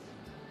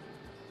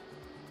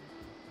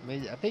 I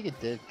mean, I think it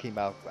did came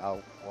out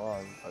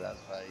one, but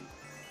that's like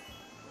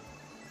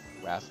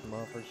last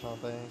month or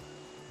something.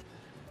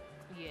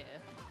 Yeah.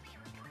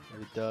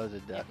 If it does,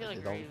 it I feel like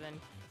it don't.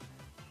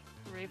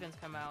 Raven's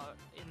come out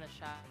in the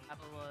shop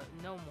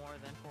no more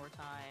than 4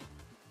 times.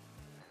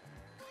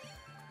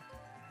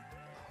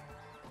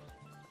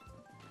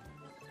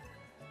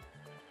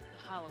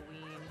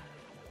 Halloween.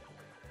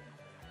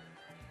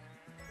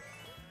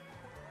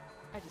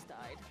 I just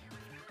died.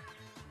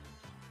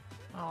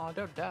 Oh,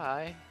 don't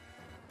die.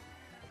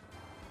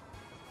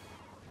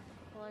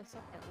 Well, I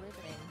suck at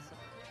living, so...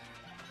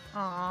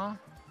 Aw.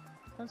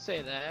 Don't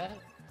say that.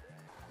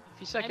 If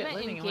you suck I at meant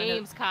living, in you wouldn't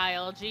games,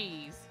 Kyle,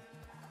 jeez.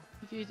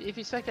 if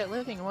you suck at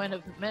living, you wouldn't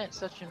have met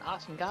such an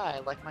awesome guy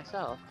like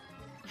myself.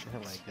 Oh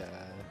my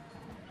god.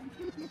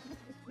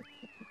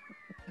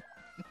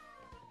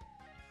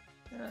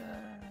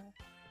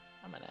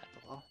 I'm an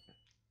asshole.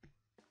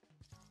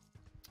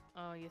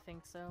 Oh, you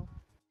think so?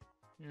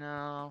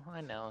 No,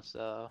 I know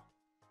so.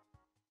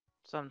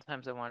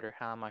 Sometimes I wonder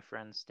how my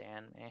friends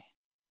stand me.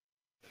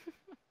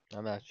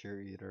 I'm not sure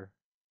either.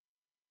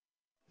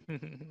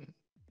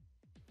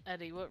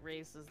 Eddie, what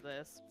race is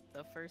this?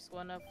 The first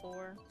one of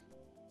 4?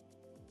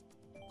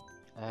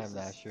 I'm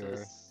not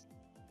sure.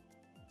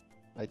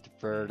 Like the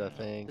third, I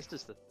think. This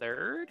is the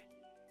 3rd?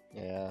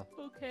 Yeah.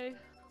 Okay,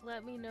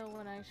 let me know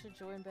when I should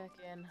join back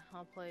in.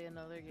 I'll play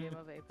another game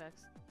of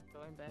Apex.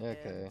 Join back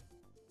Okay.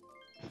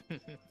 in.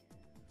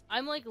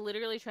 I'm like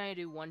literally trying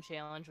to do one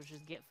challenge, which is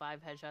get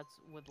 5 headshots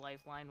with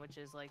Lifeline, which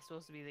is like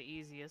supposed to be the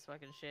easiest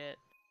fucking shit.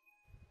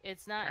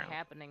 It's not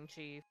happening,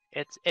 Chief.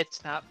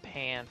 It's not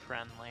pan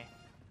friendly.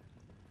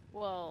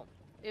 Well,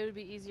 it would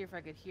be easier if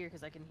I could hear,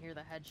 because I can hear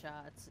the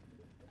headshots.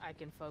 I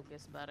can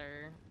focus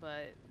better,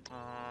 but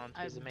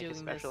does it make a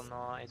special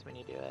noise when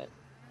you do it?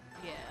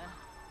 Yeah.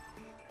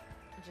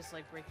 Just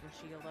like breaking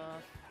shield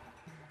off.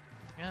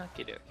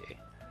 Okie dokie.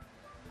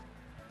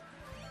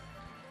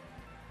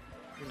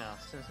 You know,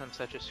 since I'm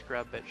such a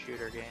scrub at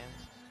shooter games.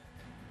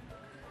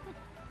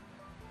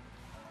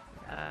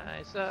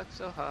 I suck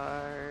so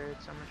hard.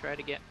 Someone tried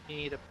to get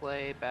me to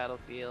play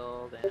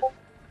Battlefield, and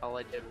all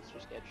I did was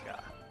just get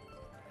shot.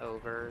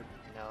 Over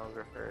and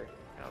over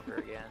and over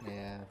again.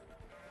 Yeah.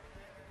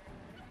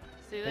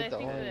 See, I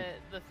think that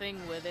the thing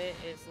with it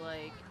is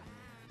like,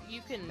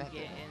 you can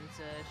get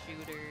into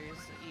shooters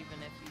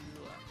even if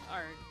you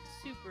are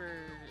super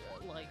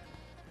like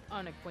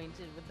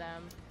unacquainted with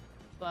them,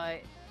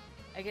 but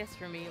I guess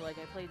for me, like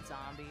I played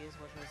Zombies,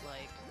 which was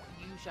like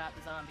you shot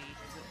the zombies,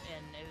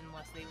 and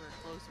unless they were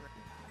close or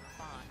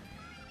fun.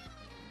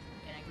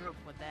 And I grew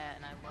up with that,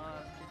 and I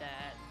loved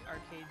that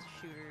arcade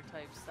shooter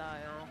type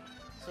style.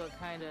 So it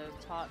kind of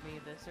taught me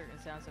the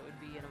certain sounds that would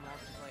be in a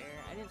multiplayer.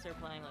 I didn't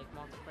start playing like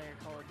multiplayer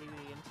Call of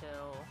Duty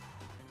until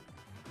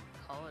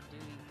Call of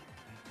Duty.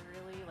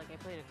 Really? Like I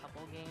played a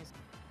couple games.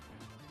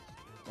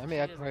 I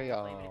mean, I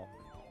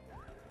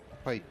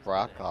play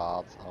Black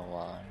Ops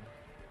online.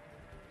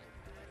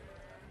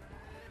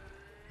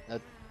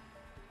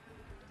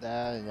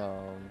 That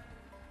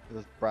it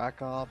was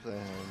Black Ops and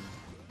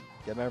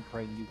I remember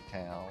playing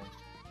Nuketown.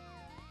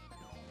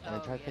 And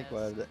I'm trying to think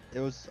what it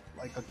was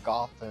like a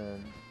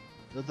Gotham.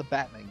 It was a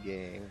Batman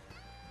game,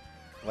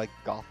 like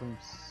Gotham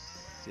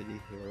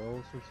City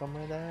Heroes or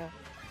something like that.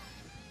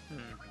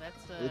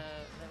 That's that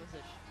was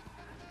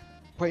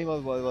a. Pretty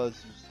much what it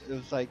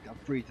was like a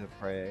free to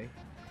play.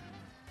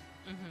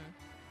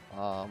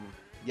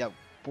 Yeah,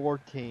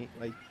 14,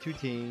 like 2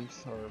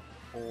 teams or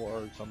 4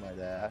 or something like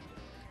that.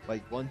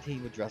 Like one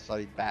team would dress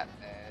like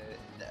Batman,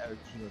 and the other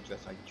team would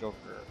dress like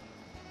Joker.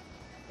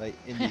 Like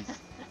in these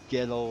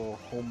ghetto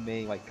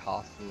homemade like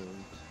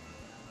costumes.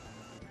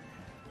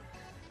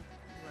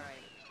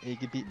 Right. And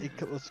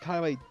it was kind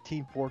of like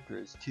Team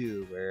Fortress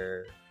too,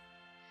 where.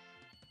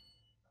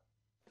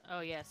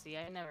 Oh yeah, see,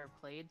 I never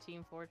played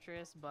Team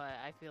Fortress, but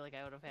I feel like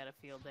I would have had a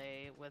field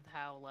day with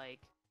how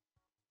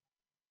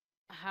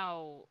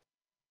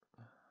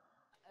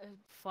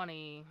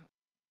funny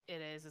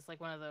it is. It's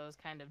like one of those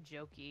kind of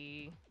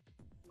jokey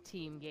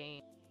team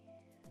games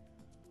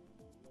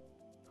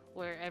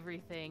where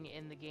everything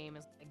in the game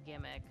is a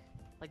gimmick.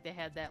 Like they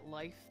had that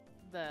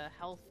the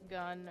health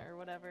gun or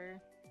whatever.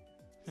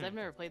 Because I've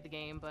never played the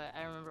game, but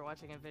I remember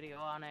watching a video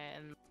on it,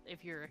 and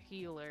if you're a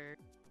healer,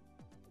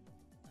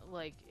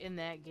 like in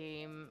that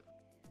game,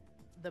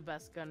 the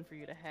best gun for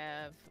you to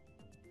have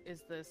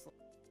is this.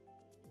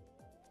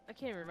 I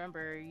can't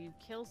remember. You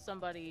kill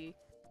somebody,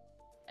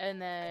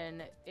 and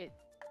then it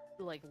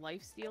like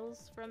life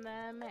steals from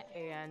them,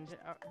 and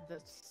the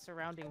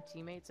surrounding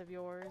teammates of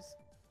yours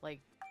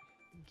like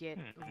get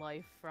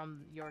life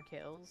from your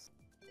kills.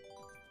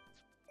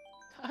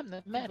 I'm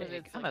the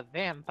medic. I'm a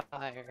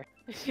vampire.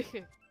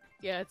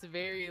 Yeah, it's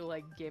very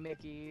like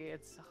gimmicky.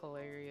 It's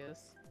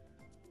hilarious.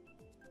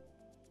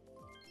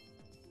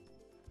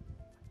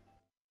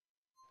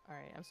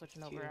 Alright, I'm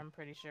switching over. I'm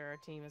pretty sure our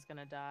team is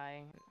gonna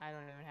die. I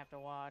don't even have to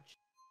watch.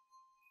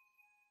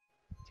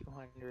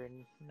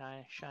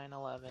 209, shine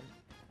 11.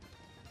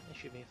 It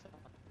should be fun.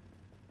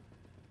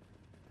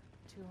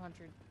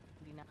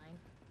 299.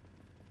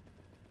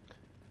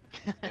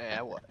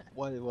 Yeah,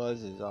 what it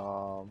was is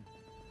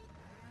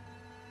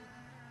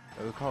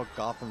it was called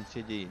Gotham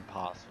City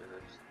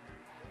Imposters.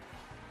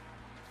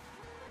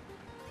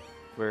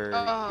 Where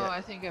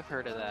I think I've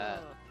heard of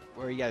that.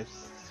 Where you got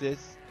it's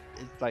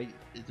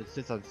a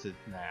sis on sis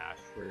match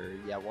where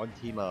you have one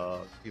team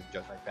of people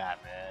dressed like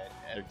Batman,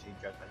 other team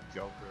dressed like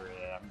Joker,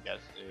 and I'm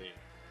guessing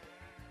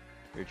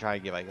you're trying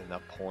to get like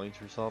enough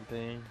points or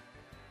something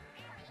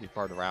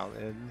before the round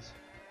ends.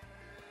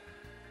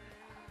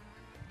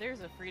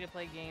 There's a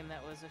free-to-play game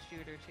that was a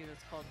shooter too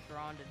that's called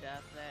Drawn to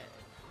Death that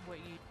what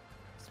you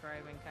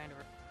describing kind of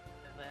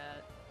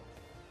that.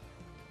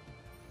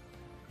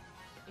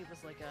 It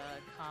was like a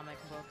comic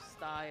book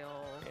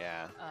style.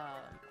 Yeah.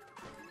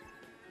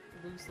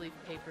 Loose leaf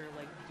paper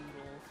like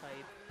doodle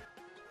type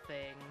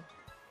thing.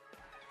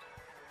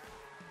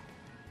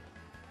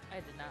 I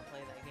did not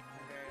play that game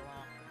for very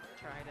long.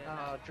 Tried it.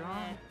 Oh,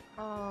 drawn.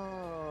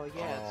 Oh,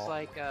 yeah, it's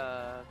like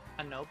a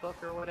notebook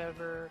or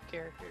whatever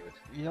characters.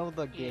 You know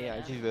the game? Yeah. I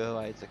just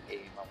realized the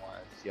game I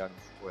want to see on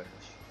Switch.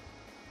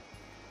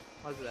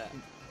 What's that?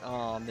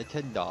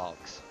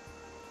 Nintendogs.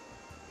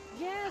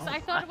 Yes, I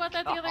thought about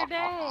that the other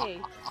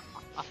day.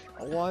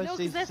 I want to No,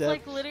 see because that's Seth.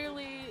 like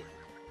literally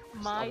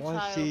my I want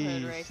to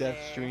childhood see right Seth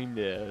there. stream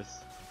this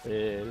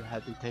and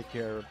have to take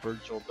care of a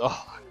virtual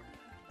dog.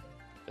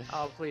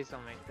 Oh, please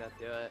don't make that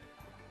do it.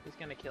 He's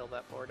gonna kill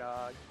that poor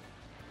dog.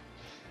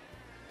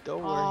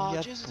 Don't worry, Oh, he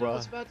got Jesus Bruh.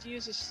 was about to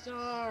use a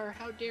star.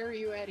 How dare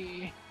you,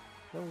 Eddie?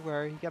 Don't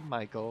worry, he got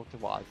Michael to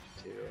watch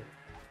too.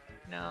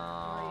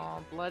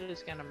 No, Blood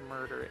is gonna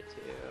murder it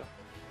too.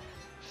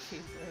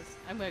 Jesus.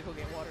 I'm gonna go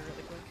get water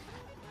really quick.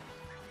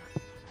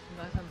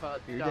 Nothing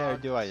but You're dog there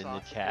doing it in the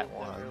sausages chat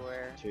one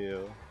everywhere.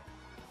 too.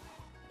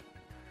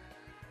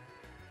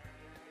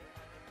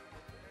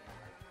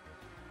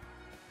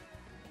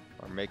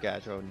 Or make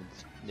actual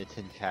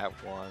Nintendo Cat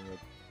one with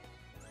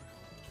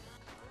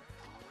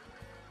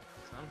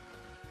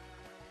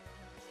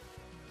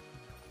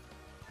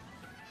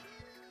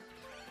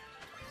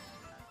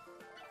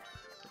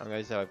I'm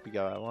gonna say I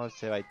want to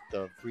say like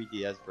the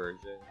 3DS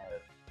version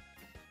had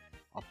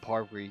a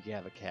part where you can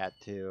have a cat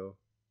too.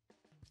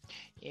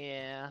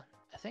 Yeah,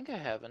 I think I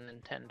have a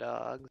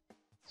Nintendo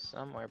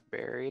somewhere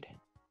buried.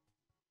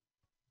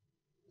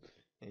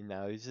 And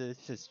now it's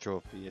just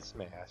trophy, it's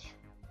Smash.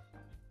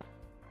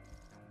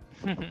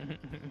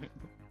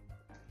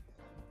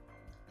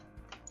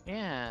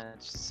 Yeah,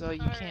 it's so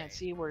you can't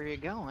see where you're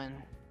going.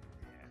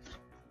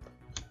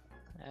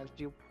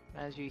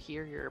 As you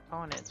hear your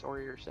opponents or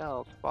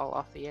yourself fall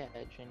off the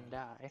edge and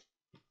die.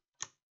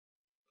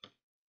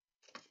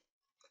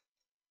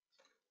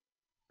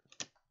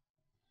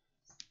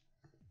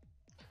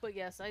 But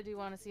yes, I do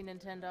want to see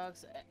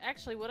Nintendogs.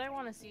 Actually, what I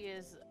want to see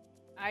is,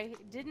 I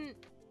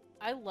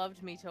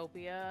loved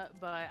Miitopia,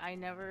 but I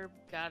never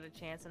got a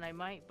chance, and I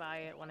might buy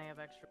it when I have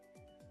extra,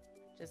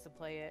 just to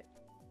play it.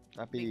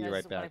 I'll be Because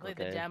right when I back, played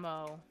okay? the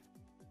demo,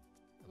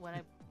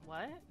 what?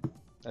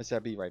 I said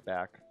I'll be right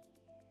back.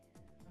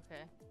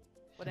 Okay.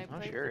 When I Oh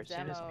played sure, the as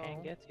soon as Pan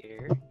demo gets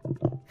here.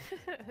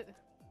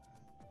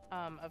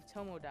 of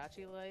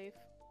Tomodachi Life,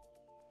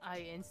 I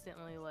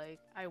instantly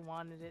I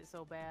wanted it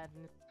so bad,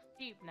 and it's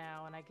cheap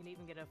now, and I can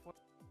even get a 40%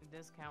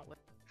 discount with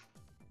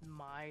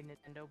my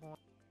Nintendo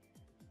points.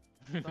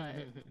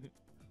 But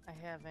I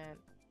haven't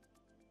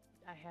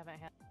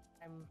had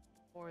time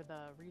or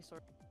the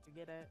resources to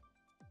get it.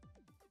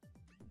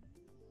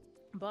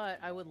 But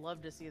I would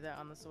love to see that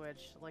on the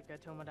Switch, like a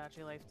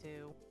Tomodachi Life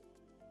 2.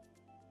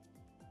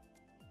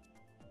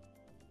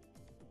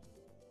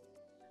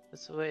 The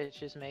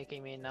Switch is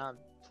making me not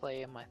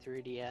play my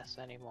 3DS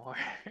anymore.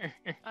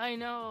 I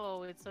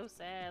know, it's so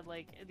sad.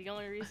 Like, the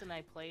only reason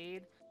I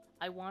played,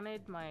 I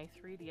wanted my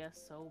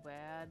 3DS so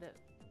bad.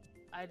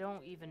 I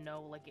don't even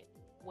know,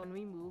 when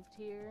we moved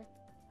here,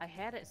 I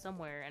had it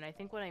somewhere, and I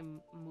think when I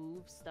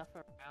moved stuff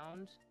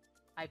around,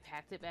 I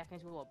packed it back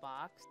into a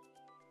box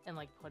and,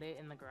 put it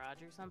in the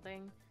garage or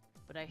something.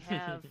 But I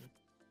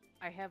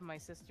have my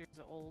sister's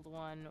old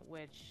one,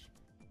 which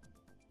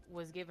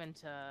was given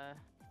to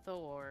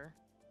Thor,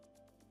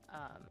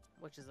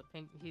 which is a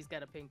pink. He's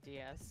got a pink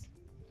DS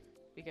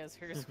because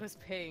hers was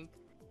pink,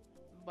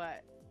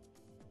 but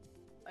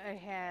I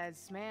had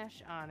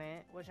Smash on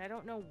it, which I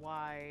don't know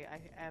why I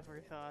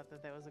ever thought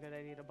that was a good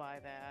idea to buy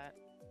that,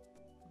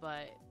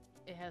 but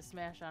it has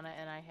Smash on it,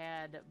 and I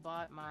had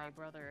bought my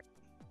brother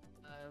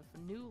a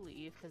New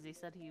Leaf because he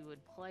said he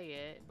would play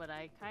it, but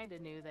I kind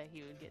of knew that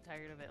he would get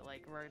tired of it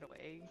right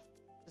away,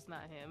 just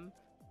not him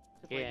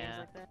to play games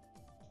like that.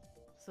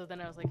 So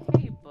then I was like,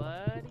 hey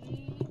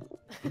buddy.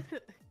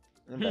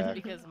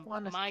 Because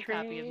my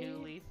copy of New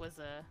Leaf was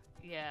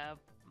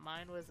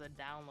mine was a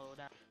download.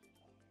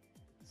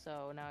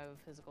 So now I have a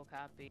physical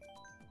copy.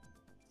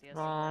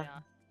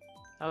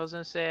 I was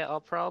gonna say I'll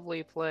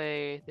probably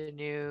play the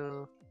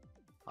new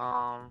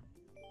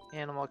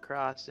Animal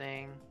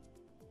Crossing.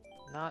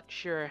 Not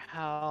sure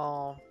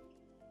how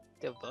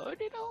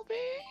devoted I'll be.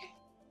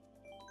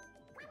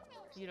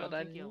 You don't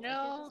but think you'll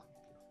know. like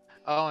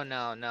it? Oh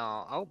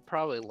no, I'll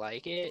probably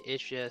like it.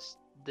 It's just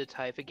the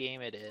type of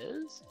game it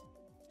is.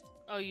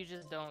 Oh, you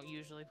just don't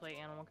usually play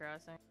Animal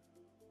Crossing?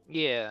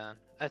 Yeah,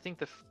 I think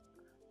the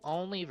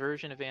only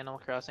version of Animal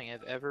Crossing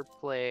I've ever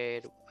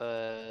played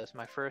was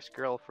my first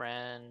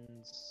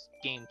girlfriend's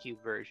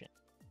GameCube version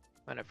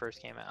when it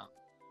first came out.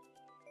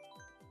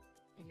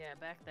 Yeah,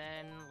 back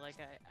then,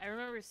 I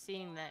remember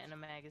seeing that in a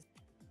magazine.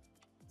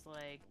 It's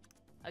like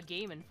a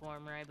Game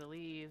Informer, I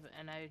believe,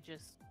 and I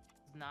just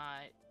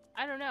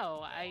I don't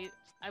know.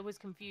 I was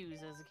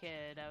confused as a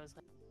kid. I was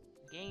like,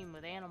 game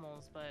with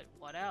animals, but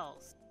what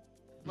else?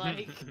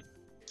 Like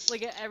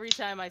every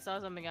time I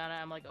saw something on it,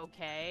 I'm like,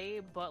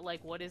 okay, but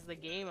what is the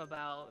game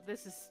about?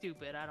 This is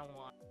stupid. I don't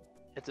want it.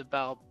 It's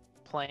about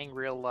playing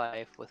real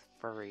life with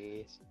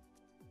furries.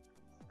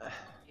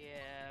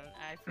 Yeah,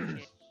 I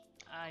forget.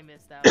 I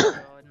missed out, so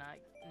not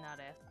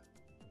it.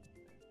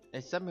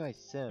 It's something like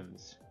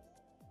Sims.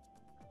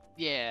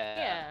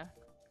 Yeah.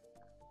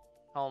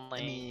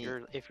 Only I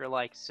mean, if you're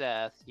like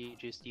Seth, you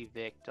just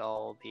evict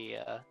all the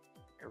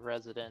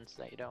residents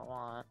that you don't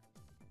want.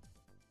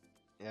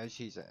 Yeah,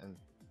 she's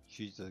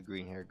a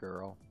green hair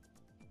girl.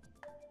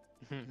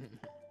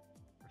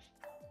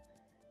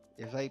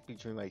 It's like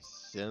between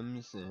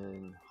Sims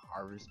and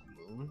Harvest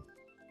Moon.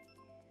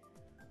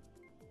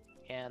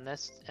 Yeah, and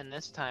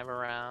this time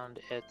around,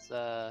 it's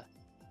a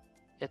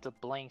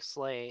blank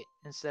slate.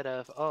 Instead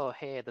of, oh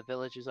hey, the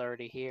village is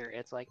already here,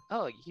 it's like,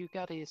 oh, you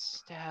gotta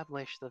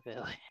establish the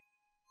village.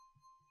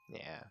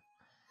 Yeah.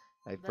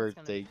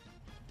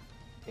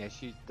 Yeah,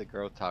 she's the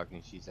girl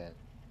talking. She's at.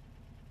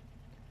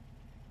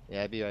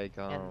 Yeah, I'd be like,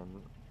 call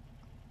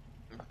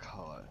it.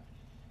 God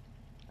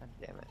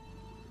damn it.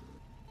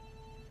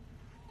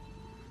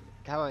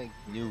 Kind of like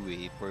New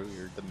Leaf, where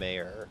you're the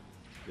mayor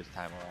this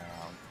time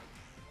around.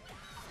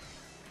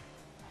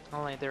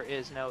 Only there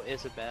is no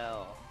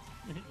Isabelle.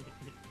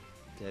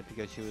 Yeah,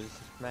 because she was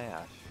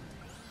Smash.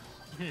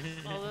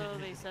 Although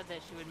they said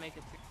that she would make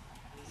a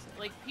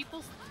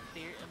people's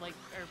theory,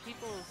 or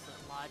people's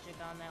logic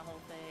on that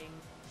whole thing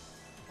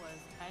was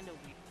kind of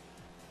weird.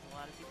 A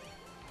lot of people.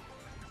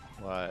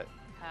 What?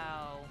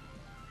 How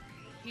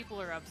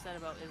people are upset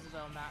about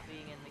Isabelle not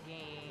being in the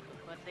game,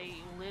 but they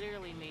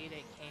literally made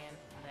it canon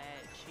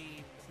that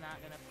she's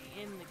not gonna be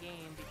in the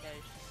game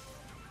because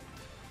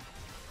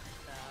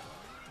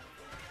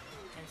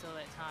and so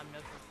that Tom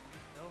Nook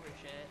was over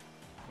shit.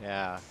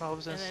 Yeah. Well, I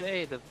was gonna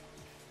say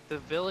the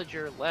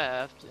villager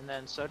left, and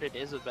then so did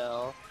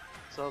Isabelle.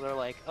 So they're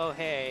like, oh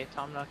hey,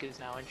 Tom Nook is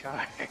now in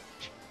charge.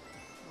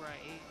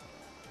 Right.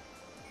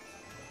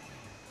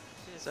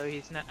 So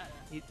he's not.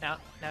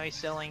 Now he's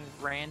selling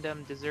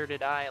random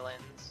deserted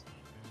islands.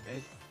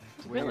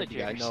 It's weird.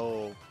 Villagers. I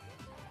know.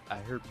 I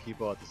heard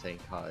people at the same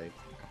time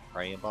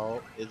complaining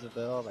about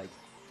Isabelle,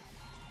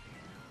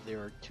 they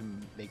were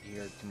making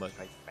her too much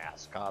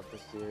mascot of the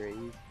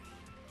series.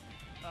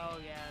 Oh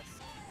yes.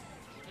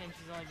 And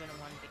she's only been in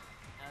one game.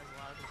 As a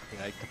lot of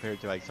people. Compared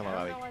to someone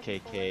like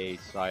KK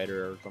Slider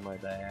or something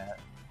like that,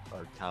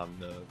 or Tom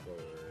Nook,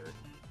 or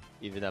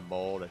even that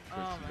mole that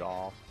pisses you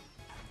off.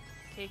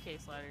 KK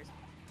Sliders.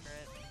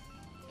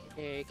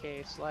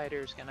 AK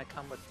Slider's gonna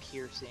come with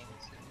piercings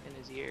in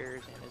his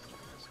ears and his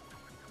nose.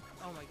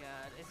 Oh my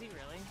god, is he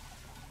really?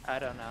 I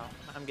don't know.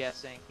 I'm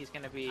guessing he's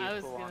gonna be I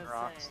was full on gonna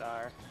rock say.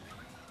 star.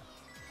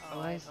 Oh,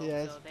 I I see, hope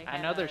that's- so. They I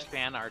had know there's a-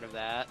 fan art of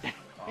that.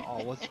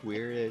 Oh, what's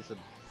weird is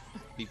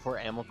before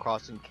Animal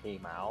Crossing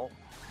came out,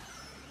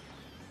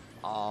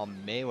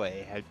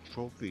 Melee had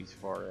trophies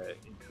for it,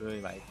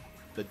 including like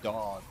the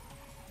dog.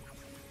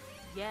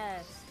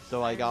 Yes. So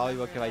like I always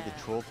remember look at like that.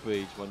 the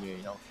trophies when you're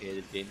okay,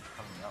 the game's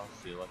coming out,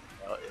 so you're like,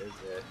 what is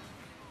it?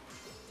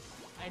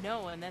 I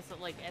know, and that's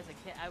like, as a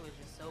kid, I was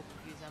just so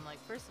confused. I'm like,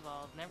 first of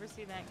all, I've never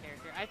seen that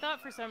character. I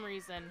thought for some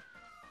reason,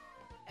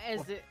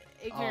 as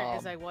ignorant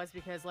as I was,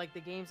 because like the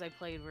games I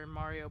played were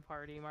Mario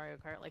Party, Mario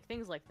Kart, like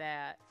things like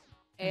that.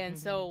 And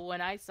so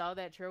when I saw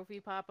that trophy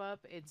pop up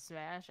in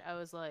Smash, I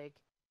was like,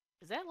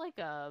 is that like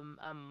a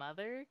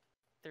Mother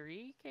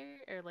 3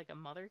 character, or like a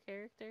Mother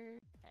character?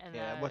 And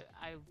Yeah, what-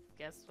 I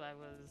guess I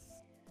was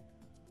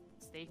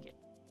mistaken.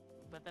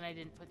 But then I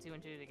didn't put two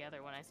and two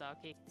together when I saw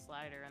Kate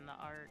Slider and the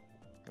art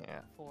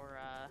Yeah. for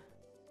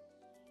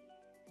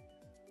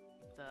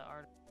the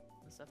art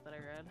and stuff that I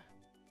read.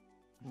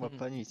 What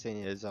funny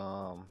thing is,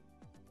 the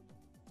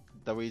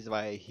reason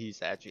why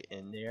he's actually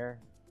in there,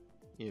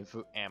 if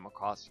Animal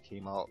Crossing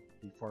came out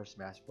before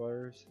Smash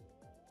Bros,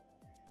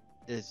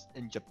 is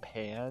in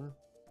Japan.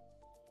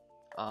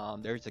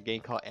 There's a game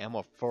called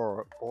Animal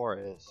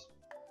Forest,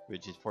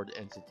 which is for the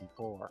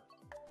N64.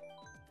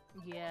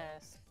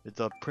 Yes. It's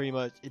pretty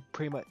much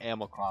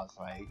Animal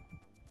Crossing, right?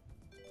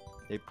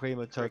 They pretty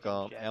much took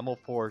Freaking jet. Animal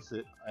Forest,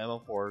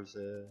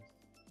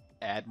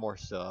 add more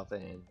stuff,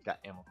 and got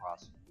Animal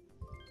Crossing.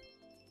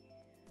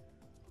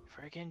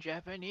 Freaking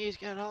Japanese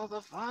get all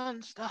the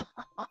fun stuff.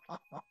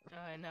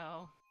 I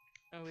know.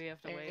 And we have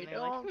to wait. They And they're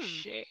like, don't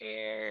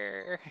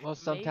share. Well, maybe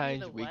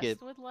sometimes the we West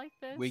get would like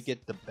this.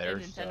 the better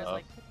and Nintendo's stuff.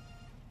 like,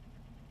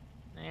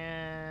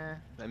 Yeah.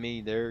 I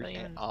mean, there, But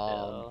even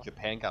still.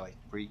 Japan got like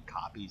 3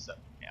 copies of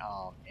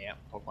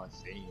Pokemon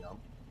Stadium.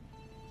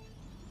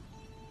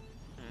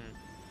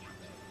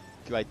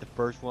 Like the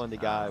first one they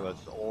got was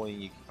only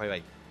you could play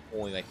like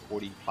only like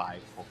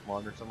 45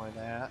 Pokemon or something like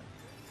that.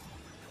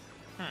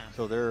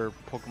 So their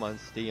Pokemon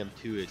Stadium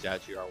 2 is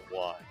actually our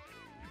 1.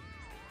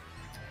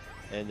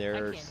 And their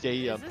can't do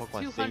Stadium this. Is this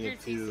Pokemon Stadium 200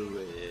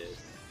 2 is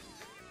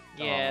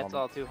Yeah, it's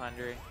all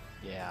 200.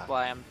 yeah. That's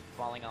why I'm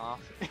falling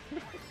off.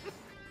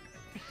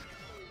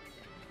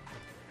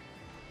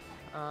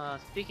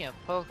 Speaking of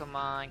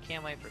Pokemon,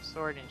 can't wait for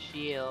Sword and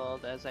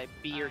Shield as I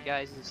be your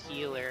guys'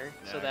 healer,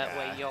 so that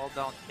way y'all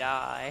don't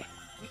die.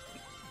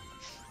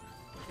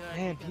 good,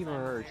 Man, because people I'm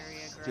are very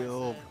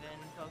still aggressive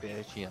in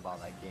Pokemon. bitching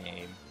about that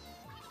game.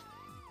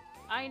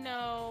 I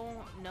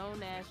know, no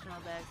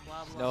national decks,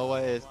 blah blah. You know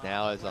what blah, it is blah,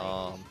 now is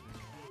like,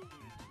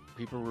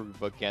 people were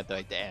looking at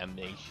like the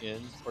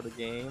animations for the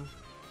game,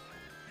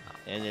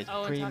 and it's Oh,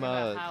 and pretty talking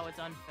much about how it's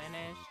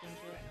unfinished and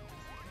shit.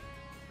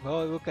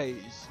 well, it looked like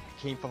it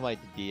came from like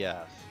the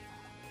DS,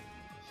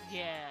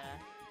 Yeah.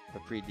 the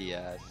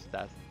 3DS.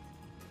 That's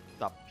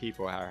what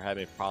people are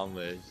having a problem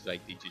with. Is,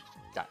 like they just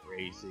got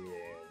crazy,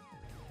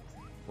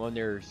 and one of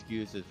their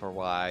excuses for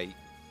why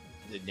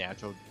the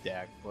natural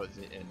deck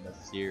wasn't in the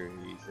series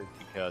is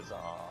because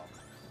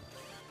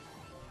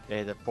they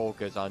had to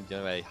focus on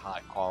doing high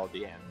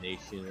quality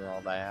animation and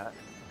all that.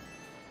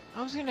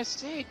 I was gonna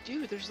say,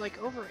 dude, there's like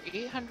over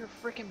 800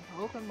 freaking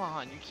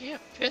Pokemon. You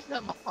can't fit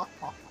them all.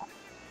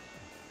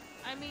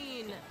 I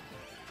mean,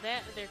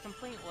 that their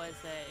complaint was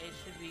that it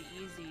should be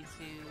easy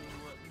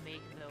to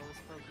make those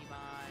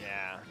Pokemon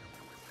Yeah.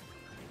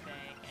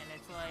 thing, and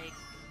it's like,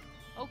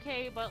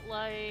 okay, but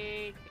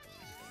like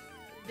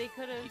they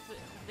could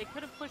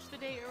have pushed the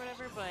date or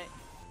whatever. But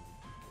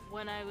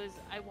when I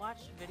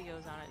watched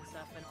videos on it and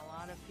stuff, and a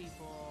lot of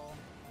people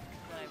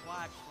that I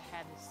watched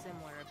had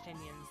similar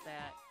opinions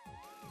that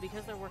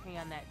because they're working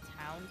on that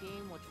town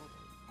game, which will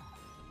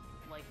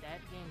like that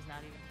game's not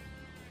even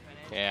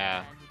finished.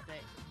 Yeah.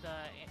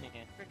 And the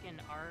freaking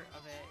art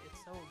of it is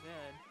so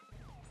good.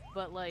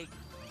 But like,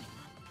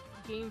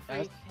 Game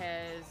Freak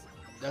has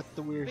That's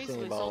the weird thing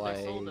basically about sold like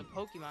their soul to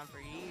Pokemon for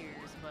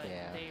years, but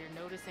Yeah. they're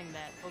noticing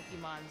that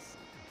Pokemon's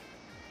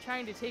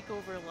trying to take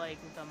over like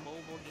the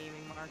mobile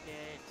gaming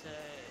market to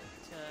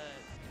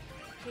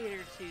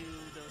cater to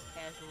those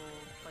casual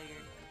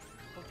players.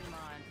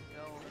 Pokemon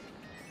go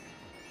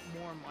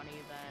more money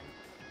than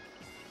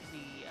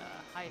the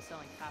highest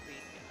selling copy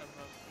of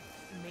a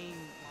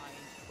mainline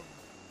Pokemon.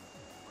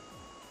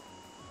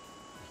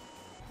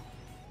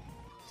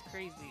 It's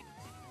crazy.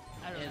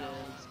 I don't It know.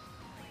 is.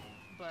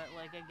 But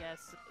like I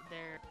guess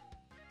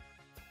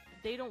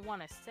they don't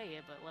want to say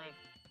it, but like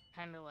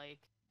kind of like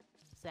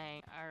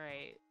saying, all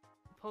right,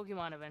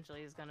 Pokemon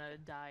eventually is gonna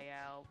die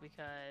out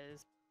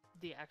because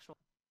the actual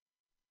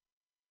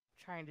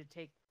trying to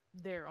take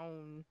their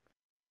own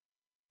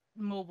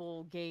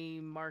mobile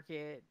game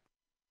market,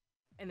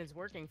 and it's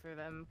working for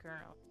them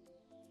currently.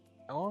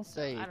 I won't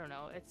say I don't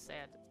know. It's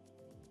sad.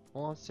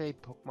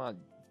 Pokemon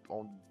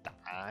won't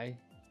die.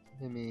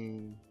 I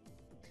mean,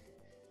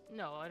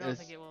 No, I don't It's-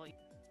 think it will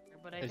either,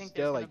 but I it's think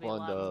still there's like gonna be a one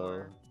lot of the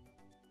more.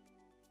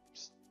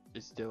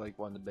 it's still like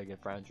one of the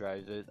biggest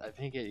franchises. I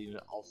think it even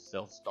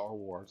outsells Star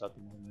Wars at the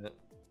moment.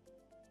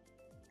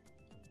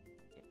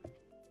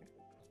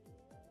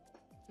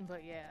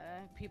 But yeah,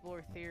 people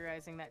were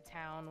theorizing that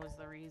town was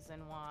the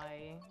reason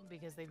why,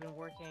 because they've been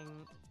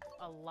working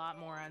a lot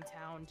more on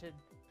town to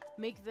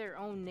make their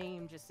own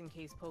name just in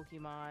case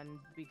Pokemon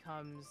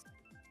becomes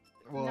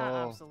not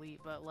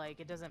obsolete, but like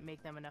it doesn't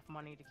make them enough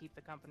money to keep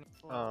the company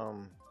afloat.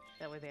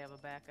 That way they have a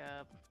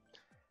backup.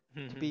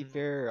 To be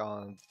fair,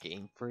 on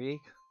Game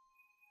Freak,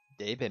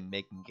 they've been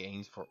making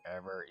games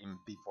forever, even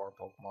before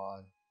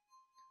Pokemon.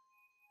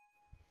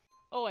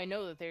 Oh, I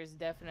know that there's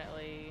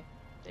definitely.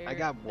 I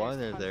got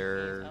one of tons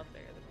their games out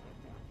there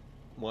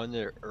that one of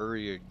their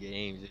earlier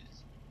games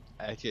is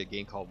actually a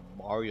game called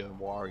Mario and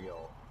Wario.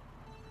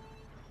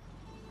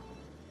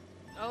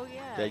 Oh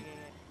yeah, That- yeah,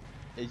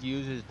 yeah. It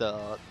uses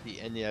the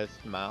NES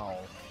mouse,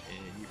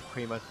 and you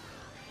pretty much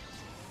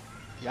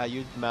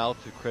use the mouse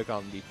to click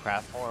on the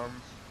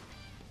platforms.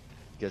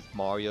 Because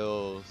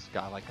Mario's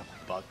got like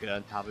a bucket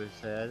on top of his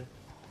head,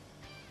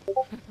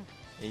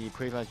 and you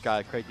pretty much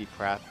gotta click the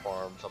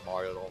platform so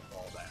Mario don't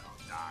fall down.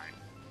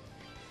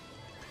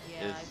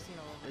 Yeah, I've seen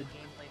a little bit of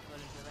gameplay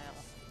footage of that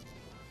one.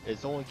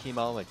 It's only came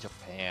out in like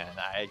Japan.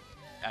 I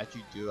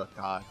actually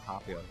got a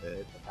copy of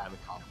it, the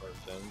Famicom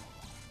version.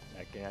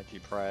 I can actually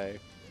play.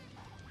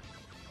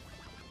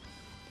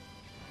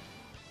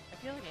 I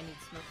feel like I need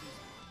Smokies.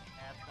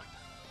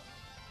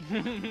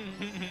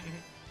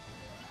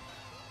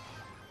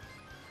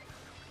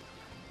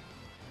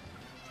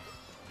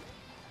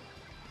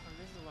 Oh,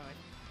 this is one of my,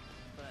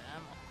 but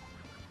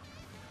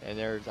I'm. And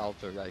there's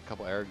also like a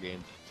couple air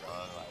games.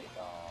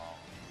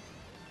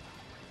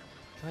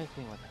 Trying to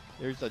think what.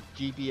 There's a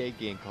GBA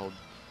game called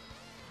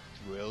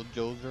Drill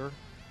Joser.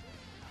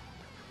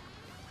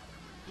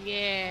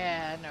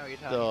 Yeah, I know what you're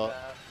talking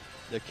about.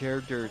 The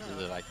characters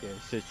is like a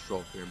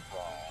six-stroker in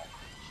Brawl.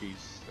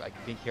 She's like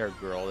a pink-haired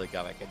girl that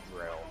got like a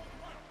drill.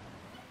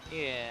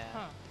 Yeah.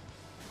 Huh.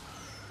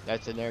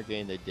 That's another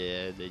game they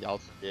did. They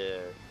also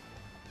did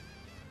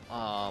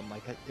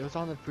like it was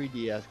on the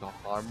 3DS called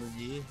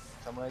Harmony,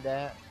 something like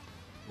that.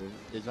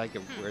 It's like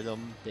a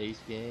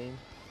rhythm-based game.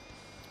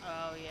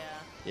 Oh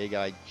yeah. You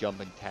gotta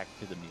jump and tack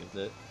to the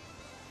music.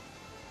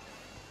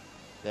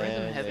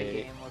 Rhythm Heavy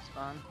game was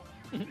fun.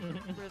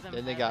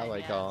 Then they got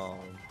like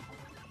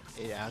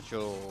an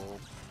actual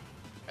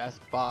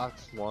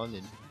Xbox One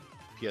and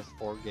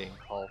PS4 game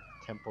called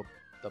Temple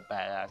the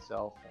Badass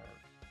Elephant.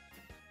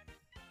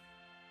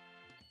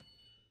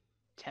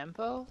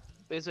 Tempo?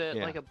 Is it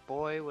Yeah. like a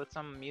boy with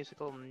some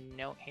musical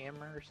note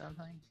hammer or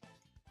something?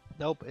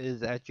 Nope, it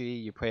is actually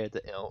you play as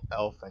the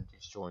elephant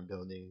destroying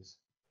buildings.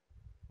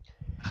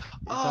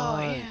 Oh,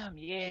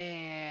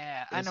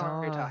 yeah. I know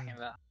what you're talking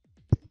about.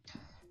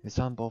 It's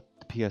on both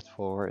the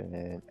PS4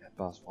 and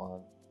Xbox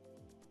One.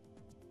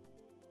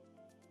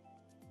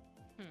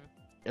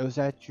 It was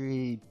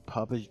actually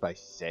published by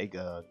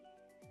Sega.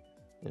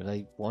 They're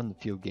like one of the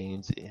few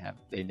games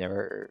they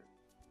never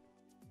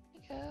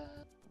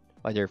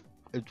like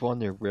it's one of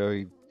their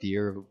very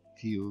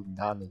few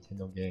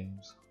non-Nintendo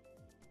games.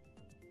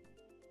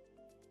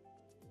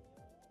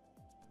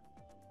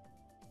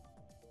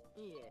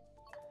 Yeah.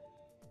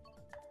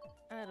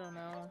 I don't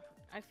know.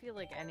 I feel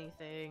like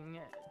anything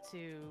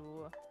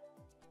to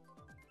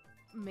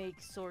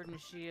make Sword and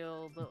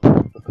Shield look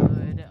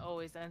good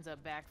always ends up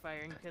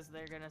backfiring because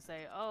they're gonna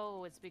say,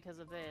 "Oh, it's because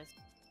of this."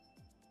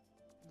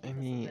 I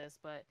mean, of this,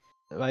 but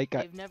like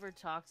they've never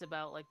talked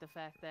about like the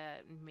fact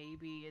that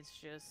maybe it's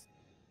just,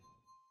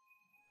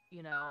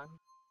 you know,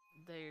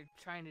 they're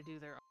trying to do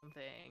their own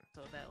thing,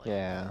 so that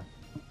like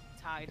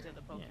tied to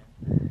the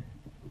Pokemon.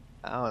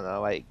 I don't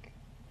know, like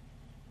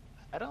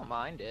I don't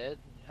mind it.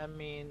 I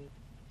mean,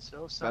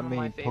 so some of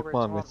my favorites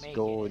Pokemon won't Let's make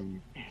Go it.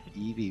 and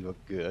Eevee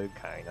look good,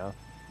 kinda.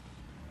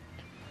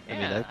 I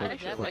mean, Yeah,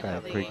 that look kind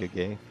of pretty good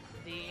game.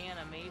 The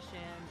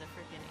animation, the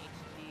freaking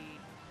HD,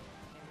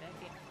 and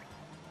that game.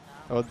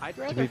 Oh, I'd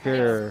to rather be have-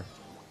 fair,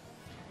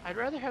 I'd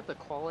rather have the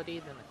quality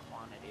than the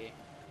quantity.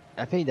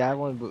 I think that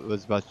one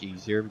was much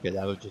easier because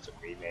that was just a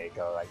remake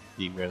of like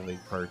the really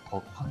first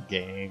Pokemon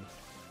game.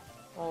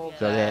 Well, Yeah,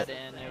 So that that-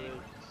 and it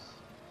was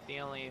the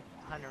only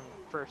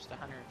first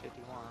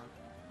 151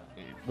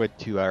 With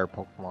 2 other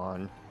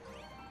Pokemon.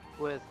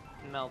 with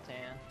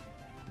Meltan.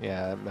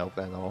 Yeah,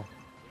 Melveno.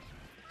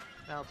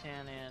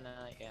 Meltan and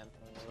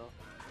Anthony,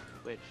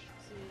 which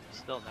See,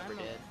 still never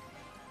did.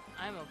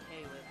 I'm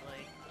okay with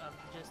like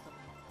just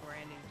a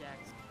brand new deck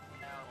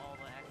without all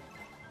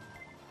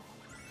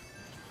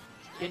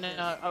the You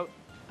know,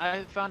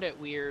 I found it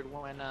weird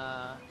when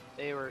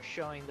they were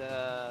showing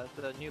the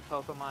new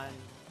Pokemon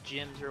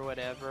gyms or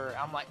whatever.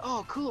 I'm like,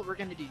 oh cool, we're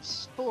gonna do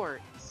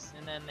sports,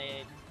 and then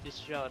they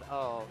just showed,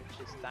 oh, it's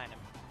just Dynamax.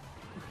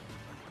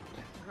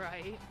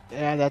 Right.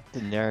 Yeah, that's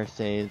another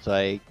thing. It's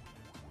like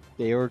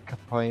they were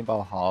complaining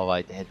about how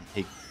like they had to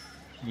take,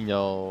 you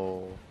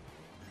know,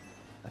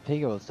 I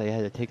think it was they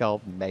had to take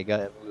out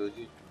Mega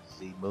Evolution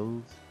Z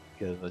moves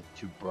because it was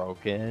too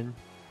broken.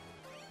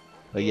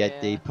 But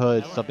yet they Yeah,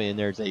 put I something in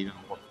there that's even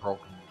more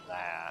broken than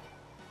that.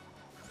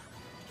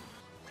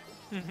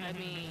 I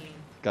mean,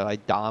 Cause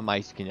like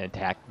Dynamites can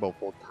attack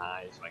multiple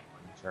times, like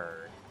one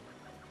turn.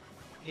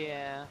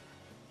 Yeah.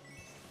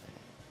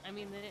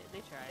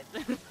 they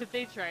tried.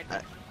 They tried.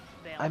 To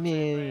balance I it,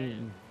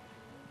 mean,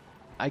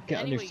 I but can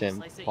any way you understand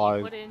slice it, you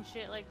why. put in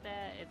shit like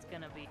that, it's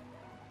gonna be,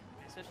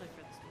 especially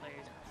for the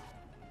players.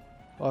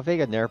 Well, I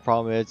think their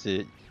problem is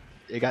it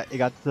got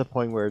to the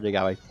point where they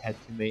got like had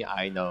too many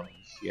items.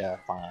 Yeah,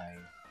 fine.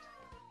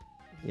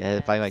 Yeah,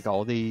 to find like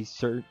all these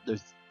certain the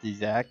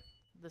exact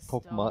the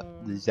Pokemon, the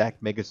stones.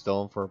 exact Mega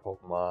Stone for a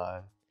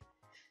Pokemon.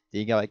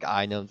 Then you got like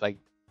items like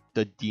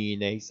the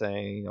DNA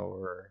thing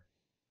or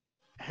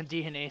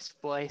DNA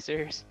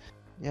splicers.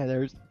 yeah,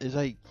 there's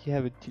like you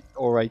have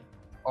or like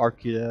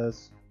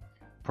Arceus,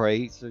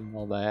 Praise and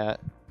all that.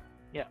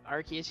 Yeah,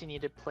 Arceus you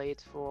needed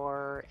plates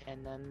for,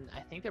 and then I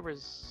think there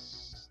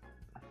was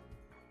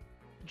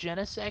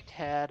Genesect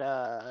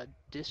had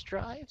disk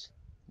drives.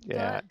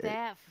 Yeah,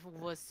 That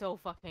was so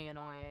fucking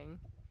annoying.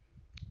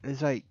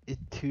 it's like it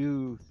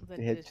The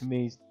they had dish- too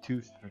many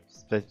too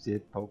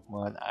specific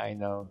Pokemon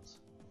items,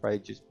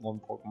 right? Just one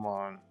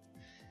Pokemon.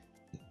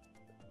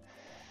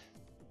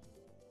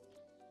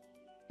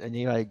 And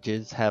you like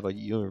just have a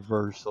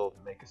universal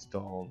Mega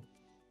Stone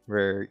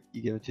where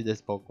you give it to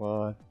this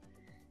Pokemon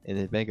and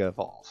it Mega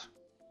Evolves.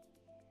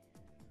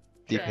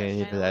 Yeah, Depending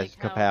if kinda that's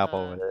like how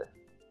compatible the- with it.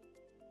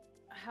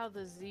 How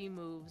the Z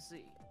moves,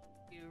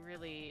 you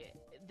really,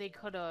 they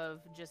could have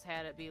just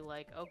had it be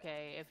like,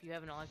 okay, if you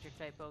have an electric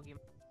type Pokemon,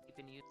 you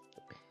can use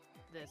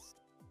this.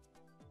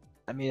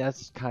 I mean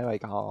that's kinda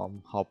like how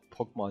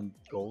Pokemon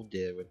Gold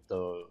did with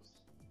those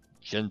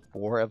Gen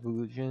 4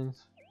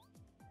 evolutions.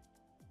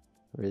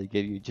 Where they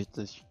give you just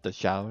the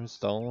Shadow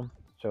Stone,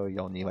 so you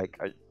don't need like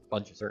a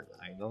bunch of certain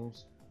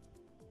items.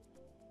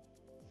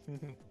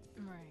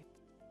 Right.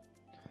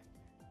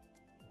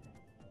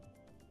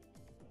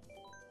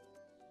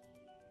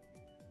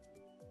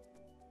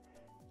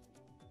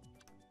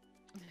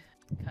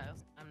 Kyle,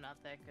 I'm not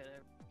that good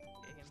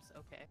at games.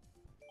 Okay.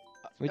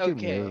 We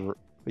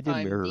do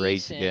I'm mirror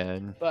race decent,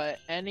 again. But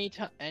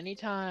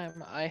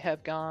anytime I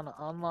have gone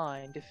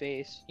online to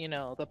face,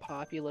 the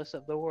populace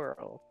of the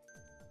world,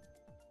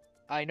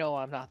 I know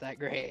I'm not that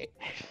great.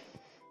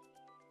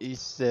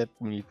 Except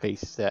when you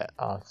face Seth.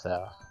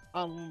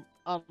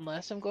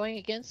 Unless I'm going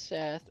against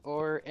Seth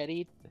or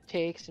Eddie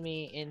takes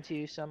me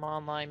into some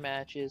online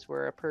matches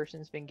where a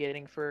person's been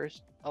getting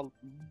first a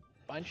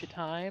bunch of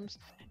times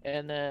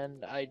and then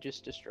I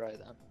just destroy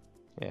them.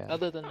 Yeah.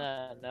 Other than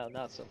that, no,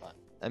 not so much.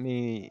 I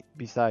mean,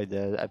 besides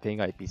that, I think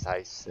like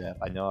besides Seth,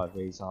 I know I've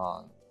raced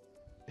on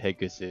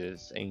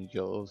Pegasus,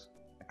 Angels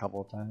a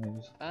couple of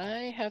times.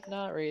 I have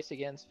not raced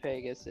against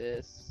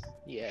Pegasus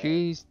yet.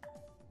 She's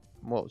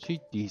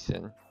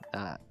decent.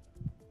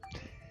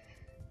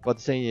 But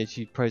the thing is,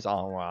 she plays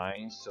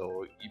online,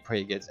 so you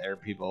play against other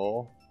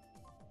people.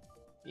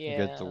 Yeah.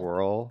 Against the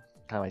world,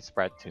 kind of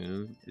like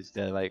Splatoon,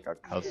 instead of like a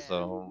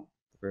custom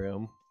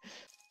room.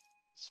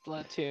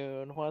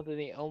 Splatoon, one of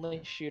the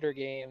only shooter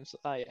games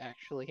I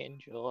actually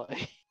enjoy.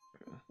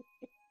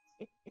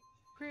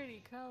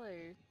 Pretty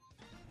colors.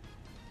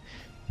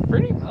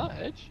 Pretty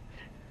much.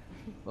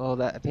 Well,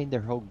 I think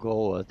their whole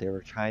goal was they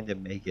were trying to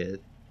make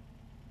it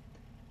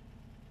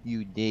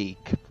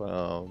unique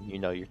from,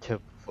 your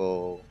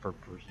typical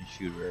first-person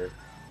shooter.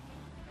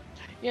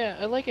 Yeah,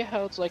 I like it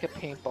how it's like a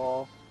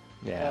paintball.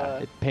 Yeah,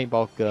 it's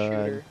paintball gun.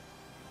 Shooter.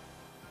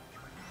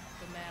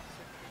 The maps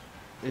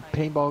are It's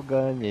paintball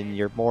gun, and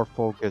you're more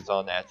focused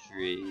on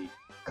actually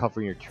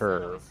covering your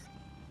turf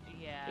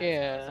yeah.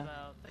 Yeah. It's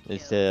about the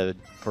kills. instead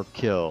of for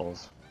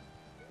kills.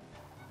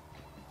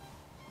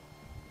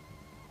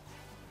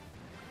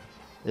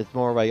 It's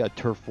more like a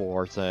turf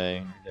war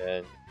thing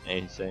than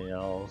anything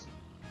else.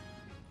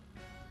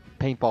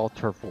 Paintball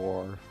turf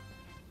war.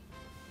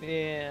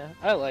 Yeah,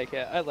 I like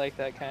it. I like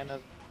that kind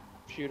of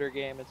shooter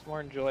game. It's more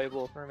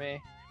enjoyable for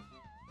me.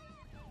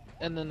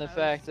 And then the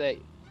fact that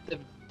the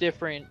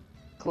different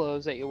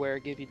clothes that you wear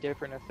give you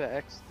different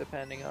effects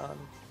depending on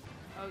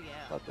Oh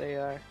yeah. what they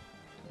are.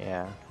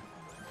 Yeah.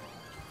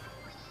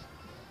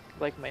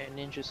 Like my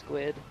ninja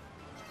squid,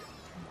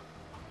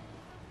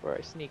 where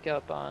I sneak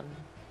up on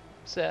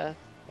Seth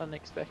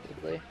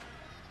unexpectedly.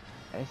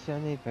 I still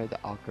need to play the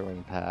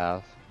Ocarina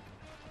Path.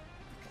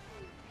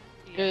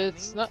 Yeah,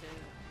 It's me not- too.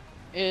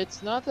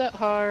 It's not that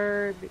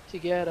hard to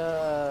get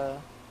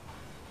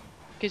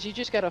because you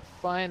just gotta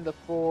find the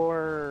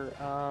 4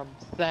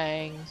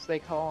 thangs, they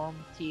call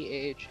them,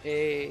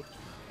 THANGS.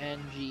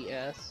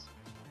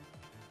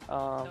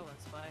 So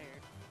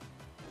inspired.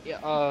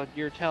 Yeah,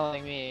 you're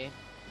telling me.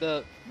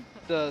 The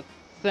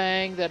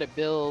thing that it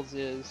builds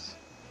is,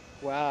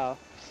 wow.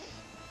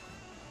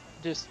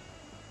 Just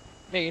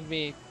made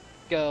me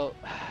go,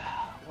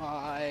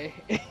 why?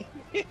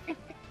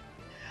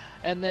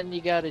 And then you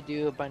gotta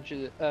do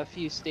a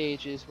few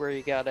stages where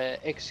you gotta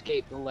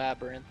escape the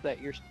labyrinth that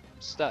you're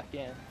stuck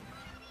in.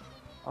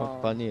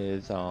 What's funny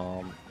is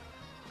And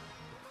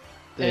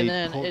they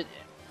then pull-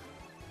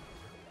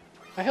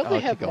 I hope Oh, they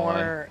keep have going.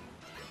 more.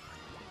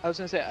 I was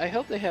gonna say, I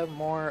hope they have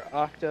more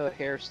Octo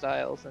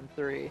hairstyles than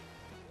 3,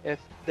 if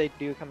they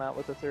do come out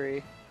with a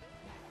 3.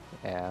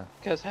 Yeah.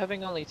 Because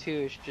having only 2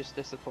 is just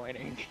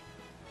disappointing.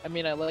 I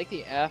mean, I like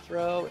the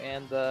afro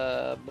and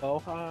the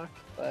mohawk,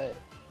 but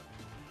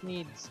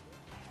needs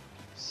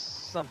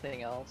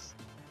something else.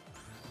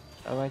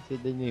 I might say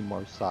they need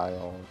more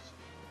styles.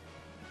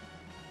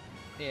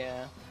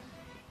 Yeah.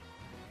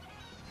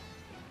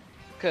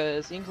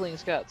 Because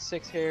Inkling's got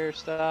 6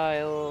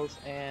 hairstyles,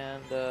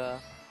 and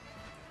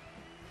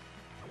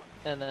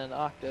then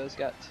Octo's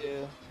got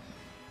 2.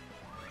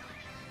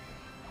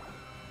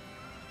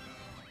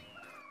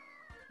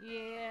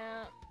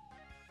 Yeah.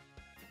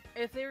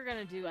 If they were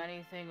gonna do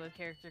anything with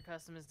character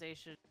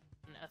customization,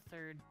 a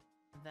third,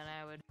 then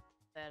I would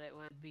that it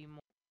would be more.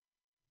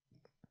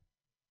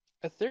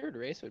 A 3rd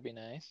race would be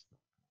nice.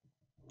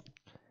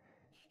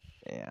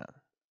 Yeah.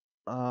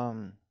 You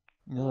What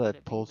know would that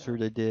it be, poster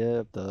though? they did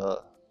of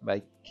the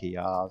like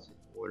chaos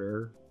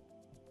order?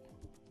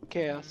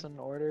 Chaos and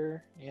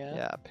Order, yeah.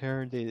 Yeah,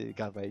 apparently they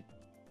got like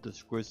the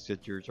squid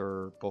stitchers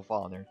are both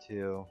on there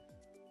too.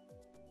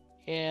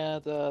 Yeah,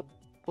 the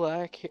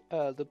black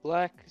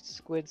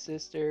squid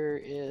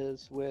sister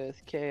is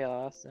with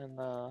Chaos, and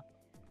the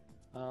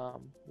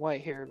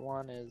white-haired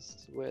one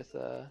is with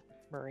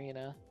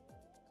Marina.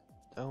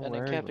 Don't And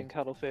then worry, Captain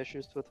Cuttlefish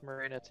is with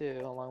Marina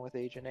too, along with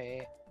Agent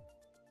 8.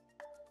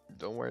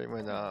 don't worry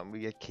when we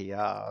get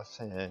chaos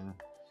and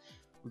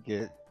we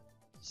get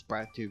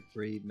Sprat 2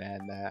 free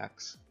Mad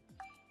Max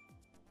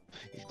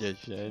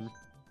edition.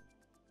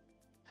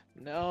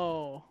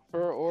 No,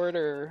 for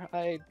Order,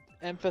 I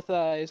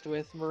empathized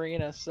with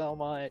Marina so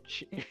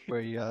much.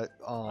 Where you got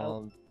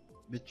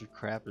Mr.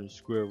 Crab and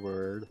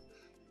Squidward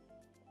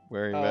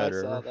wearing Oh, I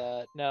better. saw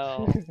that.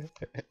 No,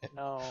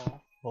 no.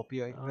 Hope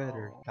you like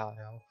better, No.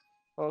 Kyle.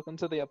 Welcome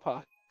to the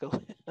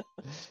apocalypse.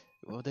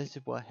 Well, this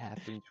is what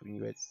happens when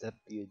you accept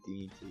the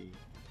D&D.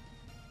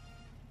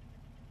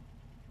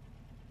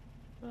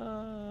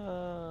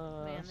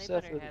 Man, they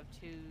Seth better would- have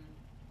 2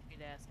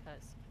 good-ass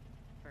cuts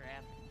for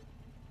after.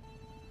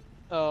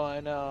 Oh, I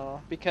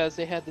know. Because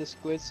they had the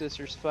Squid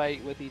Sisters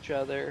fight with each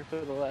other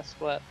for the last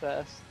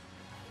Splatfest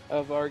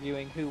of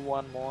arguing who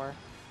won more.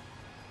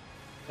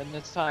 And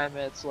this time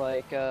it's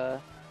like,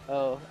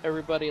 oh,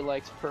 everybody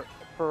likes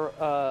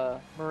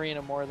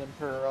Marina more than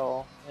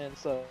Pearl, and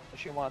so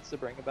she wants to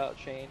bring about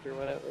change or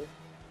whatever.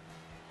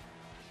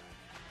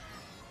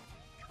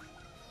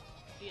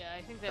 Yeah,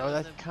 I think that Oh,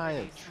 was that's a kind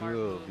of pretty smart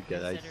true move,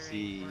 because I considering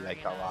see like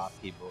a Marina's- lot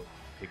of people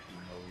picking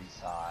Marie's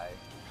side.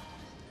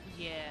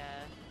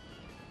 Yeah,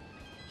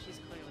 she's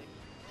clearly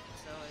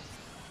so.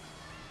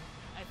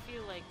 I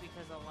feel like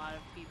because a lot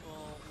of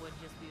people would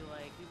just be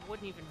like,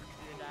 wouldn't even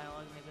do the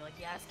dialogue, and they'd be like,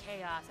 "Yeah, it's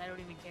chaos. I don't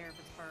even care if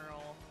it's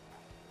Pearl."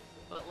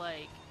 But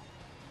like,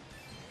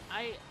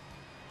 I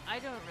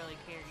don't really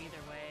care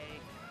either way.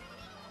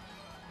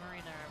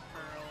 Marina or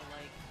Pearl,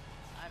 like,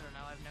 I don't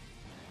know.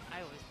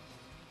 I always.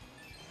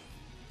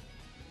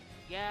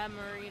 Yeah,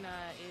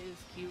 Marina is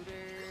cuter,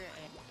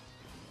 and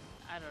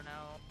I don't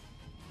know,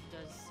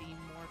 does seem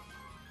more,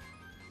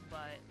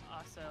 but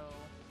also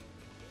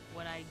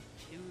when I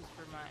chose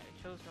for my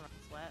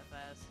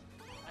Splatfest,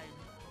 I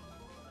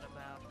thought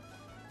about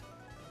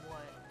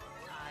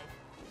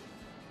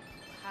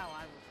how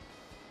I would.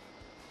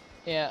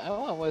 Yeah, I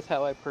went with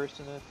how I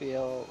personally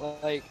feel.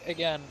 Like,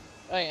 again,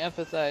 I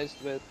empathized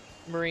with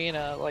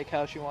Marina, like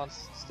how she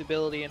wants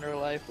stability in her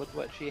life with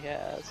what she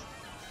has.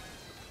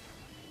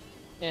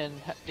 And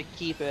to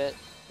keep it,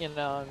 you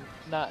know, and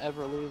not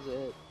ever lose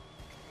it.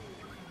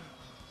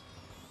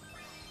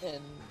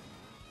 And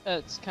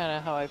that's kind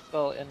of how I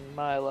felt in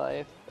my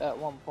life at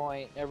one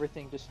point.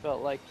 Everything just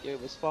felt like it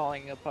was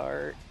falling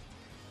apart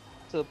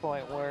to the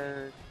point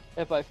where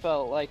if I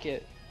felt like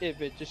if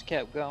it just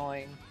kept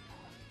going,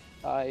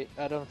 I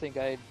don't think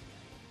I'd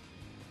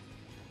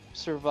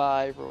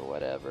survive or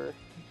whatever.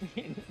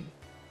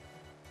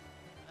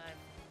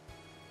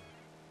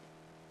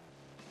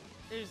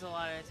 There's a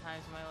lot of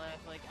times in my life,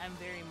 like, I'm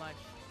very much,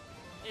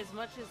 as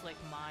much as, like,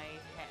 I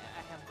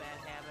have bad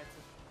habits.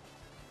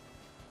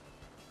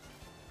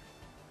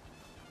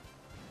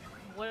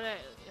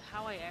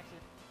 How I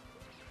acted,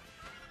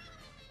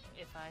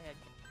 if I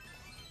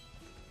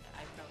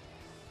felt,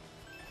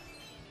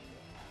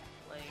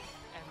 like,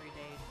 every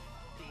day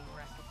being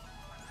restless.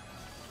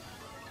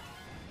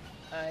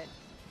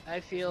 I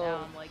feel...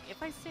 Now I'm like,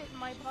 if I sit in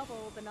my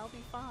bubble, then I'll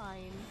be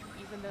fine.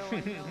 Even though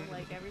I know,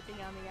 like,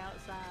 everything on the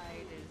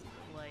outside is,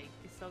 like,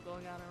 still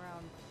going on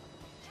around.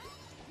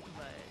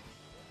 But...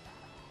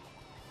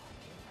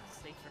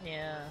 safer.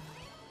 Yeah.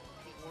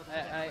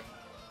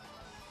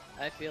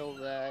 I feel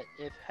that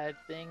if had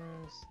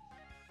things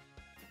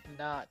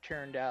not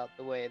turned out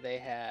the way they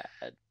had,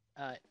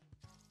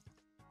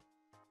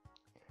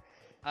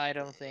 I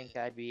don't think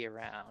I'd be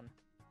around.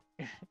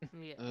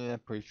 Yeah. I'm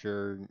pretty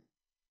sure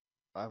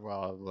I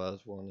was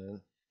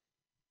one.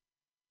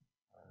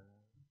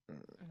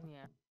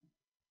 Yeah.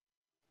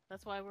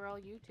 That's why we're all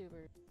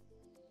YouTubers.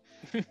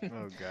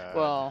 Oh god.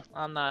 Well,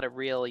 I'm not a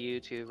real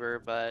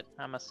YouTuber, but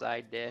I'm a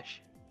side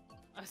dish.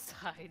 A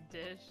side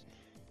dish.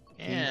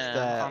 Yeah,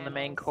 that- on the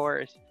main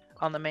course.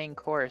 on the main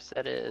course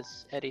that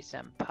is Eddie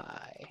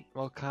Senpai.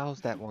 Well,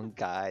 Kyle's that one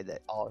guy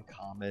that all he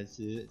comments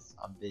is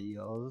on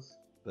videos,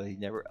 but he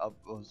never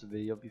uploads a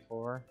video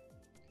before.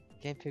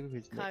 Can't figure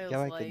his name.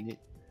 Kyle's like-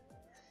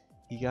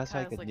 He got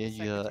like a Kyle's like the ninja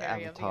secretary of the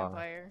avatar.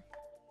 Empire.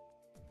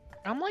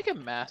 I'm like a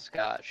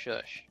mascot.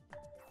 Shush.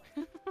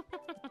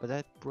 But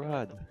that's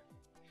broad.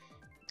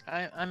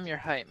 I'm your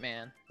hype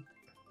man.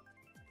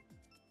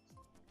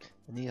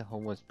 I need a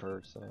homeless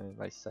person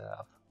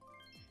myself.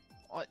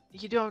 What?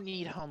 You don't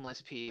need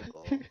homeless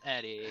people,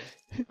 Eddie.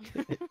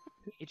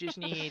 You just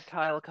need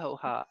Kyle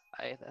Kohai.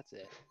 That's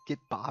it. Get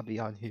Bobby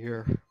on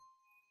here.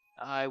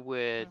 I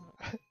would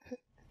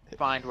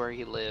find where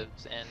he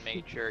lives and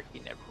make sure he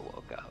never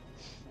woke up.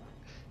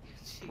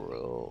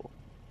 Bro.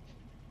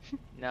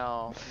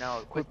 No,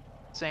 quit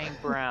saying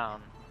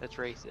brown. That's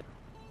racist.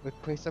 Let's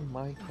play some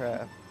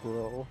Minecraft,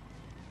 bro.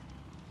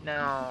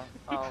 No.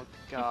 Oh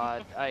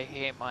god, I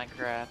hate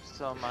Minecraft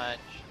so much.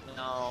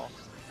 No.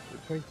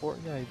 Let's play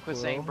Fortnite, Quit bro.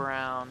 saying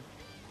brown.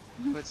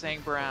 Quit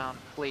saying brown,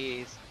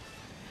 please.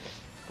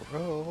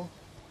 Bro.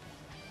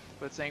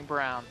 Quit saying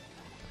brown.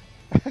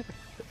 Speaking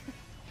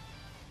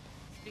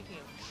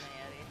of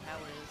Cincinnati, how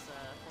is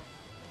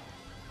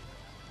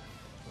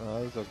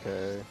Oh, it's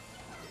okay.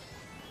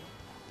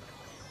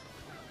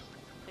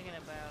 thinking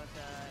about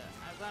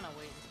I'm gonna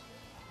wait.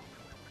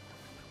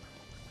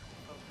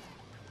 Oh.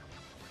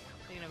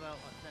 Thinking about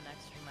what the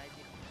next stream might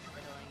be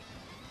doing.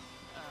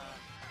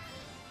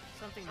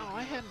 Something to Oh, do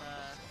I had-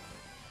 with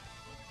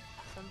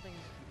something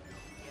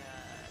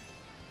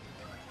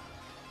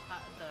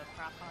the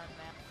prop hunt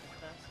map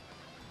with us.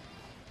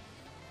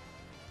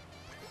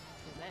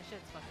 'Cause that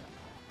shit's fucking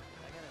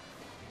I gotta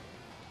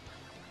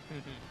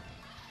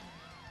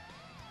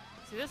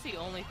see, that's the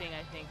only thing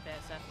I think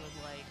that Seth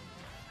would like.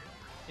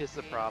 It's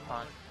the create prop a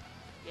hunt.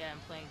 mode. Yeah, I'm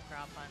playing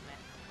prop hunt, man.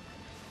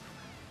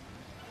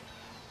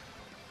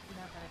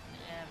 Not that I can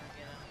ever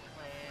get him to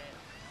play it.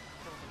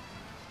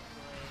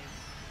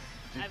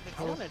 I've been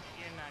told it.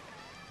 You're not gonna.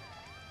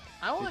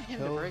 I want him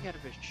to Kill- break out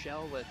of his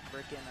shell with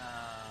frickin'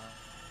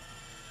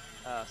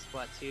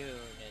 Splatoon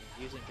and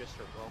use him just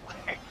for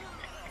roleplay.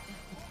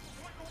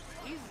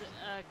 He's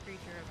a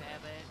creature of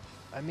habit.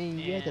 I mean,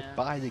 you had to Yeah.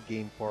 buy the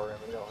game for him.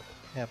 You don't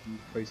have him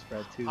play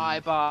Splatoon. I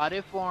bought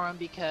it for him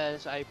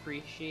because I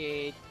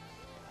appreciate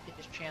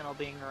his channel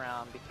being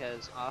around,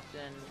 because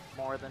often,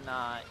 more than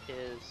not,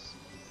 his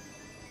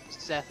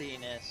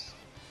Sethiness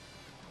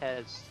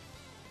has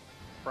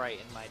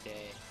brightened my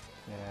day.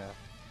 Yeah.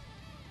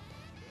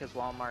 Because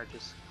Walmart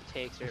just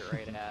takes it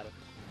right out of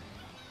me.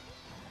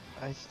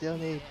 I still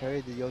need to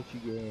play the Yoshi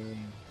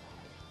game.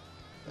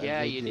 I Yeah,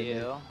 really you did it.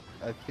 do.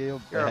 I feel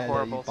You're bad a that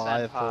horrible you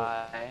bought it for.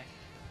 senpai.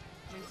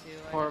 Me too.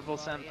 I Horrible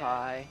haven't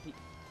bought it yet. senpai.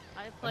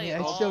 I played I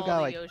all still got,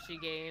 the like- Yoshi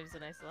games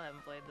and I still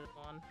haven't played this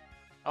one.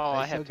 Oh,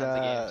 I I have still tons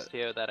of got- games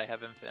too that I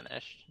haven't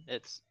finished.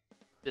 It's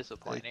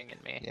disappointing in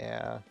me.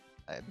 Yeah.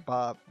 I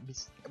bought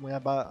when I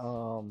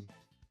bought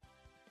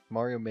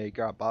Mario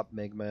Maker. I bought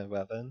Mega Man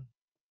 11.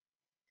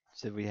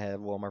 So we had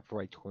Walmart for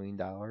like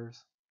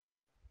 $20.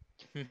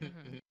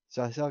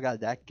 So I still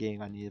got that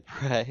game I need to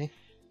play.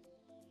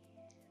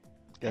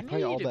 I Gotta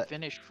play all need to that.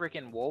 finish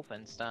freaking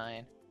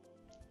Wolfenstein.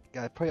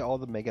 Gotta play all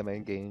the Mega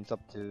Man games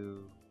up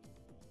to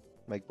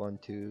like 1,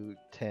 2,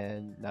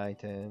 10, 9,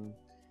 10,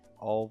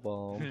 all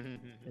of them,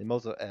 and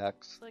most of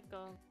X. It's like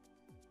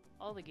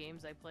all the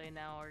games I play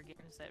now are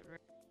games that really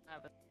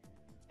have it.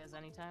 Because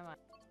anytime I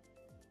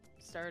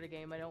start a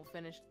game, I don't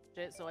finish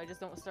it, so I just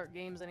don't start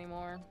games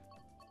anymore.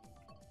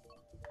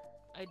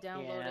 I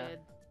downloaded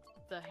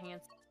the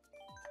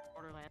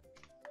Borderlands.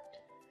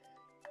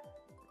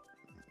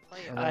 Play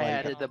it, I but I like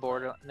added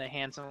don't- the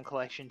Handsome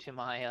collection to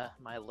my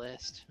my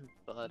list,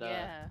 but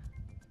Yeah,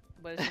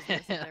 but it's just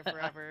gonna sit there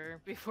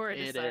forever before I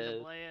It decide to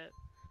is. play it.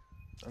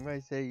 I'm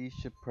gonna say you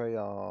should play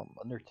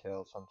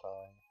Undertale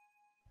sometime.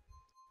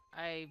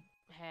 I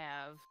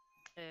have.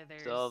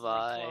 There's So have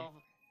like I. 12.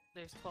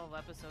 There's 12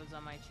 episodes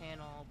on my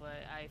channel,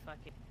 but I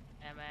fucking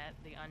am at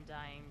the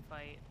Undying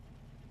fight.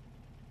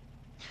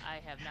 I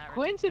have not.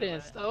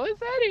 coincidence returned to though, is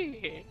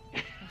Eddie?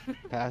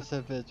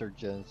 Pacifist or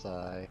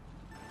genocide?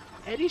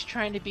 Eddie's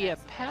trying to be a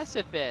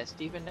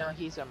pacifist, even though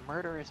he's a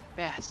murderous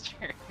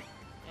bastard. it.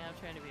 Yeah, I'm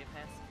trying to be a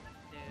pacifist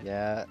dude.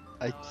 Yeah,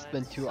 I No,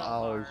 spent it's 2 so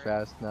hours hard.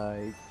 last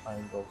night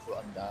trying to go for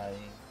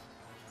Undying.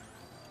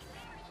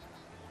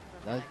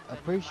 But I I'm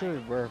couldn't. pretty sure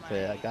it's My- worth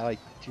it. I my- got like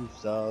 2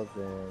 subs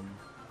and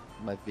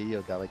my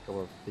video got like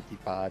over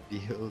 55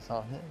 views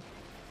on it. Yeah,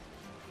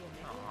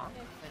 maybe Aw. I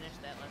may finish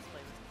that Let's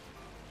Play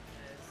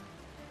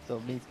with So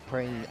me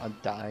playing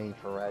Undying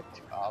for like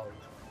 2 hours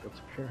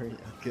was very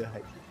good.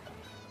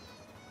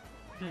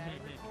 I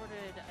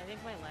recorded. I think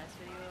my last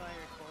video I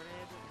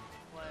recorded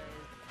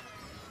was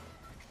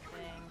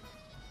thing,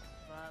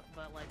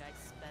 but like I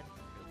sped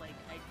like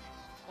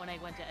when I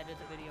went to edit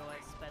the video I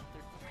sped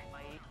through the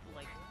fight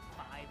like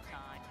 5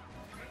 times.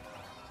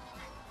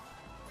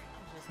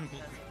 Just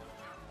because of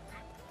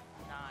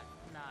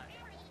not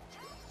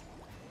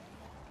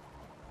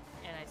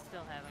and I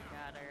still haven't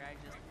got her. I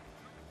just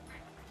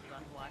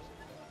watched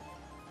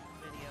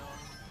the video.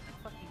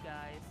 Fuck you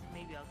guys.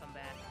 Maybe I'll come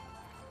back.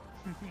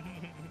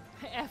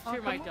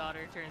 After my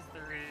daughter turns 3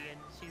 and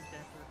she's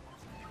been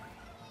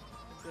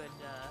through a good,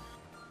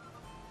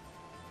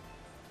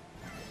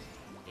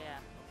 yeah,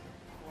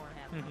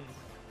 4.5 months.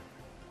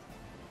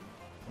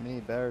 I mean,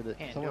 better that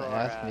someone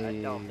Pandora, asked me.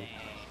 adulting.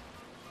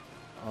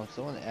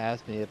 Someone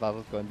asked me if I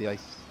was going to be like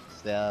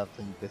Steph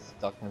and get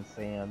stuck in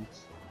sand.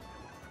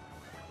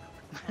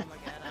 Oh my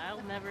god,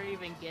 I'll never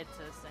even get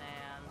to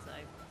Sans.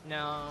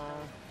 No.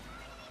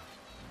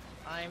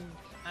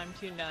 I'm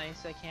too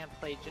nice. I can't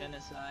play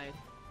Genocide.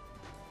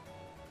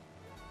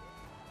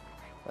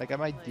 Like I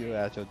might do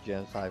actual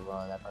genocide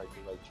run. I might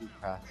do like 2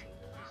 passages.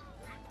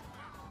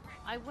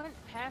 I went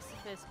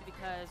pacifist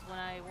because when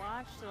I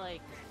watched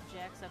like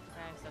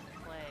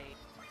Jacksepticeye play,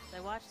 I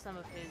watched some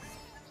of his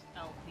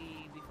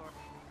LP before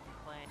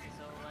playing.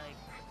 So like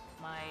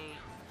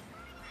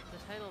the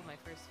title of my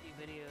first few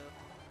videos,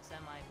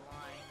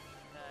 Semi-Blind,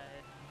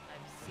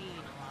 I've seen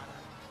a lot of.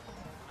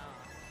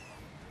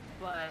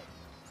 But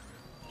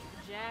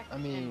Jack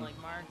and like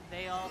Mark,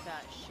 they all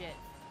got shit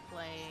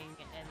playing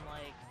and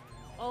like,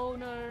 oh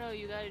no,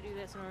 you gotta do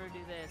this in order to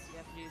do this, you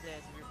have to do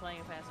this, if you're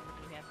playing a pacifist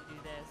you have to do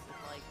this, and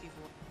like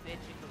people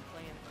bitch and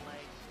complain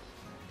like,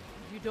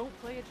 you don't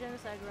play a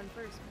genocide run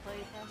first,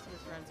 play a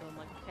pacifist run. So I'm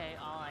like, okay,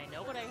 I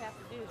know what I have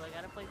to do, I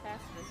gotta play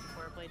pacifist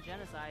before I play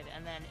genocide.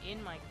 And then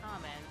in my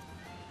comments,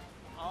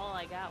 all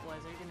I got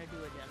was, are you gonna do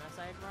a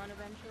genocide run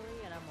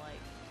eventually? And I'm like,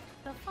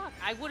 the fuck?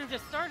 I would have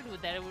just started with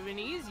that, it would have been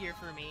easier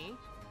for me.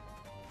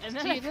 And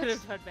then I could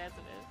have done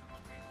pacifist.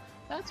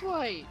 That's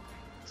why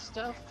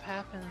stuff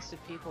happens to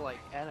people like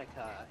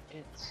Etika.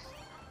 It's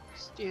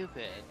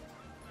stupid.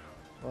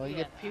 Well, you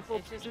get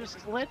people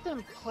just let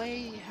them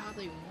play how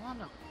they want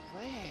to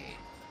play.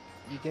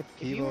 You get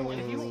people.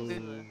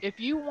 If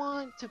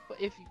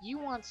you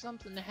want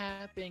something to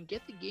happen,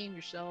 get the game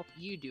yourself.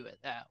 You do it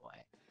that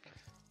way.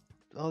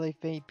 Oh, they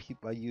think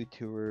people are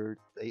YouTubers.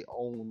 They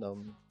own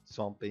them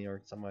something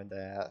or something like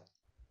that.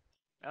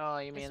 Oh,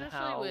 you mean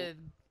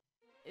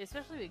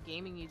especially with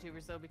gaming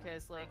YouTubers though,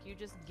 because like you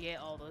just get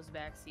all those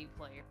backseat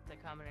players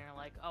that come in and are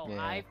like, oh,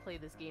 Yeah. I've played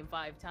this game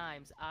 5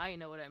 times, I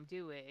know what I'm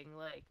doing.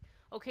 Like,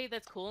 okay,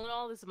 that's cool and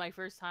all, this is my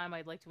first time,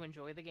 I'd like to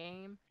enjoy the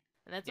game.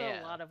 And that's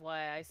a lot of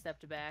why I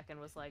stepped back and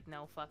was like,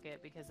 no, fuck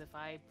it, because if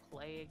I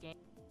play a game,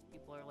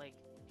 people are like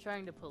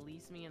trying to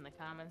police me in the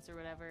comments or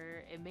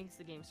whatever, it makes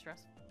the game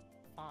stressful.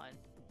 Fun.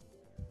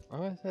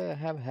 Honestly, I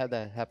haven't had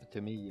that happen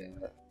to me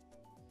yet.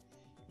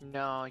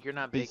 No, you're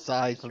not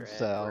Besides big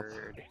himself.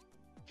 Edward.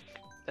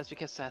 That's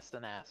because Seth's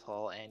an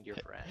asshole and your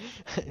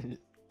friend.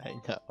 I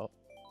know.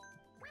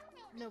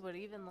 No, but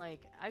even like,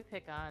 I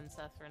pick on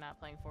Seth for not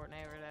playing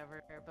Fortnite or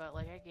whatever, but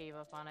like I gave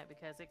up on it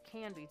because it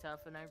can be tough,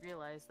 and I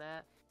realized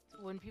that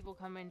when people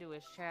come into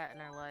his chat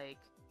and are like,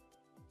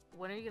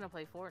 when are you gonna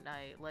play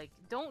Fortnite? Like,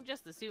 don't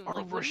just assume, Or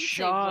like, when you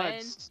say when,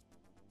 Rashad's.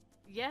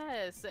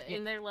 yes,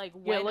 and they're like,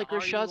 when Yeah, like are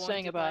you Rashad's going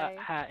saying to about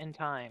play? Hat in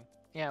Time.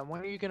 Yeah,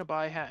 when are you gonna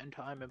buy Hat in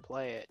Time and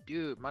play it?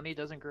 Dude, money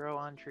doesn't grow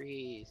on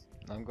trees.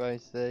 I'm going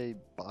to say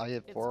buy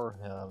it for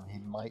him. He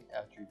might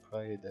actually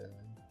play it then.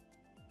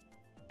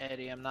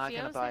 Eddie, I'm not See, I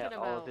gonna was buy thinking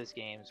all of about- his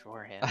games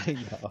for him. I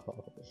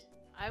know.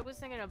 I was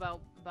thinking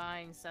about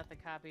buying Seth a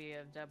copy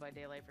of Dead by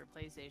Daylight for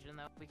PlayStation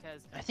though,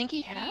 because I think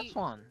he has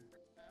one.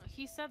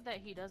 he said that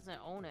he doesn't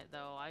own it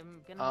though.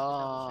 I'm gonna have to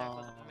double check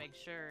with him to Oh. make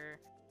sure.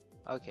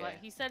 Okay. But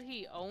he said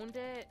he owned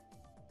it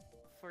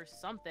for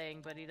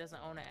something, but he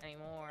doesn't own it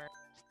anymore.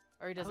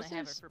 Or he doesn't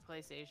have it for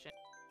PlayStation.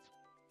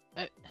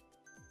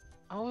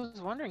 I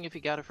was wondering if he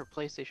got it for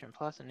PlayStation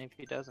Plus and if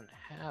he doesn't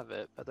have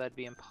it, but that'd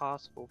be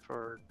impossible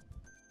for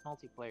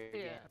multiplayer Yeah.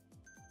 game.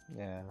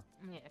 Yeah.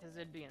 Yeah, because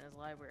it'd be in his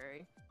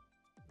library.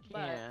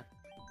 But Yeah.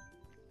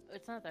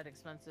 it's not that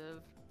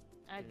expensive.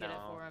 I'd get it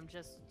No. for him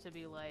just to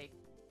be like,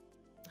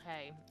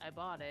 hey, I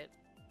bought it.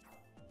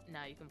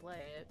 Now you can play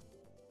it.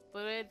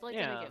 But I'd like to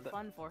Yeah, make it but-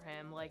 fun for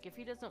him. Like, if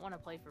he doesn't want to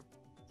play for...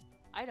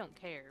 I don't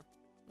care.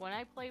 When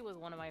I play with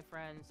one of my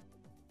friends,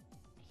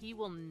 he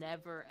will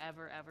never,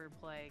 ever, ever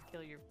play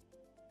Kill Your...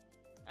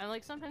 And,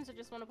 like, sometimes I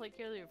just want to play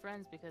Kill Your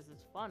Friends because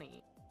it's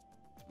funny.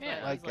 Yeah, But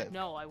he's I like, get-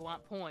 no, I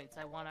want points.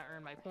 I want to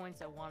earn my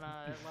points. I want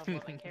to level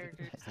up my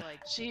characters.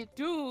 Like, See,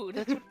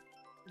 dude!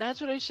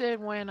 that's what I said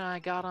when I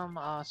got him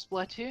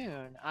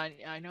Splatoon.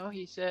 I know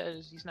he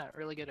says he's not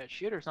really good at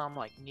shooters. I'm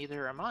like,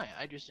 neither am I.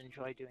 I just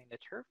enjoy doing the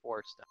turf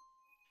war stuff.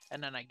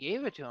 And then I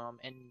gave it to him,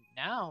 and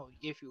now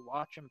if you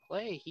watch him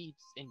play, he's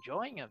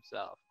enjoying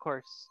himself. Of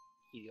course,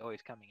 he's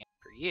always coming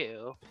after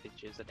you,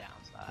 which is a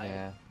downside.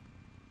 Yeah.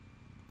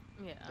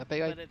 Yeah, I think but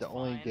like it's the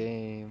only fine.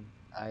 game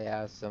I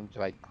asked them to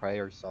like play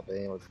or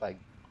something was like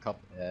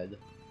Cuphead.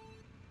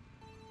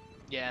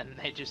 Yeah, and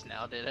they just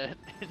now did it.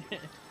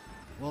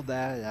 Well,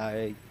 that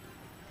I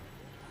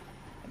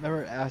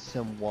remember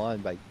asking him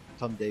one like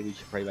someday we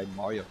should play like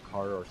Mario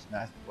Kart or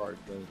Smash Bros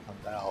when it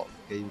comes out.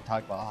 Okay, you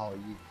talk about how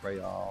you play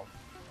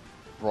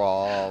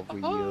Brawl, Wii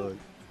U.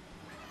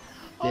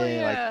 Oh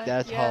Then, like, yeah,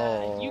 that's yeah.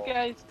 how- You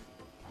guys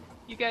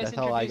That's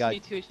how I introduced got me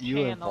to his you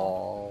channel.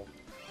 involved.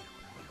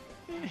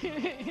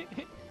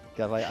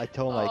 Cause like I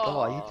told him like, oh,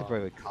 I used to Aw. play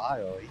with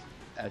Kyle.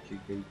 actually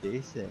pretty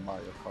decent in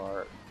Mario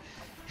Kart.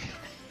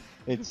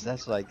 It's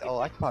just like, oh,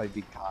 I could probably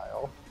be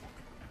Kyle.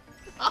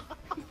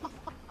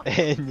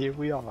 And here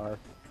we are.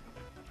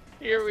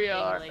 Here we Thing,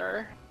 are.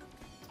 like,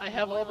 I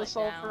have all boil the it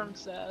sulfur down. and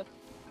Seth.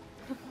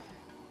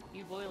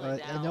 You boil it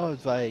down. I know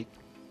it's like,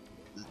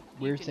 the you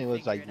weird can thing was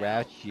figure like it out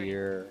last pretty-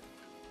 year,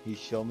 he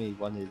showed me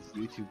one of his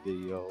YouTube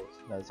videos.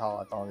 That's how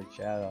I found his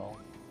channel.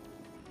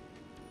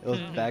 It was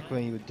back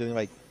when he was doing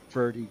like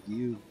 30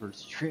 views per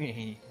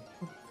stream.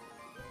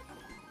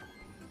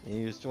 And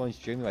he was only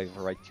streaming like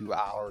for like 2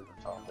 hours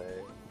or something.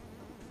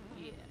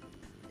 Yeah.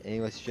 And he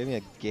was streaming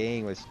a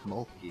game with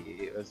Smokey.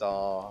 It was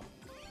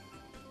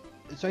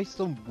it's like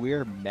some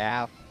weird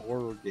math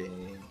horror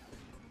game.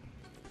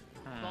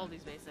 All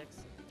these basics.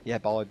 Yeah,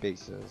 Ball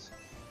Bases.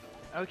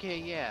 Okay,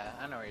 yeah,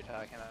 I know what you're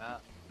talking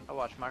about. I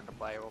watch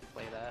Markiplier will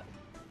play that.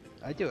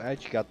 I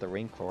actually got the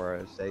link for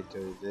it. Say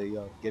to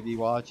the give you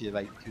watch it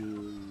like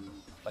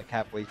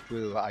halfway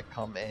through. I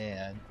come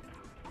in,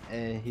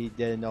 and he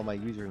didn't know my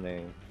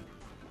username.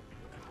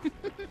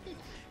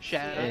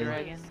 Shadow And-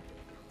 Dragon.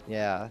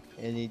 Yeah,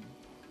 and he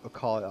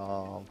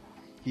called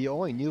he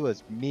only knew it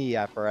was me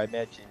after I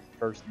mentioned his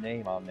first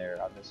name on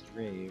there on the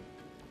stream.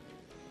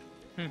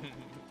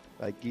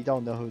 Like you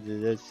don't know who it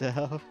is,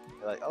 so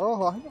you're like,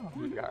 oh, I know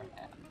who you are.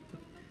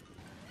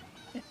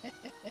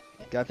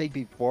 I think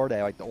before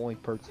that, like the only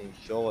person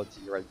he showed it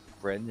to like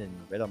Brendan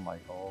and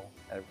Michael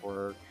at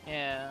work.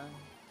 Yeah,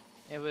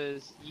 it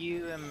was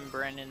you and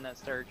Brendan that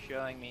started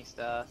showing me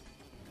stuff.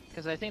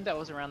 Because I think that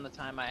was around the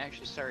time I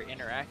actually started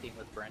interacting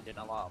with Brendan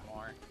a lot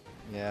more.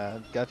 Yeah,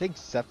 I think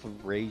Seth was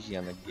raging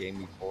on the game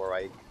before,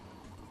 like.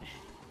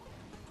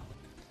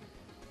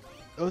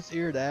 It was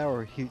either that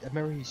or I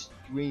remember he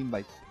streamed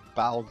like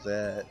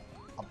Bowsette,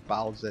 a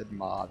Bowsette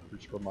mod for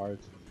Super Mario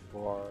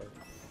 64.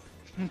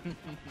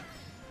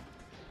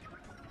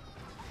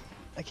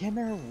 I can't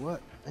remember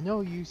what. I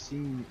know you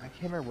seen. I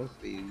can't remember what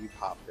video you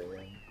popped in.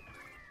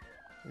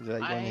 It was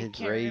like one of I his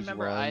can't rage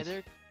remember runs.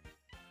 either.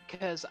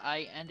 Because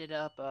I ended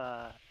up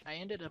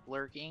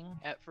lurking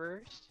at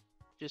first,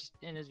 just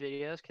in his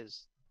videos,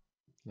 because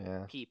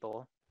Yeah.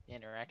 people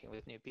interacting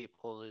with new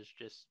people is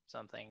just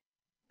something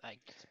I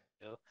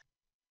do.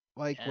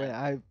 Like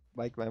Yeah.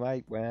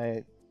 when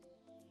I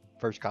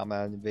first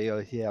commented on the video,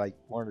 he had like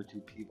 1 or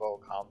 2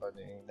 people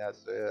commenting.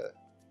 That's it.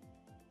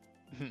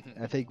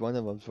 I think one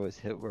of them was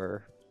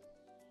Hitler.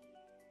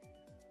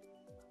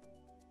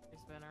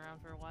 He's been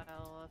around for a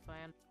while, if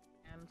I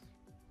understand.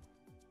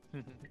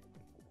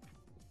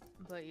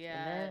 But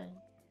yeah,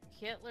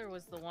 Hitler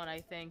was the one I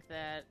think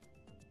that,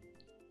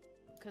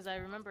 because I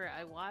remember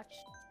I watched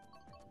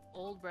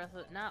old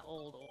not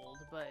old,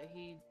 but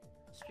he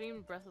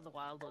streamed Breath of the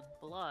Wild with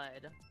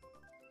blood,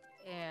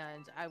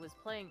 and I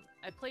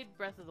played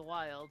Breath of the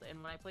Wild,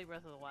 and when I play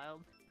Breath of the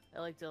Wild, I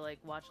like to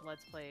watch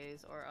Let's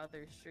Plays or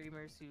other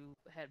streamers who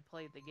had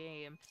played the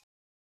game.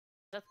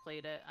 Seth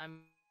played it.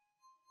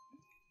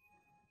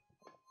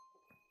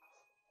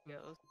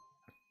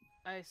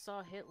 I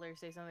saw Hitler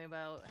say something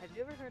about, have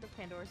you ever heard of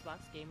Pandora's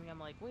Box Gaming? I'm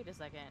like, wait a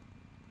second.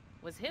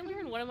 Was Hitler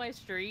in one of my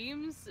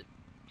streams?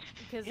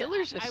 Because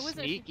Hitler's a I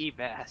wasn't sneaky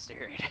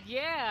bastard.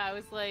 Yeah, I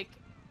was like,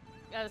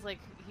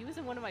 he was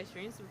in one of my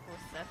streams before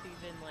Seth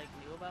even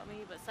knew about me.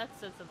 But Seth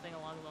said something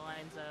along the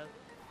lines of,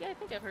 yeah, I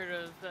think I've heard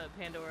of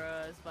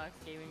Pandora's Box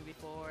Gaming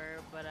before,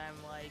 but I'm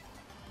like,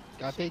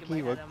 I think shaking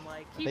he my would. head, I'm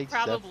like, I he think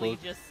Seth probably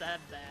would- just said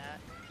that.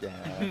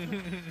 Yeah.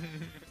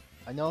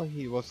 I know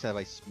he works at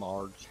like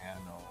Smart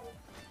Channel.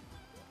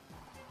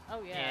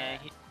 Oh yeah.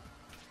 Yeah,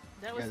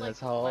 That was Yeah, like that's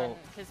how-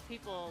 because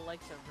people like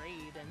to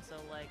raid, and so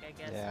I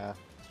guess Yeah.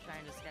 he's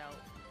trying to scout.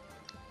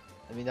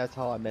 I mean, that's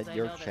how I met 'Cause I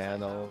your know that's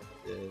channel,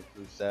 through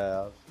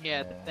Seth.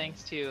 yeah,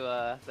 thanks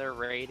to their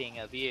rating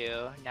of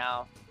you,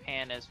 now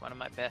Pan is one of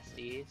my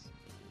besties.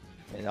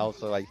 And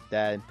also like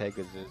that and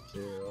Pegasus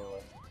too.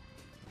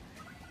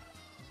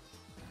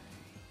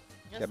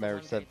 I That's the remember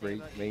one Seth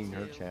great thing about rating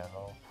her YouTube.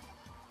 channel.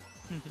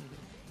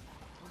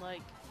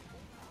 Like,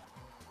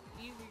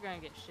 you're gonna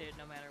get shit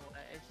no matter what.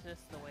 It's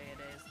just the way it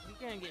is. You're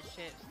gonna get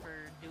shit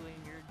for doing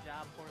your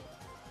job for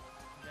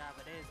the job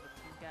it is, but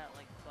you've got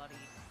buddy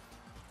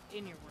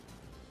in your work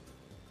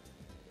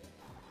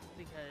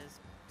because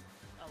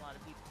a lot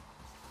of people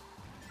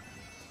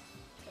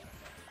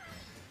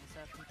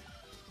stuff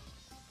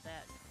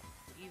that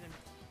even.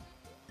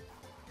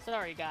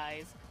 Sorry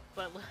guys,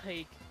 but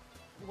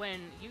when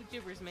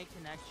YouTubers make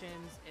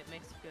connections, it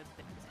makes good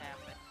things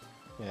happen.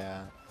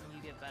 Yeah. When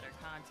you get better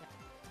content,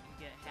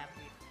 you get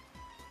happy.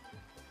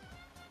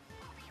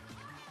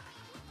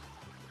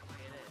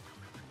 It is.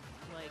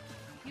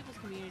 People's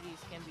communities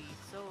can be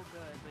so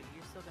good, but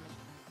you're still gonna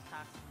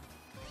talk.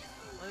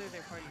 Whether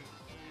they're part of your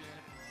community or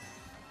not,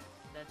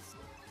 that's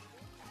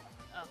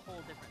a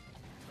whole different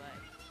thing. But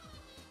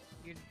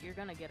you're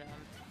gonna get them.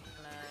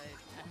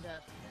 End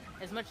up,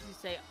 as much as you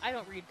say, I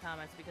don't read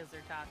comments because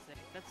they're toxic.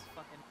 That's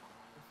fucking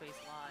face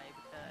lie.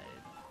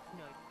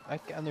 Because I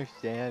can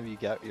understand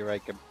if you're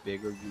like a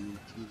bigger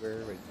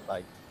YouTuber,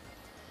 and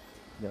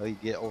you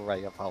get over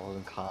like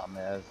 1,000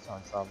 comments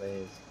on something.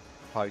 It's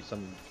probably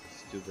something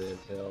stupid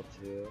as hell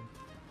too.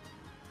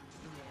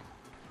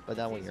 But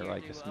not It's when you're easier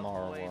like a to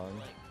smaller avoid, one.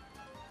 like-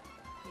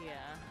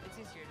 yeah, it's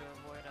easier to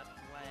avoid up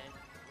when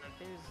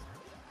like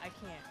I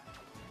can't.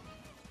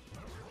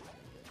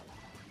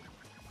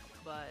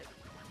 But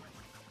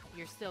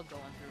you're still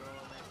going through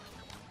all of it.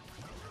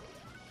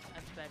 I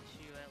bet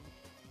you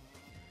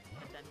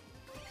but then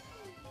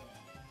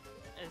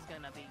is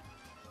gonna be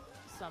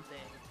something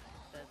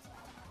that's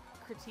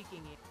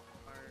critiquing you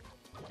or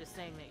just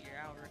saying that you're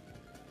outright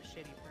a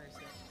shitty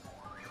person.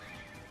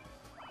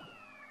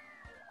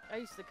 I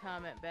used to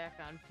comment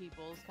back on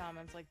people's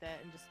comments like that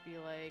and just be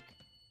like,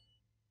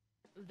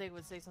 they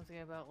would say something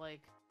about like,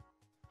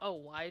 oh,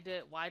 why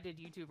did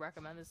YouTube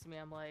recommend this to me?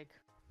 I'm like,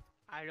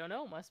 I don't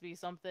know, must be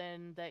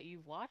something that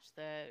you've watched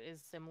that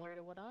is similar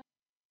to what I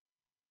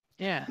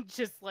Yeah.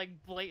 just like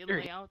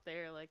blatantly out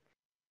there, like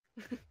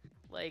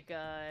like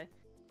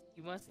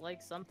you must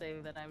like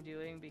something that I'm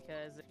doing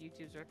because if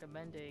YouTube's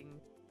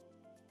recommending.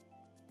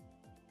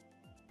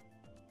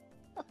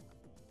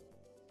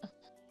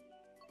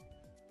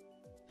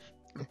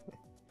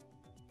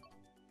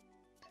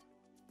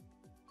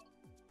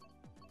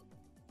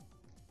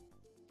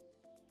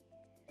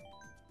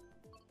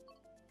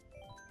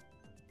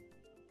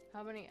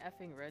 How many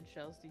effing red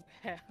shells do you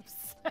have?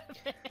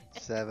 7.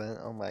 7.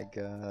 Oh my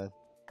god.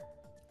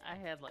 I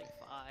had like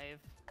 5.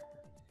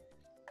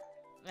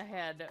 I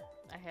had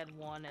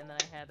 1, and then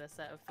I had a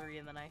set of 3,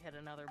 and then I had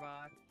another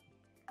box.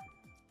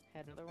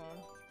 Had another one.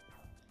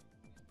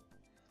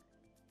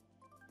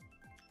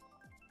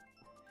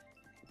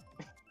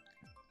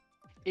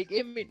 It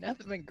gave me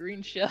nothing but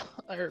green shell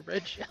or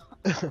red shell.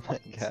 Oh my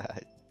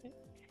god.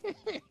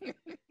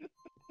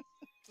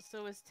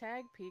 So is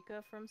Tag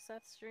Pika from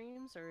Seth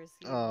streams, or is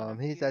he? One of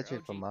He's your actually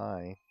OG? from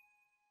mine.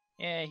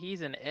 Yeah,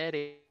 he's an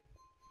Eddie.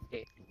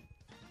 Actually,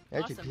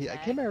 Awesome, I Tag.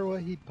 can't remember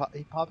what he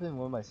popped in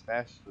one of my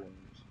Smash streams.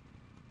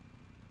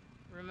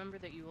 Remember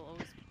that you will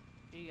always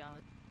be on.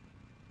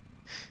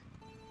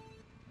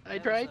 I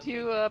That tried was a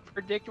to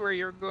predict where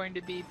you're going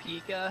to be,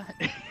 Pika.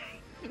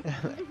 Oh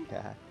my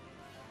god.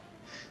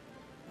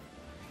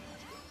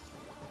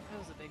 That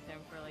was a big thing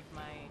for like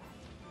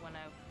when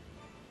I was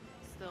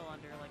still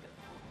under like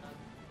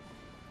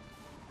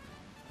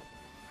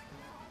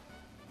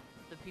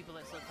the people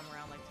that still come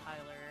around like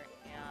Tyler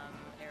and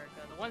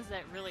Erica, the ones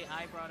that really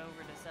I brought over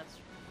to Seth's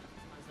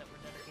ones that were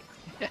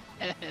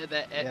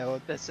dedicated. Yeah,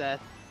 well- that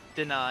Seth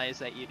denies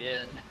that you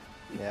did.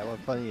 Yeah,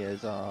 what's funny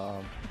is,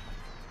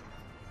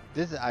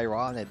 this is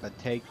ironic, but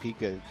Take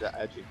Pika is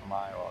actually from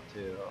Iowa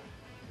too.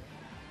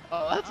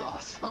 Oh, that's Oh.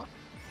 awesome.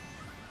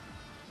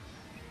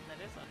 That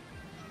is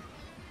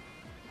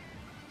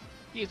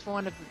He's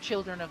one of the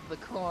children of the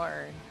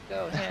corn.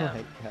 Go Oh him.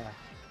 my god.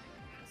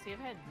 See, I've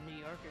had New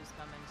Yorkers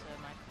come into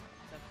my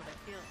stuff, but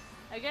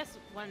I guess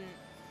when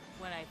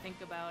I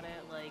think about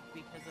it, like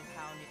because of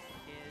how New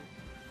York is,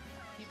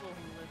 people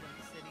who live in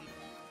the city,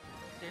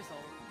 there's a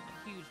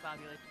huge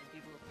population of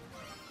people,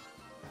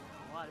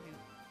 a lot of people,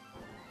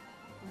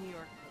 New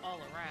York all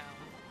around.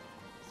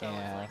 So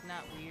Yeah. it's like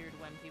not weird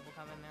when people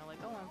come in there like,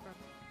 oh, I'm from.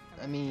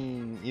 I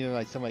mean, even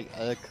like somebody like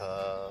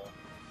Erica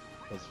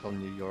is from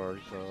New York,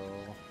 so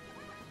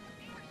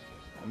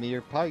I mean,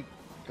 you're probably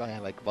gonna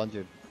have like a bunch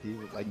of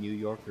people, like New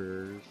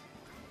Yorkers,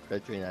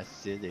 especially in that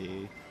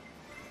city.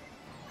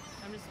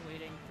 I'm just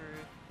waiting for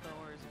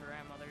Thor's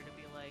grandmother to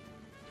be like,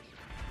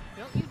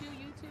 don't you do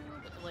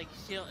YouTube? Like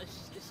she's one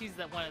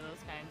of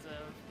those kinds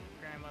of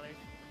grandmothers.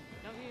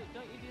 Don't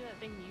you do that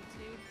thing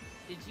YouTube?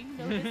 Did you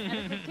know this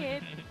as a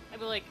kid? I'd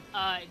be like,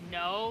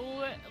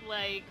 no.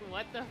 Like,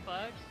 what the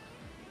fuck?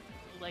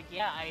 Like,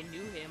 yeah, I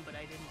knew him, but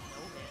I didn't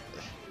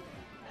know him.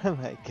 Oh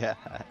my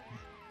god.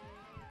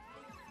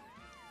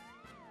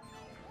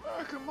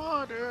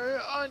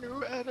 Commander, I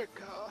knew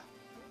Etika.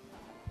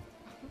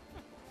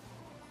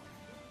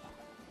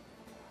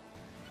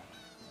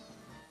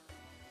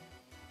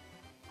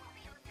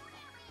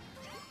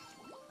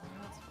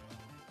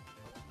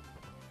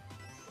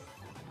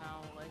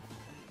 How life.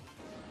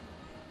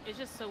 It's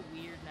just so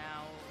weird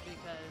now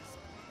because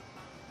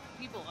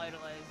people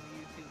idolize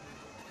YouTube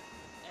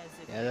as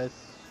if Yeah, that's.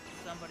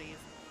 somebody's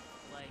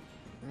like.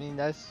 I mean,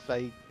 that's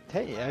like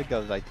 10 years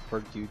ago, like the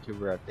first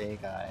YouTuber I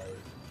think I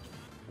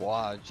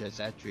watched has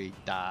actually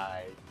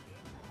died.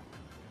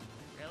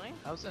 Really?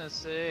 I was gonna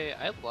say,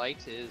 I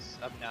liked his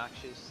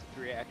obnoxious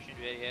reaction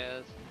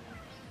videos. Did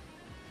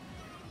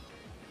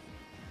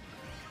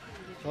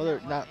you Well, they're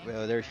watch not. Angry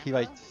Well, there's he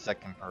Grandpa? like the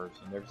second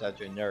person. There's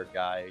actually another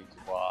guy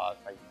who was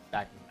like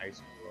back in high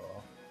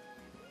school.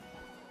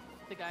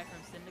 The guy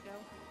from Syndigo?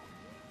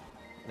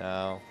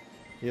 No,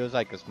 he was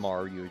like a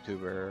smaller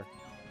YouTuber.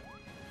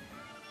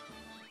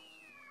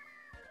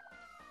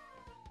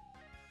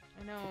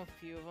 I know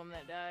a few of them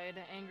that died.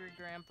 Angry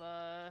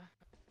Grandpa,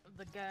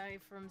 the guy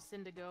from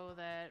Syndigo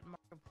that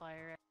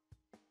Markiplier.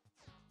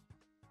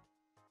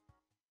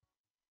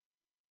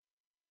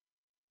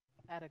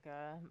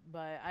 Etika,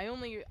 but I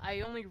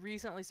only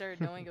recently started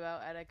knowing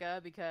about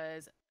Etika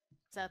because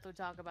Seth would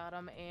talk about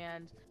him,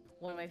 and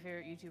one of my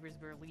favorite YouTubers,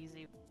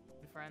 Berleezy,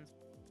 friends.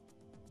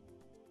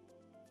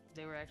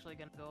 They were actually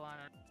gonna go on.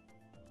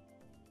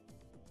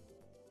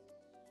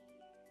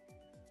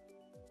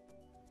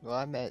 Well,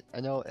 I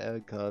know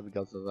Erica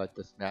because of like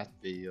the Smash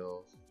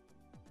videos.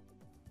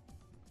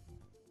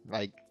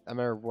 Like, I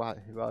remember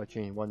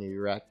watching one of the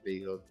React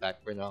videos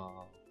back when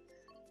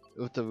it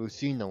was the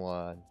Lucina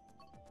one.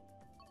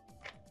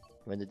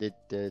 When they did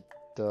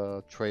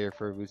the trailer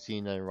for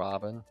Lucina and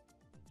Robin.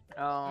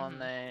 Oh, and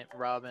then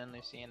Robin,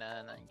 Lucina,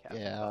 and then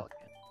Captain Yeah. Falcon.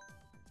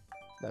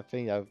 I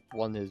think that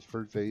one of his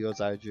first videos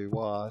I actually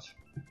watched.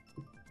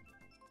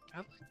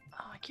 Oh,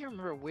 I can't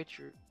remember which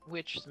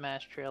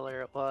Smash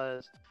trailer it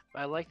was,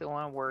 but I like the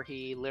one where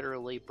he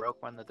literally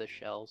broke one of the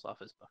shells off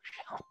his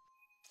bookshelf.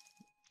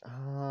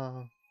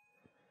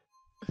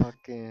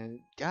 Fucking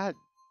God,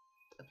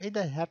 I think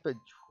that happened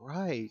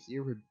twice.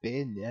 Either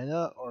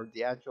Bayonetta or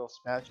the actual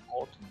Smash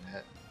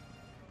Ultimate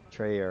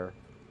trailer.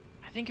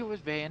 I think it was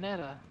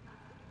Bayonetta.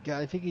 Yeah,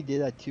 I think he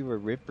did that too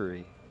with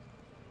Rippery.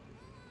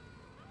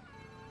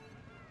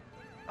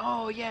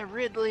 Oh yeah,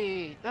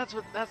 Ridley. That's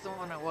the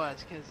one it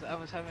was, because I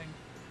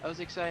was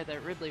excited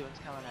that Ridley was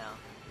coming out.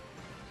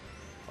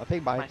 I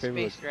think my My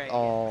favorite Space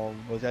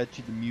Dragon. was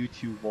actually the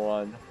Mewtwo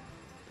one.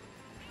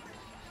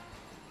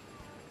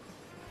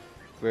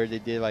 Where they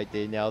did like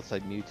they announced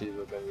like Mewtwo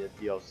was gonna be a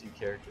DLC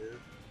character.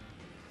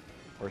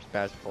 Or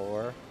Smash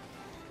 4.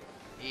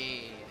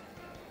 Yeah.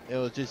 It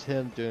was just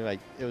him doing like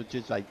it was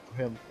just like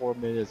him 4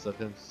 minutes of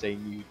him saying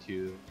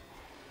Mewtwo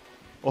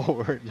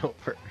over and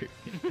over.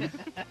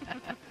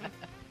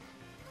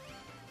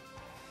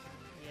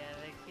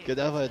 Cause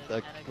that was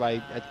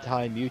like at the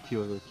time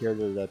Mewtwo was a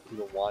character that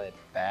people wanted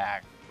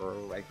back for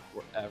like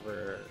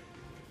forever.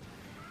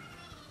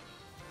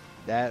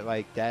 That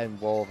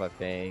and Wolf I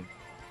think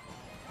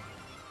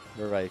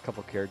were like a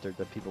couple characters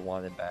that people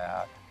wanted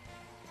back.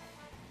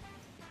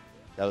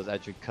 That was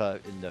actually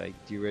cut in like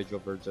the original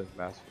version of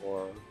Smash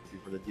 4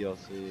 before the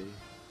DLC.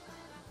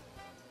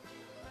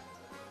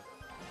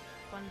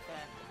 Fun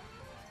fact.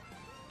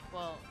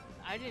 Well,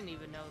 I didn't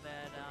even know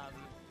that.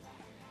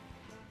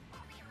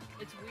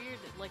 It's weird,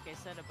 like I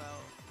said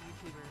about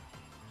YouTuber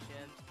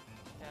shit,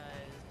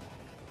 because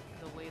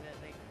the way that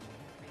they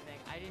everything,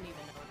 I didn't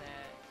even know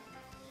that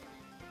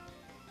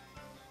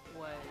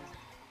was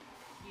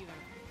even.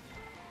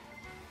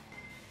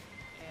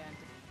 And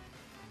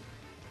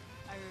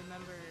I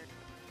remember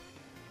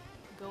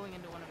going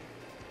into one of his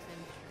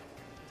Sims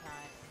at the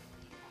time,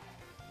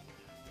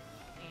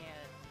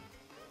 and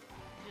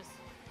just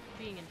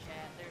being in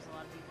chat. There's a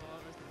lot of people.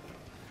 It was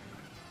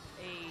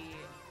a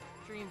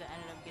stream that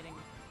ended up getting.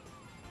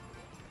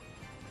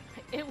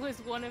 It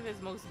was one of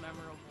his most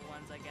memorable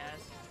ones, I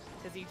guess,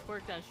 because he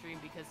twerked on stream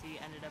because he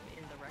ended up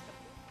in the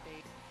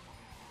recommendation.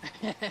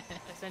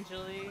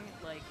 Essentially,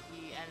 like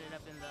he ended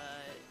up in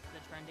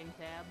the trending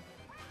tab,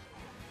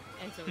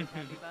 and so he's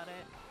happy about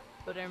it.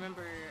 But I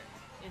remember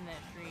in that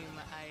stream,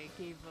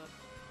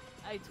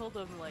 I told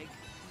him like,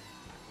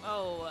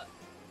 oh,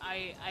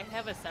 I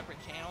have a separate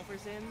channel for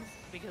Sims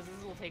because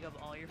this will take up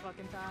all your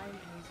fucking time,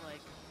 and he's like,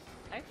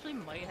 I actually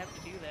might have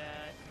to do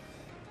that.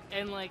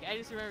 And like, I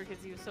just remember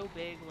because he was so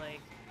big, like,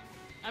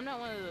 I'm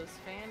not one of those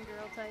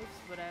fangirl types,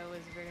 but I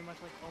was very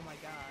much like, oh my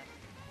god.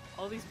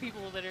 All these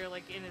people that are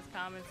like in his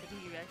comments that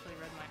he actually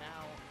read mine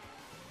out.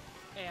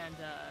 And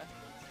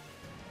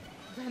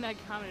then I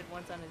commented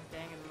once on his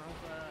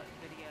Danganronpa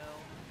video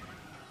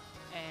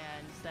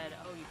and said,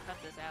 oh, you cut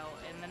this out.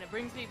 And then it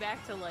brings me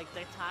back to like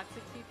the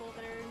toxic people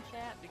that are in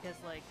chat, because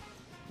like,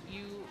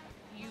 you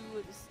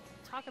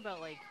talk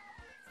about like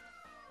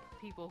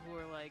people who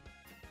are like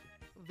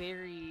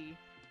very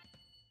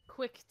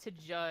quick to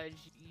judge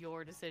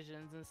your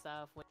decisions and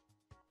stuff with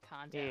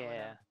content.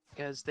 Yeah,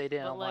 because they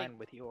didn't But, align like,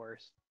 with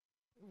yours.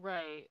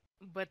 Right,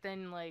 but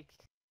then like,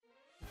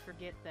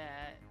 forget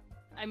that.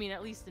 I mean,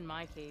 at least in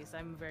my case,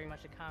 I'm very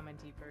much a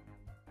commenty person.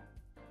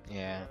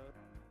 Yeah.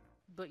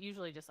 But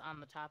usually just on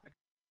the topic.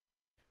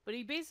 But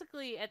he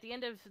basically, at the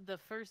end of the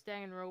first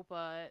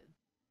Danganronpa,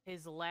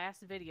 his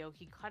last video,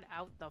 he cut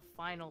out the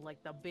final,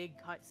 like the big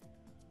cuts.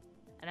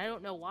 And I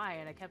don't know why,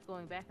 and I kept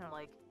going back and I'm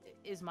like,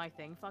 is my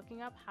thing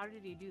fucking up? How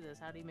did he do this?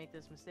 How did he make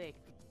this mistake?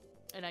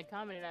 And I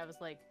commented, I was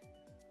like,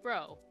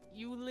 bro,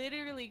 you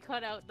literally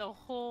cut out the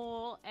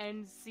whole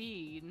end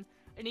scene.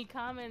 And he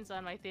comments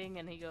on my thing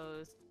and he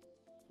goes,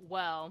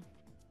 well,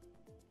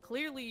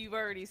 clearly you've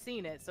already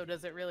seen it, so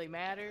does it really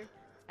matter?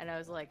 And I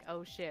was like,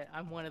 oh shit,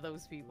 I'm one of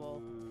those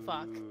people.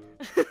 Fuck.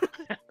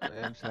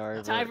 I'm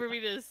sorry. Time for me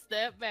to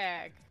step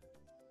back.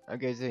 I'm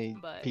guessing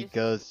But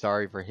Pika's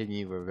sorry for hitting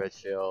you with red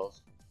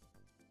shells.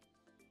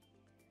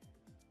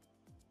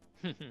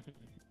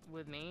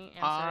 With me?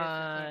 I'm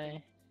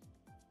sorry.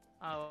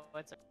 Oh,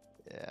 what's up?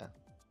 Yeah.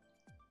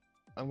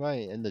 I'm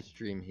going to end the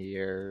stream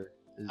here.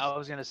 I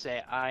was gonna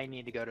say, I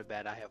need to go to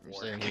bed. I have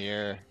work. Same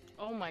here.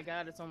 Oh my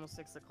god, it's almost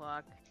 6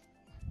 o'clock.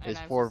 It's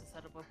I'm 4. supposed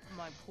to set up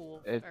my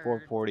pool. It's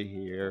 4:40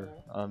 here.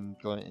 I'm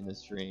going to end the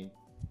stream.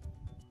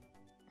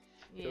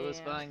 Yeah. It was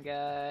fun,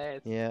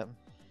 guys. Yeah.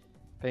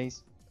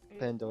 Thanks,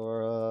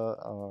 Pandora,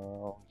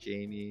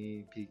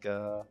 Jamie,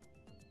 Pika.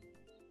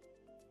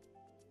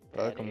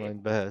 Welcome Eddie. in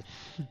bed.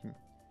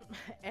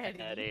 Eddie.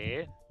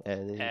 Eddie.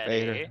 Eddie. Eddie.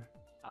 Vader.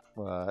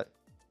 What?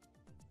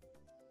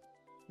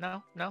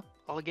 no, no.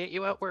 I'll get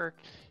you at work.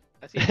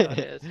 I see how it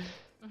is.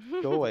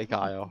 Go away,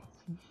 Kyle.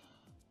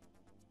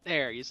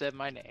 There, you said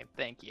my name.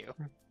 Thank you.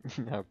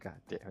 Oh god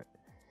damn it.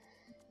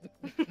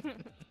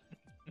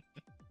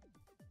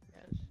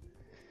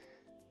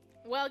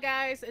 Well,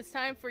 guys, it's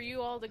time for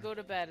you all to go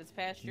to bed. It's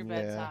past your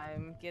Yeah.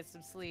 bedtime. Get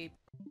some sleep.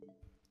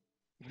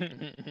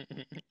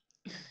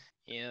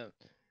 Yeah.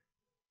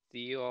 See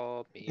you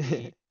all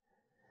maybe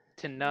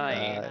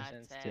tonight.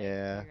 since-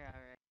 yeah. You're all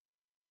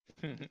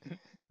right.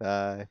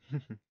 Bye.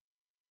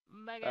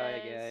 Bye, Bye,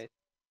 guys. guys.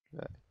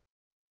 Bye.